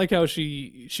 I just like how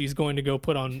she's going to go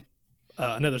put on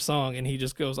another song, and he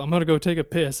just goes, "I'm gonna go take a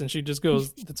piss," and she just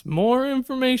goes, "That's more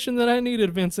information than I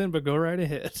needed, Vincent, but go right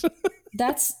ahead."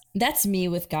 That's me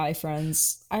with guy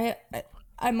friends.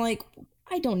 I'm like,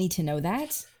 I don't need to know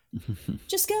that.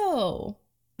 Just go.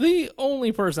 The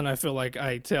only person I feel like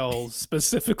I tell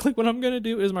specifically what I'm gonna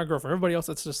do is my girlfriend. Everybody else,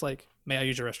 it's just like, "May I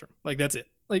use your restroom?" Like that's it.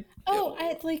 Like,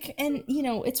 and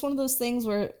it's one of those things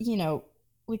where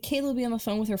like Kayla will be on the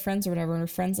phone with her friends or whatever, and her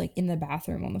friend's like in the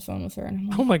bathroom on the phone with her, and I'm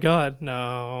like, "Oh my God,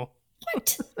 no!"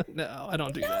 What? No, I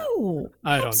don't do that. No,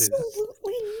 I don't do that.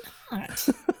 Absolutely not.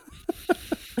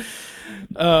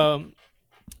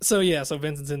 So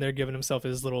Vincent's in there giving himself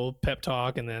his little pep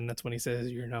talk, and then that's when he says,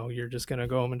 you're just gonna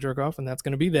go home and jerk off, and that's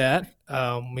gonna be that.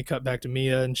 We cut back to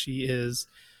Mia, and she is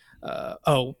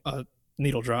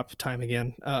needle drop time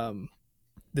again.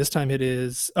 This time it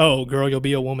is "Oh Girl, You'll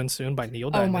Be a Woman Soon" by Neil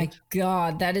Diamond. Oh my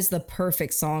God, that is the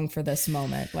perfect song for this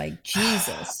moment. Like,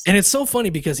 Jesus. And it's so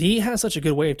funny because he has such a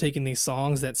good way of taking these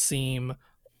songs that seem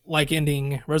like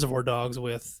ending Reservoir Dogs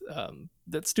with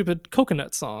that stupid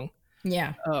coconut song.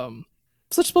 Yeah. So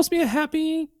it's supposed to be a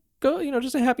happy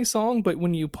just a happy song, but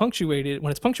when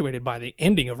it's punctuated by the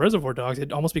ending of Reservoir Dogs,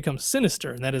 it almost becomes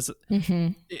sinister, and that is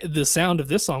the sound of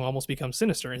this song almost becomes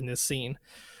sinister in this scene.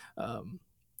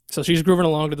 So she's grooving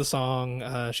along to the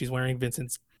song. She's wearing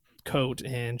Vincent's coat,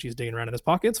 and she's digging around in his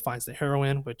pockets, finds the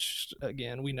heroin, which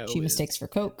again we know she mistakes for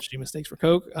coke. She mistakes for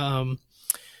coke,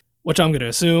 which I'm going to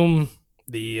assume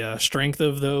the strength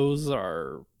of those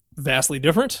are vastly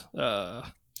different.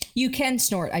 You can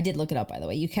snort. I did look it up, by the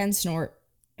way. You can snort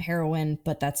heroin,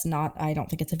 but I don't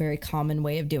think it's a very common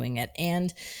way of doing it.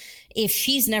 And if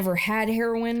she's never had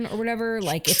heroin or whatever,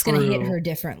 like it's going to hit her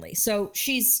differently. So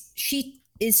she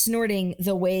is snorting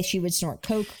the way she would snort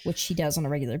coke, which she does on a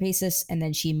regular basis, and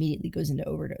then she immediately goes into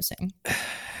overdosing.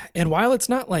 And while it's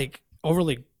not like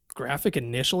overly graphic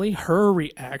initially, her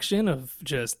reaction of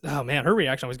her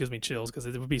reaction always gives me chills because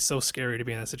it would be so scary to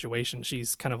be in that situation.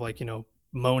 She's kind of like,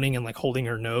 moaning and like holding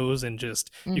her nose, and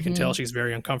just you can tell she's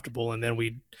very uncomfortable, and then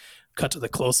we cut to the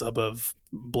close-up of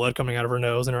blood coming out of her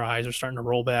nose and her eyes are starting to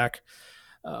roll back.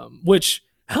 Which,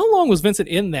 how long was Vincent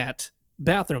in that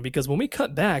bathroom? Because when we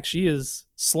cut back, she is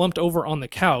slumped over on the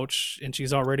couch and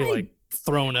she's already like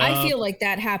thrown up. I feel like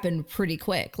that happened pretty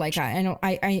quick. Like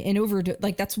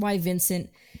that's why Vincent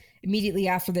immediately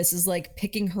after this is like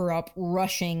picking her up,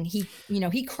 rushing. He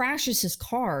crashes his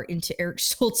car into Eric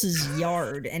Stoltz's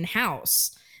yard and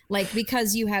house, like,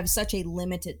 because you have such a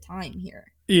limited time here.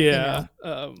 Yeah.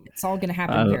 It's all going to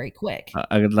happen very quick.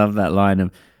 I would love that line of,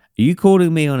 "Are you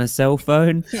calling me on a cell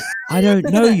phone? I don't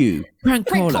know you. Prank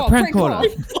caller.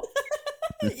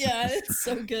 Yeah, it's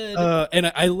so good.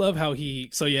 And I love how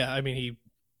he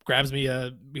grabs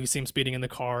me. We see him speeding in the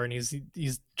car, and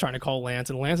he's trying to call Lance,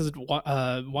 and Lance is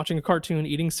watching a cartoon,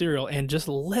 eating cereal, and just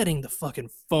letting the fucking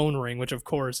phone ring, which of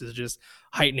course is just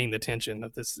heightening the tension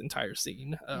of this entire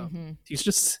scene. He's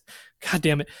just, God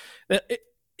damn it.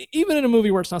 Even in a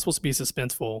movie where it's not supposed to be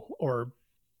suspenseful or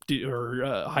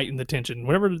heighten the tension,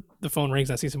 whenever the phone rings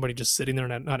and I see somebody just sitting there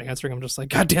and not answering, I'm just like,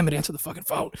 God damn it, answer the fucking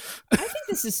phone. I think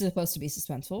this is supposed to be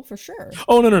suspenseful for sure.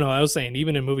 Oh, no. I was saying,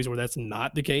 even in movies where that's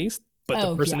not the case,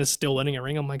 but the person is still letting it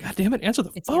ring, I'm like, God damn it, answer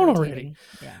the phone already.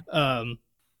 Yeah.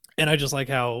 And I just like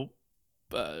how,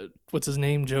 what's his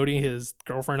name? Jody, his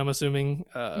girlfriend, I'm assuming.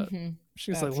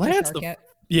 She's like, Lance, Rosanna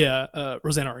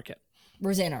Arquette.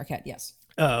 Rosanna Arquette, yes.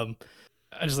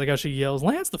 I just like how she yells,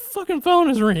 Lance, the fucking phone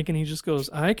is ringing. And he just goes,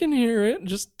 I can hear it.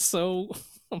 Just so,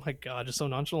 oh my God, just so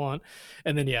nonchalant.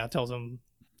 And then, Vincent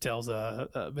tells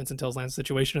Lance the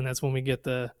situation. And that's when we get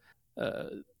the,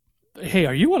 hey,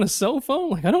 are you on a cell phone?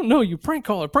 Like, I don't know. You prank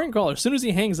caller. As soon as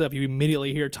he hangs up, you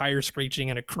immediately hear tires screeching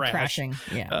and a crash. Crashing,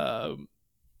 yeah.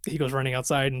 He goes running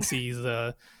outside and sees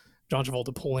John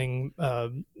Travolta pulling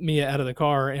Mia out of the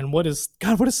car. And what is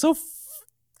so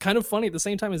kind of funny at the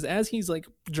same time is as he's like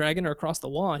dragging her across the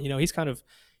lawn, he's kind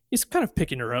of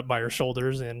picking her up by her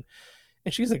shoulders, and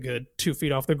she's a good 2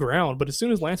 feet off the ground. But as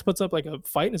soon as Lance puts up like a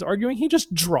fight and is arguing, he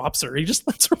just drops her. He just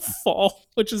lets her fall,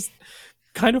 which is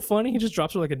kind of funny. He just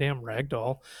drops her like a damn rag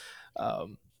doll.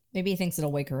 Maybe he thinks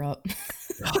it'll wake her up.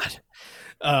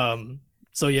 God.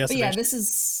 So yes,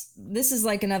 this is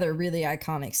like another really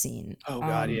iconic scene. Oh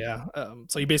God, yeah.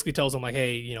 So he basically tells him like,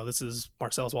 hey, this is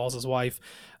Marcellus Wallace's wife.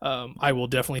 I will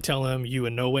definitely tell him you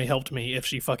in no way helped me if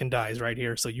she fucking dies right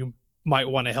here. So you might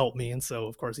want to help me. And so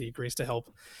of course he agrees to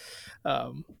help.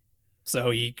 So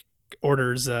he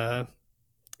orders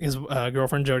his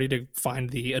girlfriend Jody to find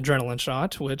the adrenaline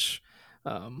shot, which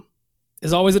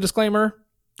is always a disclaimer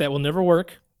that will never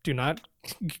work. Do not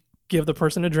give the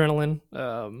person adrenaline.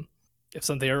 If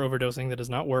they are overdosing, that does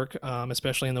not work,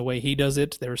 especially in the way he does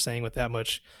it. They were saying with that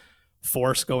much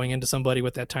force going into somebody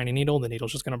with that tiny needle, the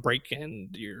needle's just going to break and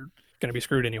you're going to be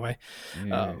screwed anyway.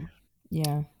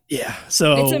 Yeah.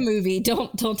 So it's a movie.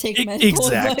 Don't take medical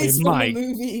advice from a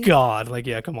movie. God, like,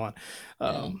 yeah, come on.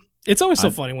 It's always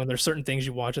so funny when there's certain things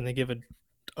you watch and they give it,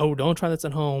 don't try this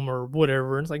at home or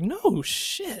whatever. And it's like, no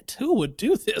shit, who would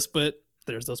do this? But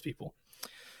there's those people.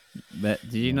 But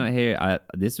did you not hear?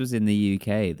 This was in the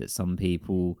UK that some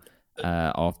people,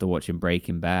 after watching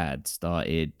Breaking Bad,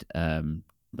 started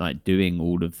like doing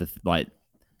all of the like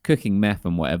cooking meth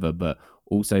and whatever, but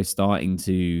also starting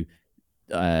to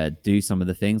do some of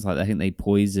the things. Like I think they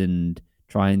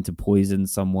trying to poison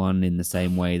someone in the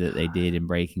same way that they did in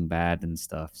Breaking Bad and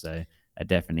stuff. So that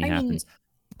definitely happens.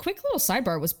 Quick little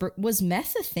sidebar: was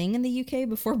meth a thing in the UK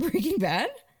before Breaking Bad?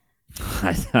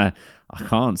 I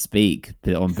can't speak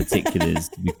on particulars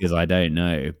because I don't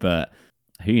know, but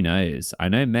who knows? I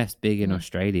know meth's big in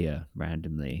Australia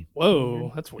randomly.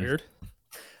 Whoa, that's weird.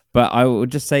 But I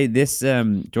would just say this: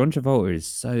 John Travolta is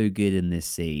so good in this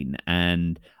scene,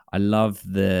 and I love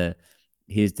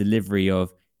his delivery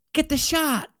of "Get the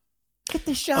shot, get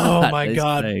the shot." Oh my It's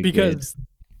god, so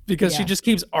because she just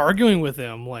keeps arguing with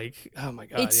him. Like, oh my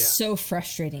god, it's so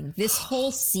frustrating. This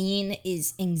whole scene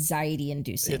is anxiety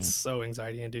inducing. It's so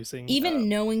anxiety inducing. Even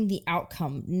knowing the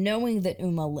outcome, knowing that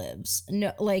Uma lives,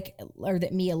 or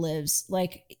that Mia lives,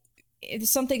 like, it's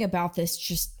something about this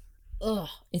just.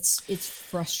 It's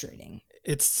frustrating.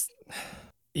 It's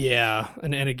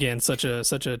and again such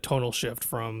a tonal shift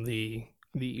from the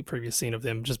previous scene of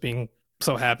them just being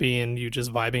so happy and you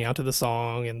just vibing out to the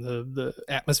song and the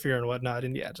atmosphere and whatnot,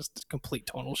 and just a complete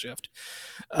tonal shift.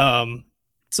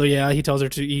 So he tells her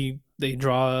they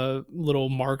draw a little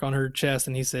mark on her chest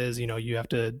and he says, you have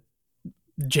to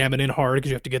jam it in hard because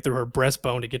you have to get through her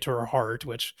breastbone to get to her heart,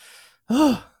 which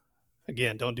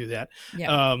again, don't do that.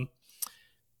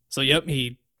 So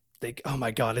oh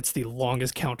my god, it's the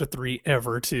longest count to 3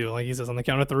 ever too. Like he says on the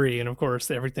count of 3, and of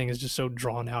course everything is just so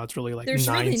drawn out. It's really like there's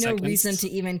 9 really seconds. No reason to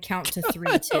even count to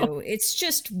 3 too. It's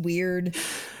just weird.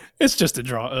 It's just a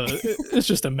draw. It's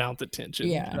just to mount the tension.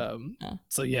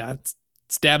 So it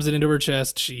stabs it into her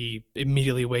chest. She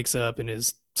immediately wakes up and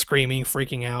is screaming,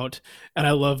 freaking out. And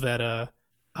I love that.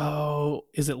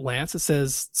 Is it Lance that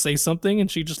says "say something"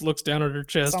 and she just looks down at her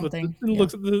chest and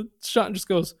looks at the shot and just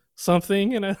goes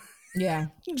something and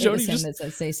Jody just that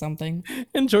says "say something"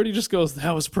 and Jody just goes,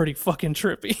 "That was pretty fucking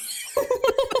trippy."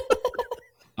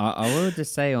 I will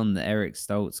just say on the Eric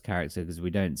Stoltz character, because we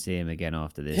don't see him again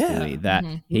after this, do we? That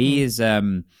he is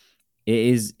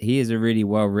he is a really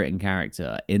well written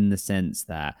character in the sense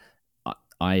that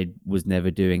I was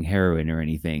never doing heroin or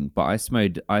anything, but I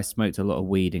smoked a lot of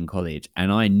weed in college,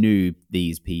 and I knew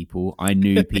these people. I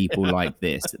knew people like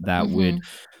this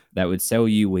that would sell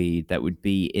you weed, that would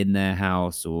be in their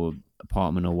house or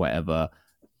apartment or whatever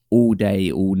all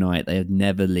day, all night. They'd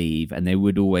never leave, and they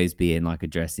would always be in like a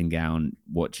dressing gown,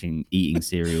 eating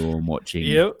cereal and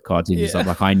watching cartoons and stuff.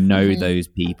 Like I know those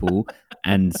people,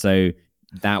 and so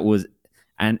that was,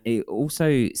 and it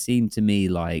also seemed to me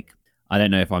like, I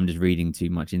don't know if I'm just reading too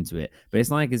much into it, but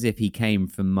it's like as if he came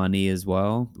from money as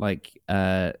well. Like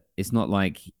it's not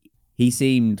like he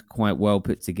seemed quite well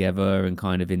put together and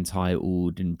kind of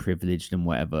entitled and privileged and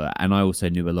whatever. And I also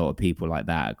knew a lot of people like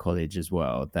that at college as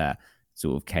well that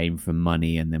sort of came from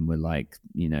money and then were like,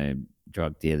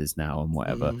 drug dealers now and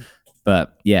whatever.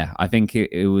 But yeah, I think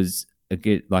it was a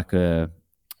good, like a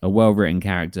well-written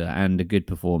character and a good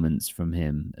performance from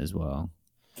him as well.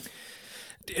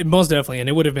 Most definitely, and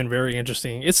it would have been very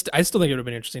interesting. I still think it would have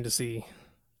been interesting to see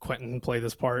Quentin play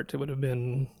this part. It would have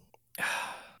been,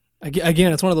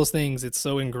 again, it's one of those things. It's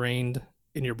so ingrained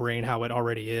in your brain how it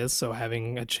already is. So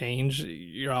having a change,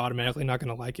 you're automatically not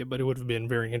going to like it. But it would have been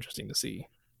very interesting to see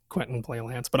Quentin play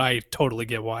Lance. But I totally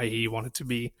get why he wanted to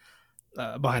be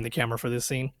behind the camera for this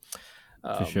scene.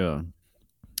 For sure.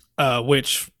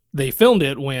 Which they filmed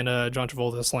it when John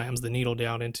Travolta slams the needle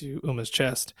down into Uma's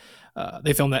chest.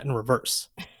 They filmed that in reverse,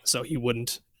 so he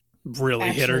wouldn't really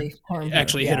hit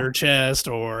her chest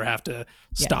or have to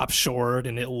stop short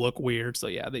and it look weird. So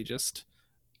they just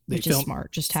which is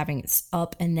smart, just having it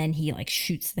up and then he like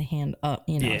shoots the hand up.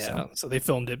 So they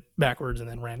filmed it backwards and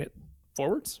then ran it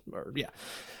forwards.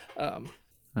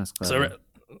 That's clever.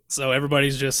 So everybody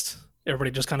just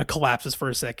kind of collapses for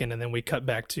a second, and then we cut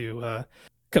back to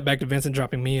Vincent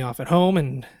dropping me off at home.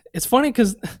 And it's funny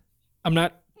because I'm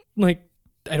not like,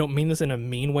 I don't mean this in a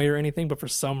mean way or anything, but for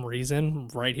some reason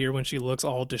right here when she looks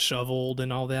all disheveled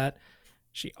and all that,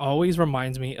 she always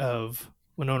reminds me of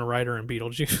Winona Ryder in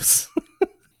Beetlejuice.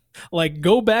 Like,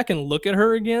 go back and look at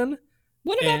her again.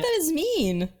 What about that is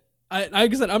mean? Like I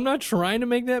said, I'm not trying to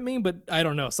make that mean, but I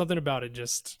don't know. Something about it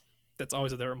just, that's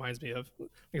always what that reminds me of. Like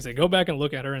I said, go back and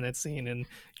look at her in that scene and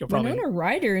you'll probably... Winona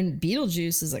Ryder in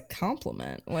Beetlejuice is a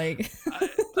compliment. Like...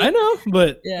 I know,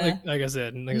 but like I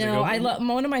said... I love,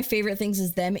 one of my favorite things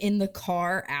is them in the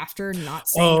car after not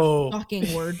saying a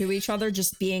fucking word to each other,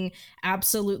 just being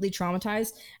absolutely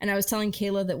traumatized. And I was telling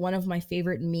Kayla that one of my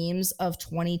favorite memes of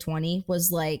 2020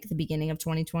 was like the beginning of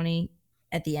 2020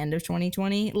 at the end of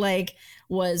 2020, like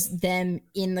was them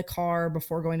in the car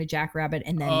before going to Jackrabbit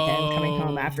and then them coming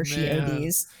home after she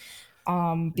ODs.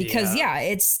 Because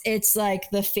it's like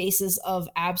the faces of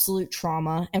absolute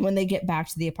trauma, and when they get back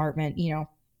to the apartment,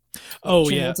 Oh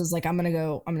Reynolds is like, I'm gonna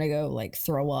go like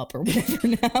throw up or whatever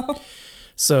now.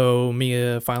 So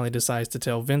Mia finally decides to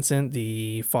tell Vincent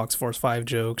the Fox Force 5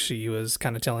 joke she was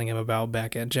kind of telling him about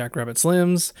back at Jackrabbit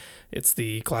Slim's. It's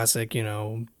the classic,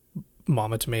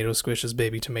 mama tomato squishes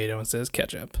baby tomato and says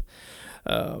ketchup.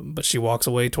 But she walks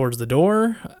away towards the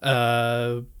door.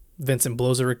 Vincent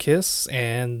blows her a kiss,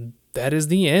 and that is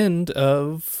the end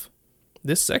of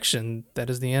this section.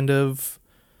 That is the end of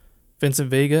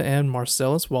Vincent Vega and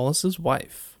Marcellus Wallace's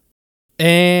wife.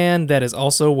 And that is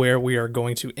also where we are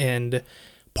going to end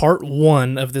part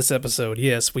 1 of this episode.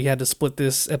 Yes, we had to split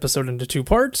this episode into 2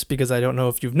 parts because I don't know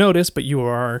if you've noticed, but you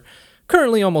are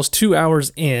currently almost 2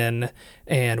 hours in,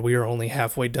 and we are only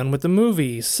halfway done with the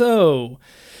movie. So,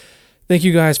 thank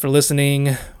you guys for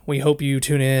listening. We hope you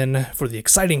tune in for the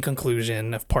exciting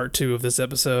conclusion of part 2 of this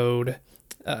episode.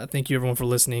 Thank you everyone for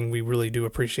listening. We really do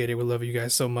appreciate it. We love you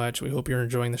guys so much. We hope you're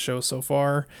enjoying the show so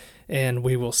far, and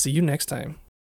we will see you next time.